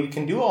like, well, you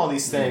can do all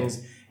these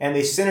things, and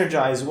they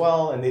synergize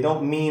well, and they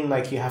don't mean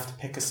like you have to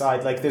pick a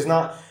side. Like it's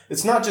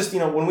not just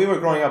when we were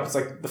growing up, it's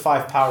like the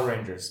 5 Power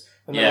Rangers.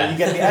 And then when you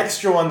get the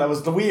extra one that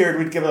was the weird,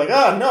 we'd give it like,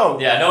 oh, no.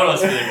 Yeah, no one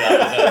wants to do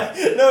that.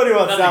 No. Nobody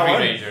wants not that the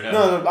one. Ranger,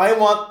 no, I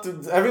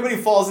want everybody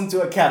falls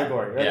into a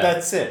category, right? Yeah.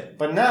 That's it.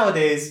 But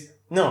nowadays,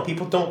 no,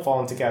 people don't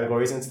fall into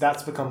categories, and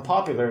that's become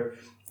popular.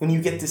 And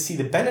you get to see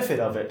the benefit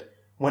of it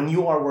when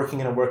you are working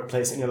in a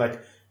workplace, and you're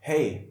like,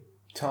 hey,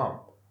 Tom,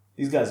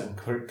 these guys are in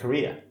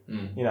Korea.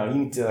 You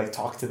need to like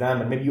talk to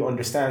them, and maybe you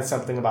understand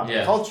something about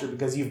the culture,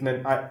 because you've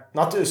been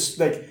not just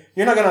like,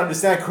 you're not going to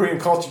understand Korean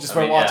culture just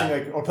by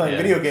watching or playing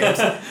video games,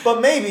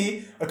 but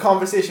maybe a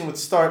conversation would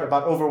start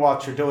about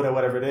Overwatch or Dota,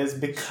 whatever it is,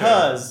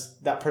 because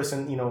that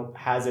person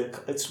has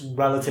it's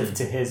relative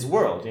to his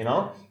world.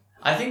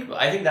 I think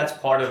that's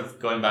part of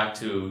going back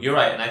to, you're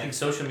right, and I think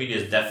social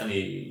media has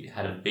definitely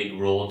had a big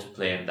role to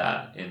play in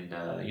that, in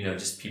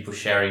just people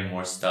sharing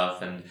more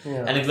stuff, and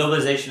the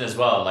globalization as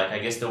well. Like, I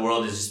guess the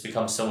world has just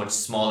become so much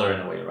smaller in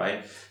a way,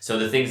 right? So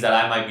the things that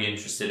I might be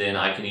interested in,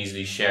 I can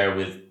easily share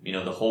with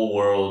the whole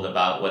world,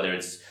 about whether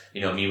it's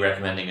me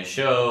recommending a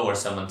show, or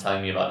someone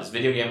telling me about this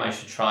video game I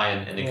should try,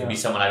 and it could be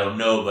someone I don't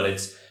know, but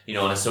it's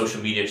on a social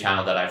media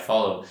channel that I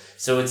follow.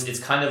 So it's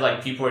kind of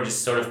like people are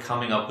just sort of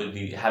coming up with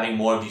having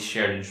more of these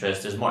shared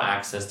interests. There's more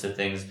access to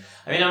things.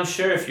 I mean, I'm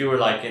sure if you were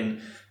like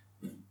in,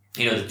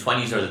 the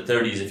 20s or the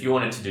 30s, if you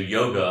wanted to do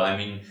yoga, I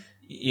mean,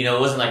 it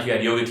wasn't like you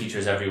had yoga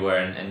teachers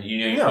everywhere, and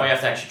you probably have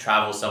to actually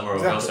travel somewhere or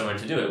go somewhere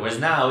to do it. Whereas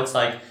now it's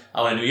like,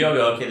 I want to do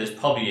yoga. Okay, there's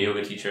probably a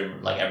yoga teacher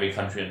in like every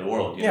country in the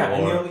world.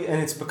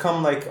 And it's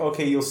become like,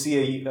 okay, you'll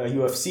see a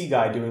UFC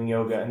guy doing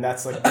yoga, and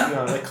that's like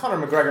like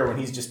Conor McGregor when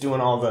he's just doing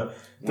all the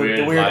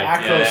weird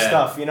acro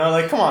stuff.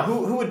 Like, come on,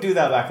 who would do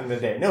that back in the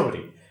day?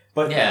 Nobody.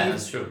 But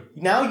that's true.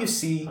 Now you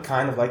see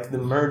kind of like the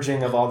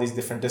merging of all these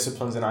different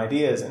disciplines and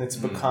ideas, and it's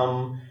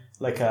become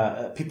like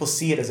people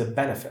see it as a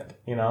benefit.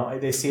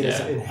 They see it as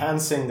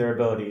enhancing their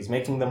abilities,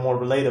 making them more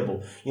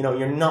relatable.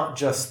 You're not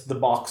just the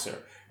boxer.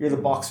 You're the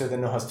boxer that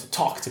knows how to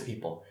talk to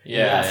people.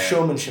 You have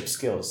showmanship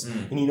skills,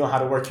 and you know how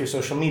to work your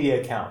social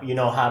media account. You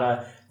know how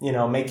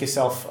to make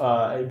yourself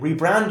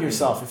rebrand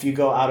yourself if you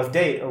go out of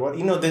date, or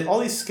what. All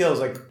these skills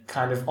like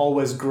kind of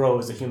always grow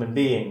as a human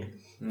being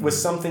with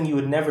something you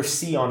would never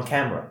see on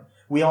camera.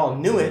 We all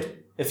knew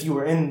it if you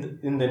were in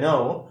the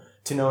know,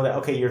 to know that,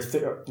 okay,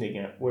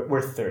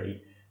 we're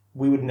 30.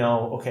 We would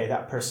know, okay,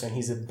 that person,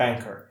 he's a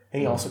banker,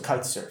 and he also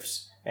kite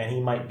surfs, and he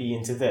might be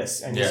into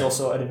this, and he's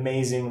also an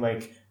amazing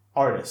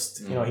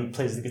artist. He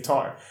plays the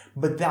guitar.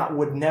 But that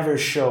would never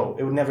show.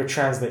 It would never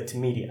translate to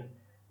media.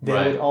 They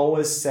would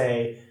always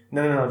say,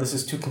 no, this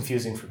is too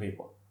confusing for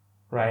people,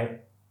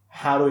 right?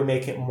 How do we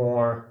make it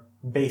more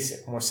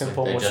basic, more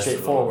simple, more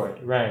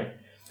straightforward, right?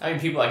 I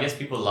mean, I guess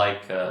people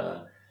like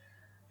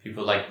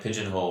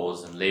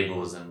pigeonholes and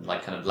labels and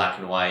like kind of black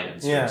and white,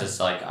 and so just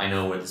like, I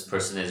know where this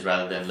person is,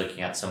 rather than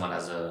looking at someone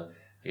as I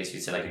guess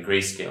you'd say like a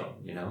grayscale,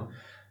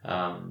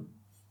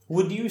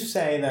 Would you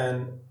say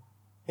then,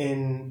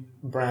 in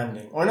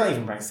branding, or not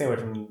even branding, stay away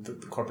from the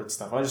corporate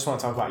stuff. I just want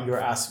to talk about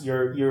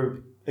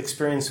your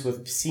experience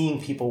with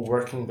seeing people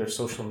working their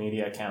social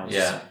media accounts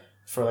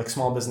for like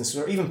small businesses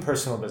or even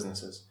personal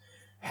businesses.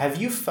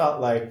 Have you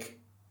felt like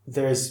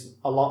there's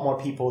a lot more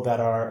people that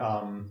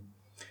are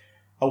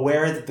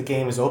aware that the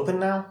game is open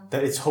now,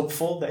 that it's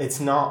hopeful, that it's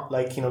not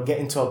like, get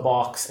into a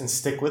box and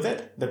stick with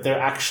it, that they're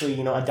actually,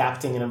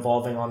 adapting and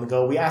evolving on the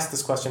go? We asked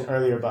this question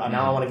earlier, but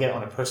now I want to get it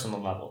on a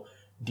personal level.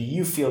 Do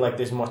you feel like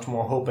there's much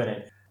more hope in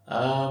it?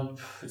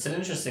 It's an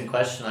interesting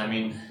question. I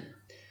mean,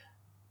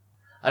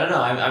 I don't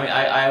know.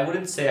 I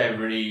wouldn't say I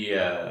really...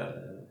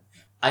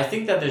 I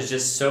think that there's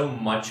just so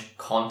much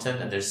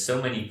content and there's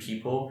so many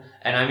people.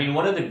 And I mean,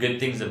 one of the good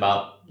things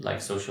about like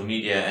social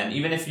media, and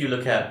even if you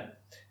look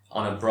at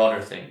on a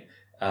broader thing,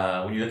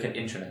 when you look at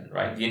internet,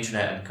 right? The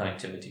internet and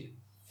connectivity,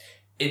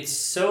 it's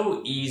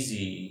so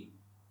easy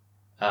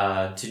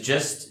to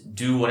just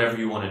do whatever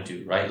you want to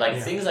do, right?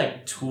 Like things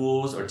like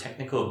tools or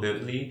technical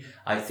ability,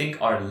 I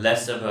think are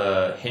less of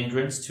a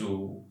hindrance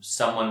to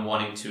someone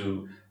wanting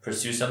to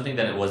pursue something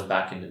than it was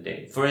back in the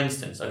day. For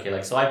instance,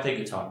 so I play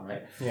guitar,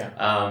 right?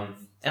 Yeah.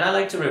 And I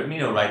like to,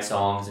 write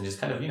songs and just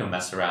kind of,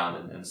 mess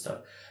around and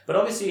stuff. But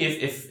obviously,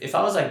 if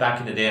I was like back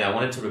in the day and I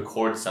wanted to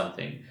record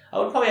something, I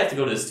would probably have to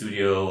go to the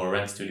studio or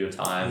rent studio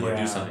time or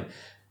do something.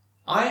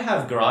 I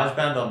have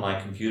GarageBand on my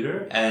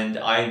computer and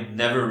I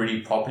never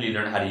really properly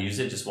learned how to use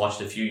it, just watched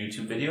a few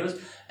YouTube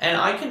videos. And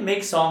I can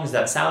make songs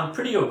that sound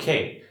pretty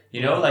okay.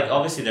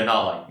 Obviously they're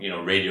not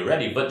like, radio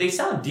ready, but they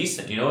sound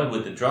decent,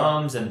 with the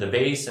drums and the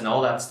bass and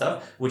all that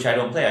stuff, which I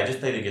don't play. I just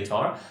play the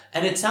guitar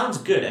and it sounds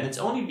good. And it's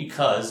only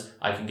because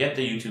I can get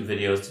the YouTube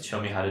videos to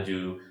show me how to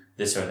do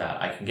this or that.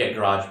 I can get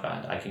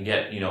GarageBand. I can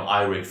get,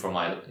 iRig for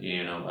my,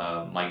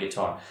 my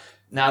guitar.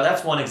 Now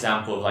that's one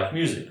example of like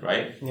music,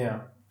 right? Yeah.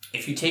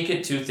 If you take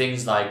it to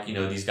things like,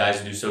 these guys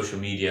who do social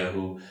media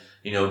who,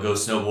 go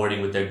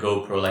snowboarding with their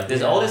GoPro, like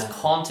there's all this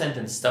content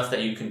and stuff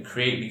that you can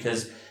create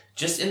because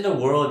just in the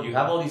world, you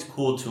have all these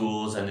cool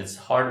tools and it's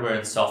hardware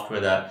and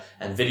software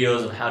and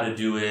videos on how to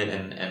do it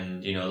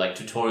and like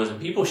tutorials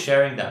and people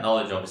sharing that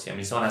knowledge, obviously. I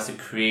mean, someone has to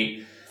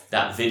create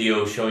that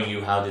video showing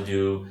you how to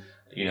do,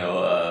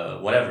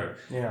 whatever.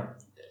 Yeah.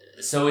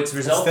 So it's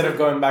resulted... Instead of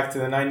going back to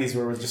the 90s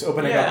where we're just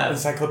opening up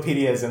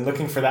encyclopedias and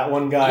looking for that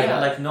one guy. Yeah,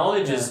 like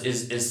knowledge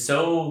is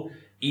so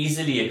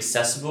easily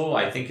accessible.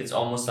 I think it's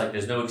almost like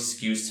there's no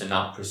excuse to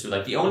not pursue.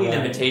 Like the only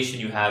limitation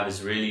you have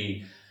is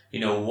really...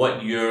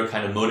 what you're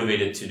kind of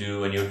motivated to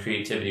do and your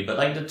creativity. But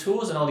like the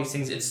tools and all these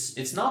things,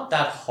 it's not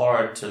that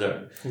hard to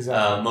learn.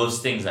 Exactly.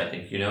 Most things, I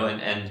think,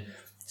 and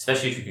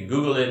especially if you can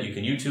Google it, you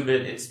can YouTube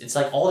it. It's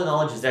like all the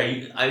knowledge is there.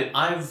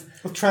 I've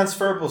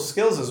transferable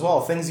skills as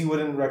well. Things you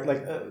wouldn't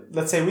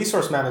let's say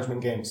resource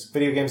management games,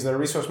 video games that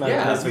are resource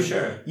management. Yeah, for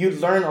sure. You'd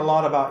learn a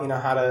lot about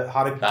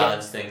how to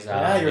balance things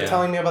out. Yeah, you're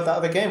telling me about the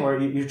other game where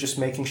you're just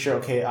making sure.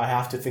 Okay, I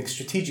have to think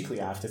strategically.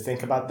 I have to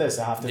think about this.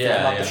 I have to think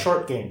about the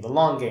short game, the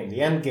long game,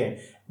 the end game.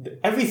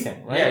 Everything,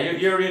 right? Yeah,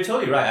 you're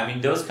totally right. I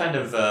mean, those kind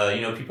of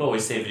people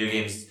always say video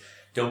games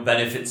don't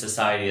benefit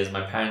society, as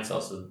my parents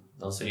also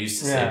used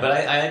to say. But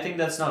I think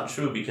that's not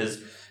true because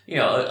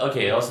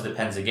it also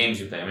depends the games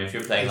you play. I mean, if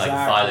you're playing like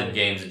violent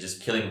games and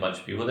just killing a bunch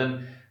of people, then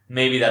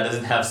maybe that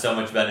doesn't have so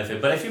much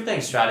benefit. But if you're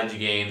playing strategy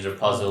games or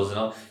puzzles and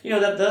all,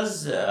 that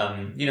does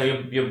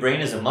your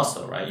brain is a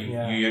muscle, right?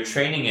 You're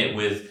training it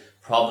with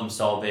problem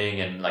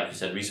solving and, like you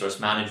said, resource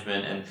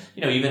management and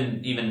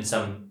even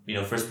some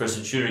first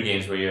person shooter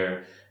games where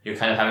you're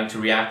kind of having to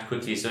react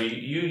quickly. So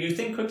you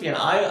think quickly. And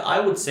I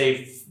would say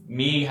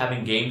me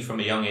having gamed from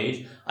a young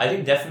age, I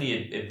think definitely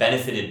it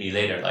benefited me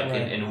later. Like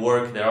in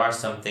work, there are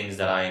some things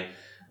that I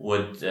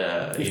would,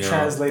 You've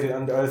translated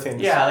under other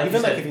things. Yeah. Like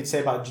even if you'd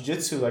say about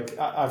jiu-jitsu, like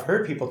I've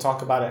heard people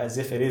talk about it as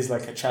if it is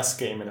like a chess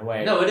game in a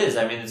way. No, it is.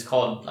 I mean,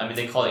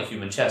 they call it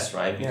human chess,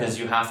 right? Because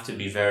you have to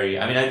be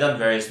I've done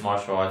various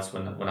martial arts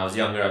when I was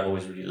younger. I've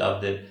always really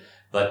loved it.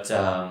 But,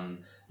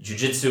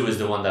 jiu-jitsu is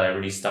the one that I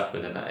really stuck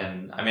with. And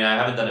I mean, I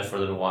haven't done it for a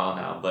little while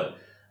now, but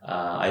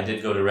I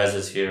did go to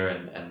Reza's here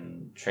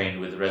and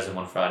trained with Reza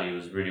Monfradi, who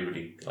was really,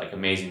 really like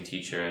amazing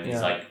teacher. And he's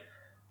like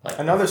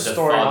another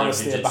story,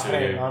 honestly, about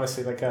Bahrain,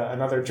 honestly, like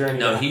another journey.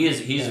 No,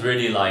 he's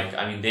really like,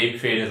 I mean, they've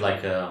created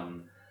like,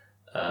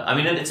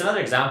 it's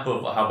another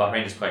example of how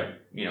Bahrain is quite,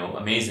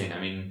 amazing. I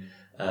mean,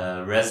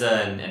 Reza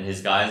and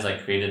his guys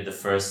like created the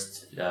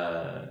first,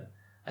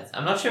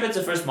 I'm not sure if it's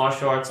the first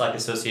martial arts like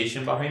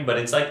association in Bahrain, but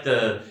it's like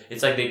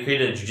they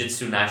created a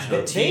jiu-jitsu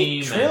national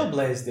team. They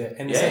trailblazed it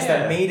in the sense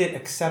that made it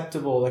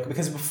acceptable. Like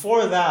because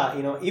before that,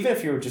 even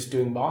if you were just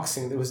doing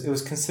boxing, it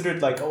was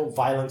considered like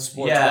violent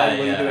sports. Why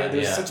were you doing it?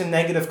 There's such a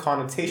negative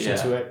connotation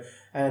to it.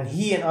 And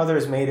he and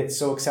others made it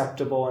so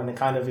acceptable, and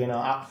kind of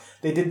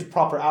they did the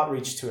proper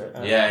outreach to it.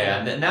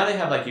 And now they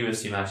have like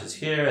UFC matches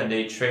here, and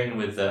they train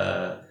with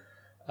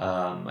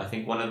I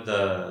think one of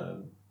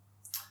the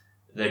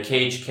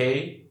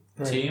KHK.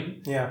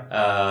 Team,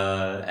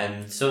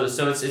 and so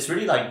it's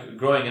really like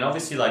growing, and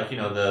obviously like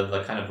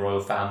the kind of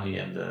royal family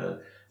and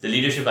the the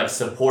leadership like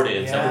supported it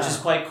and stuff, which is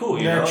quite cool.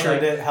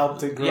 Nurtured it,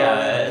 helped it grow.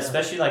 Yeah,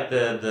 especially like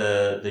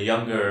the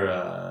younger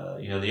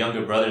the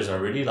younger brothers are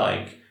really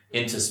like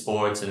into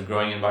sports and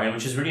growing in Bahrain,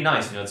 which is really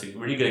nice. It's a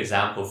really good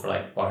example for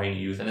like Bahraini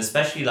youth, and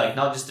especially like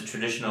not just the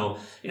traditional,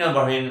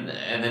 Bahrain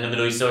and in the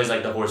Middle East always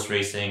like the horse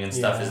racing and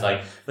stuff is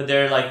like, but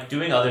they're like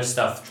doing other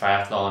stuff,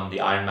 triathlon, the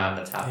Ironman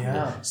that's happened,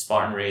 the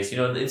Spartan race.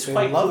 It's they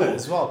quite love cool. It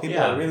as well. People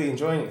are really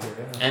enjoying it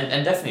here. Yeah.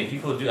 And definitely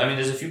people do. I mean,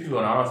 there's a few people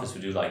in our office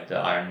who do like the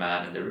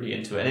Ironman, and they're really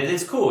into it. And it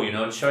is cool.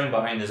 It's showing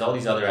Bahrain there's all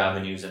these other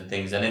avenues and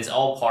things, and it's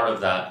all part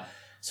of that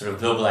sort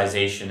of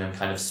globalization and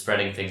kind of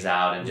spreading things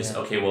out and just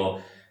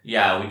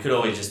we could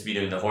always just be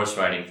doing the horse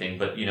riding thing,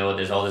 but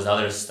there's all this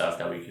other stuff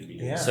that we could be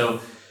doing. Yeah.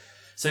 So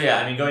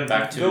I mean, going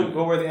back to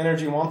go where the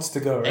energy wants to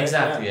go, right?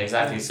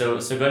 Exactly. So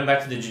going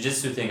back to the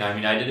jiu-jitsu thing, I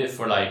mean, I did it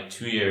for like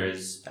 2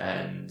 years,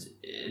 and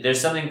there's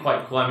something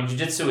quite cool. I mean,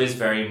 jiu-jitsu is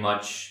very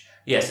much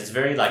it's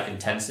very like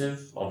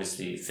intensive,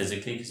 obviously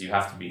physically, because you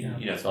have to be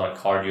it's a lot of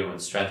cardio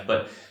and strength,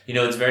 but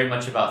it's very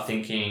much about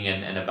thinking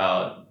and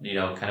about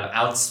kind of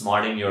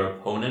outsmarting your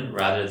opponent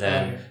rather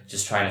than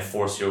just trying to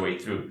force your way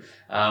through,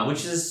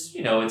 which is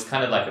it's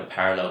kind of like a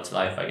parallel to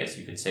life, I guess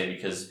you could say,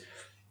 because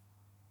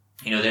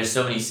there's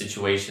so many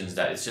situations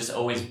that it's just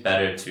always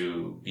better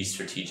to be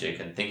strategic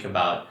and think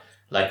about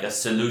like a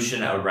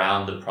solution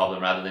around the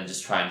problem rather than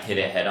just try and hit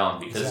it head on,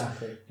 because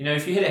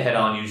if you hit it head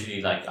on,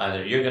 usually like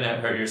either you're gonna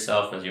hurt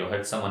yourself or you'll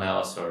hurt someone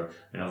else, or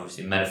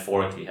obviously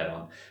metaphorically head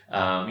on,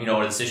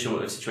 or the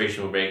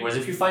situation will break. Whereas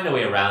if you find a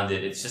way around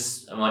it, it's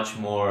just a much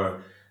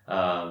more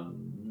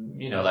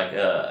like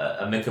a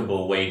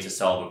amicable way to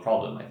solve a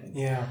problem, I think.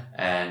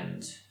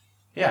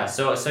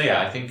 So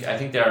I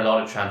think there are a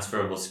lot of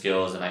transferable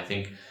skills, and I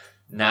think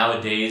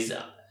nowadays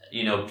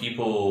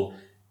people,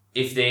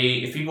 if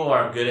people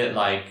are good at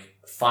like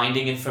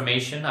finding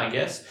information, I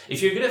guess.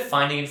 If you're good at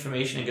finding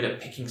information and good at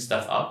picking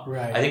stuff up,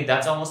 I think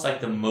that's almost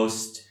like the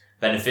most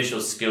beneficial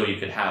skill you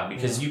could have,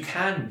 because you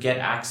can get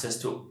access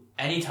to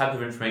any type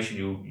of information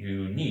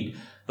you need,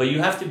 but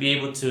you have to be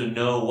able to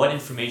know what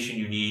information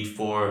you need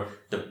for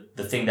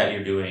the thing that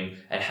you're doing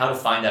and how to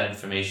find that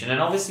information. And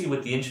obviously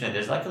with the internet,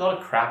 there's like a lot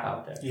of crap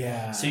out there.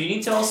 Yeah. So you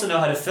need to also know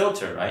how to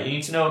filter, right? You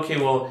need to know, okay,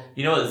 well,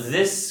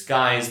 this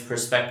guy's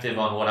perspective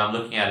on what I'm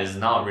looking at is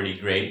not really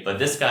great, but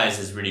this guy's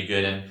is really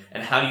good.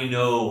 And how do you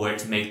know where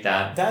to make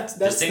that That's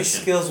the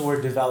skills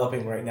we're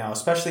developing right now,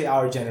 especially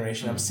our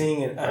generation. I'm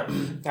seeing it.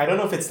 I don't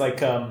know if it's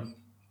like,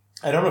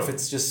 I don't know if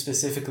it's just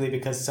specifically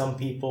because some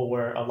people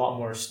were a lot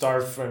more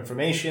starved for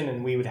information,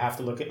 and we would have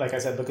to look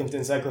into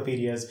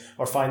encyclopedias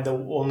or find the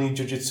only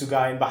jiu-jitsu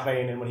guy in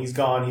Bahrain, and when he's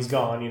gone,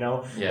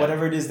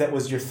 whatever it is that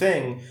was your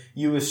thing,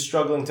 you was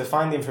struggling to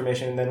find the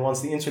information. And then once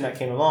the internet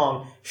came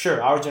along,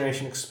 sure, our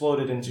generation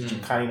exploded into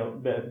kind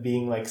of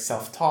being like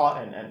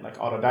self-taught and like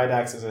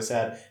autodidacts, as I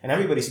said, and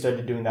everybody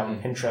started doing that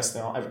with Pinterest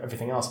and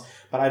everything else.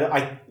 But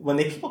when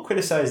people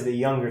criticize the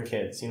younger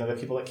kids, the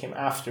people that came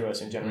after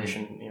us in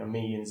generation,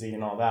 me and Z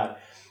and all that,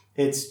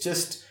 it's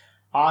just,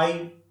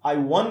 I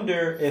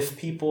wonder if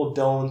people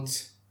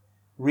don't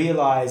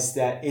realize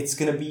that it's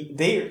going to be,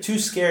 they're too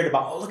scared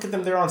about, look at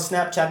them, they're on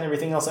Snapchat and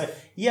everything else.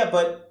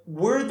 But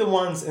we're the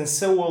ones, and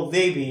so will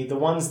they be, the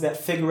ones that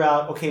figure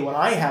out, okay, when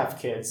I have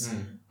kids,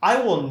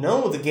 I will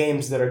know the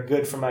games that are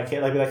good for my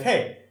kid. I'll be like,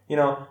 hey,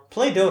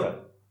 play Dota.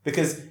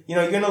 Because,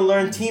 you're going to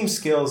learn team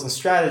skills and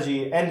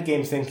strategy, end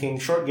game thinking,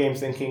 short game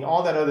thinking,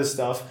 all that other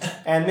stuff.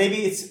 And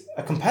maybe it's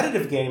a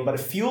competitive game, but it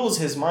fuels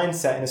his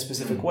mindset in a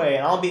specific way.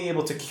 And I'll be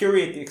able to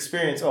curate the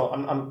experience. Oh,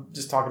 I'm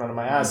just talking out of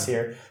my ass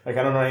here. Like,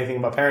 I don't know anything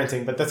about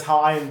parenting, but that's how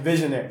I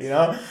envision it,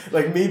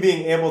 Like, me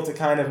being able to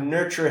kind of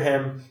nurture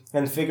him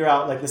and figure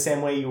out, like, the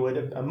same way you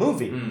would a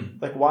movie.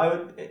 Like,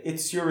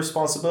 it's your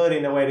responsibility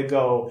in a way to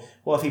go,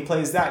 well, if he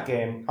plays that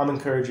game, I'm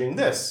encouraging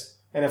this.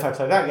 And if I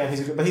play that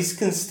game, but he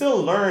can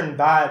still learn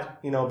bad,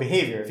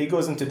 behavior. If he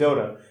goes into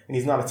Dota and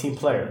he's not a team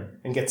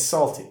player and gets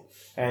salty.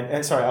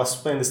 And sorry, I'll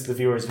explain this to the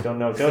viewers who don't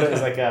know. Dota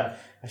is like I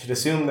should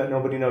assume that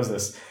nobody knows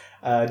this.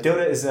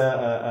 Dota is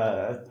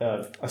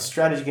a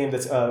strategy game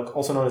that's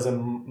also known as a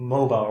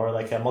MOBA, or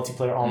like a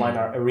multiplayer online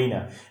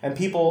arena. And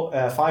people,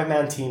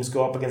 5-man teams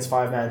go up against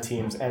 5-man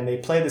teams, and they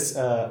play this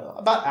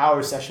about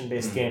hour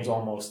session-based games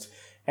almost.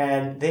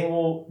 And they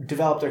will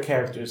develop their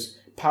characters,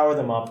 power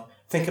them up,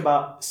 think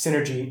about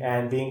synergy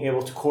and being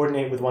able to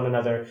coordinate with one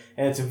another.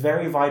 And it's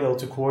very vital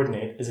to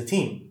coordinate as a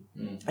team.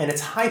 And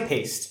it's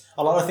high-paced.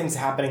 A lot of things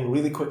happening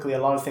really quickly. A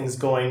lot of things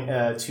going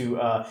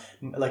to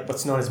like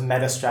what's known as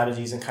meta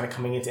strategies and kind of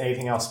coming into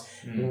anything else.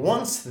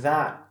 Once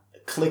that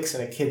clicks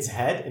in a kid's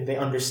head and they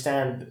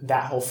understand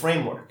that whole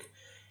framework,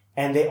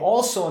 and they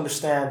also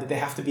understand that they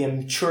have to be a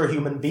mature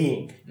human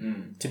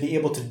being to be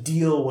able to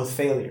deal with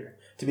failure.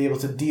 To be able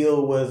to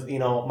deal with,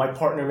 my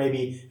partner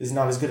maybe is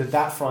not as good at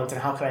that front, and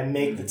how can I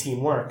make the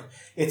team work?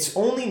 It's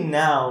only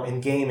now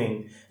in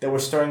gaming that we're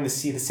starting to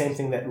see the same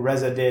thing that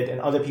Reza did and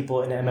other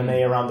people in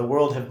MMA around the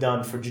world have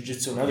done for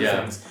jiu-jitsu and other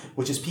things,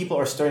 which is people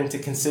are starting to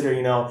consider,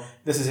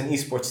 this is an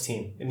esports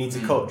team. It needs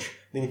a coach.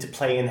 They need to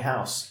play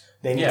in-house.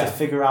 They need to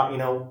figure out,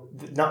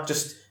 not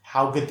just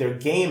how good their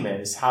game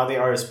is, how they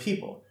are as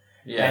people.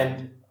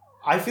 And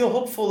I feel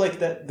hopeful like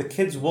that the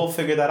kids will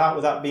figure that out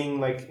without being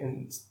like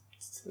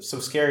so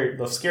scared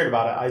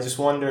about it. I just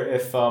wonder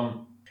if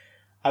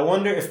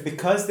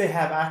because they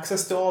have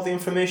access to all the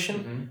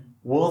information,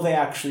 will they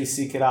actually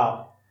seek it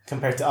out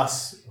compared to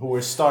us who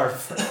were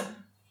starved?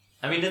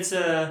 I mean, it's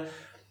an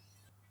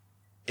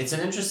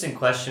interesting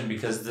question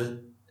because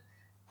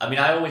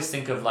I always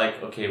think of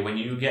like, okay, when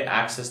you get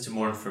access to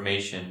more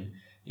information,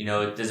 you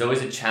know, there's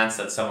always a chance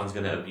that someone's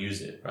going to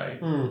abuse it,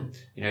 right?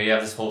 You know, you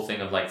have this whole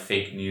thing of like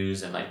fake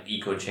news and like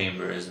echo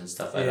chambers and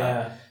stuff like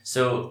that.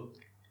 So,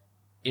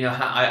 you know,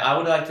 I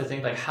would like to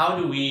think like, how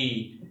do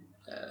we,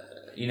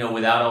 you know,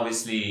 without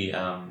obviously,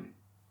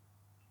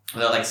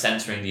 without like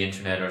censoring the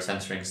internet or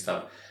censoring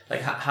stuff,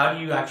 like how do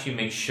you actually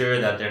make sure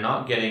that they're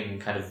not getting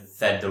kind of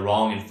fed the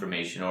wrong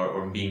information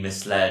or being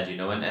misled, you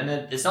know, and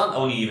it's not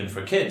only even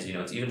for kids, you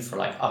know, it's even for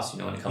like us, you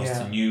know, when it comes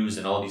to news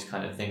and all these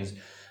kind of things.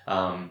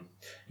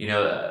 You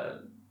know,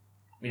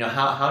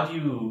 how do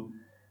you,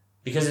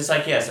 because it's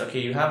like, yes, okay,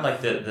 you have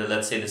like the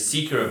let's say the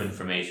seeker of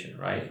information,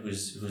 right?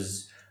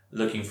 Who's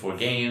looking for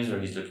games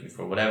or he's looking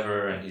for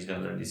whatever and he's going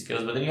to learn these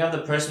skills. But then you have the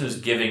person who's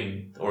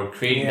giving or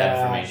creating that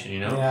information, you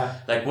know? Yeah.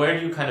 Like where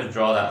do you kind of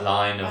draw that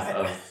line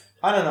of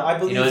I don't know. I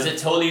believe, you know, is it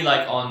totally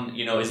like on,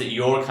 you know, is it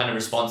your kind of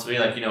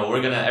responsibility? Like, you know,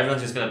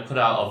 everyone's just going to put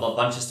out a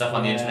bunch of stuff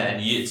on the internet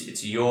and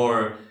it's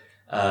your,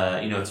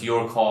 you know, it's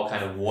your call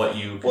kind of what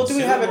you consume. Well, do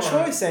we have a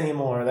choice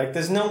anymore? Like,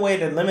 there's no way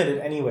to limit it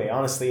anyway,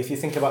 honestly. If you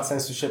think about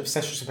censorship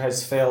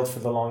has failed for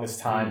the longest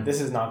time. This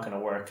is not going to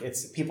work.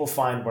 It's people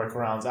find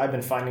workarounds. I've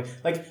been finding,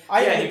 like...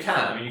 you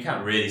can't. I mean, you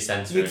can't really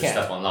censor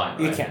stuff online,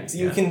 right? You can't.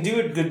 You can do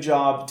a good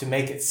job to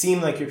make it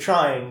seem like you're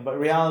trying, but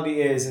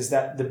reality is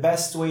that the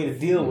best way to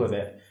deal with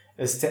it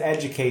is to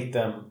educate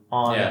them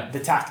on the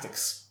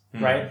tactics,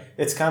 right?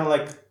 It's kind of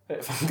like,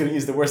 if I'm going to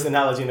use the worst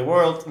analogy in the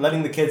world,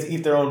 letting the kids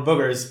eat their own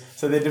boogers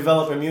so they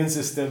develop immune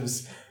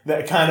systems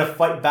that kind of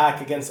fight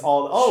back against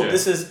all,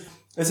 this is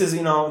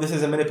you know, this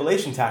is a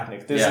manipulation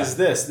tactic.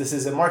 This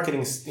is a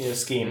marketing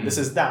scheme. This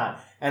is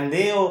that. And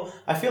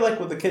I feel like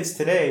with the kids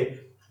today,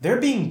 they're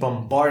being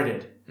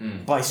bombarded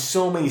by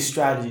so many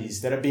strategies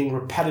that are being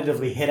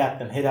repetitively hit at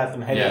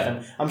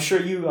them. I'm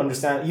sure you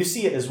understand. You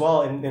see it as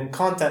well in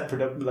content,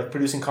 like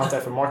producing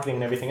content for marketing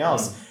and everything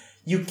else.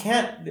 You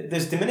can't.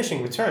 There's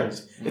diminishing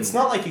returns. It's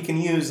not like you can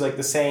use like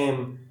the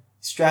same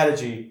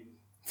strategy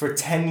for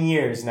 10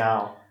 years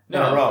now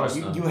in a row.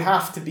 You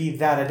have to be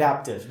that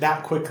adaptive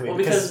that quickly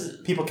because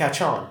people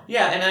catch on.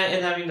 Yeah,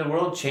 and I mean the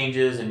world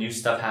changes and new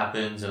stuff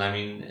happens, and I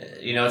mean,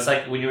 you know, it's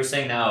like when you were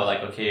saying now,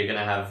 like, okay, you're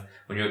gonna have,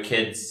 when you're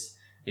kids,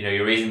 you know,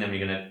 you're raising them,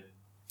 you're gonna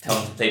tell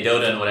them to play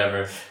Dota and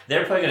whatever.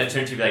 They're probably gonna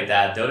turn to you like,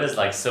 Dad, Dota's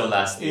like so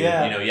last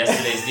year. You know,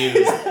 yesterday's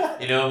news.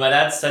 You know, my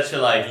dad's such a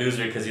like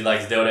loser because he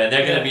likes Dota, and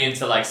they're gonna be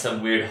into like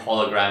some weird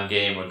hologram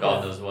game or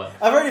God knows what.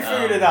 I've already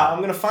figured it out. I'm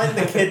gonna find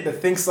the kid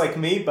that thinks like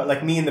me, but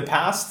like me in the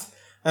past,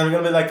 and I'm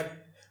gonna be like,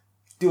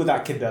 do what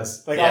that kid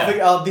does. Like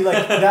I'll be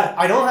like that.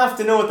 I don't have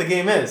to know what the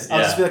game is.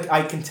 I'll just be like,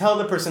 I can tell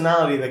the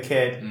personality of the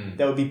kid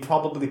that would be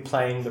probably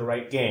playing the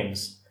right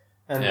games.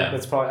 And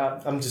that's probably,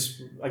 I'm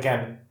just,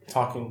 again,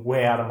 talking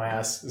way out of my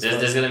ass.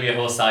 There's going to be a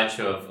whole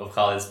sideshow of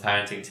Khalid's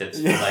parenting tips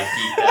for like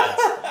geek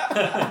dads.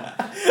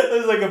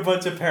 There's like a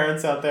bunch of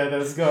parents out there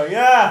that's going,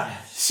 yeah,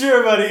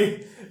 sure,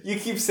 buddy. You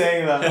keep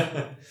saying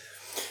that.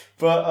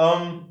 But,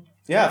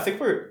 I think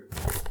we're...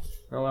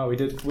 Oh wow,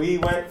 we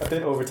went a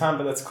bit over time,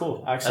 but that's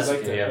cool. I actually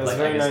liked it. It was like,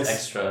 very nice.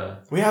 Extra.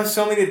 We have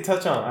so many to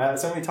touch on. I had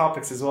so many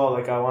topics as well,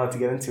 like I wanted to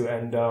get into,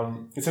 and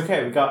it's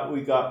okay. We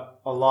got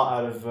a lot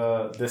out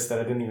of this that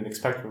I didn't even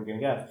expect we were gonna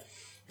get.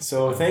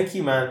 So thank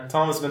you, man.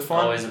 Tom, it's been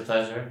fun. Always a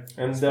pleasure.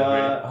 And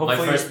hopefully...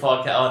 My first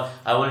podcast...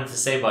 I wanted to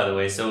say, by the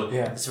way, so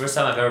it's the first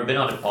time I've ever been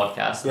on a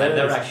podcast. I've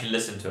never actually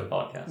listened to a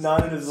podcast.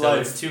 Not in his life.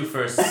 So it's two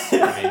firsts for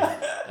me.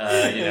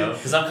 You know,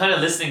 because I'm kind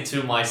of listening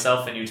to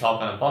myself and you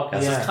talk on a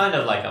podcast. It's kind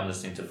of like I'm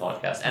listening to a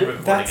podcast and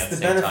recording That's at the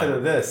the same benefit time.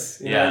 of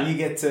this. You know, you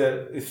get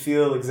to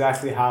feel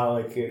exactly how,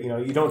 like, you know,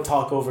 you don't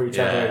talk over each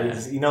other.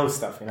 You know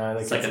stuff, you know.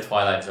 Like, it's like a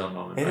Twilight Zone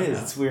moment. It is.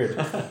 Now. It's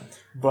weird.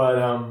 But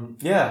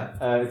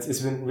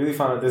it's been really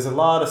fun. There's a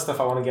lot of stuff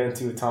I want to get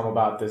into with Tom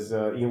about. There's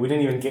we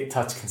didn't even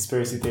touch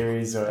conspiracy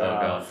theories or. Oh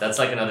god, that's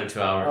like another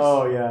 2 hours.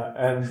 Oh yeah,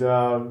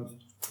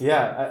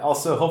 and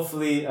also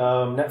hopefully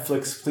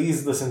Netflix,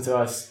 please listen to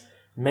us.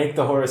 Make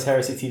the Horus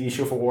Heresy TV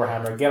show for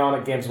Warhammer. Get on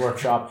at Games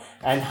Workshop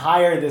and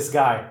hire this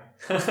guy.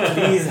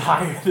 Please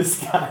hire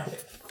this guy.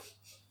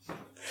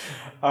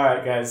 All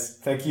right, guys.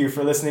 Thank you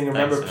for listening.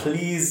 Remember,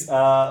 please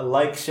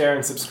like, share,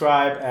 and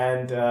subscribe,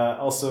 and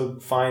also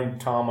find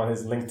Tom on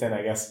his LinkedIn,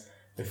 I guess,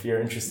 if you're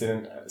interested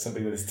in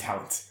somebody with his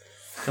talent.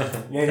 You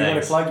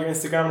want to plug your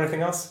Instagram or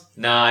anything else?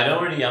 No, I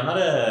don't really. I'm not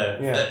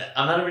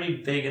a really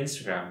big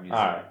Instagram user.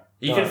 All right.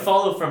 You can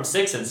follow From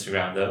Six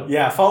Instagram though.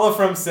 Yeah, follow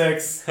From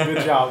Six.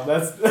 Good job.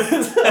 That's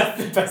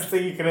the best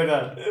thing you could have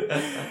done.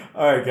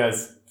 All right,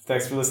 guys.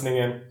 Thanks for listening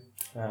in.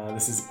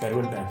 This is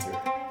Bedouin Banter.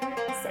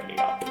 Signing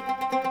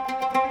up.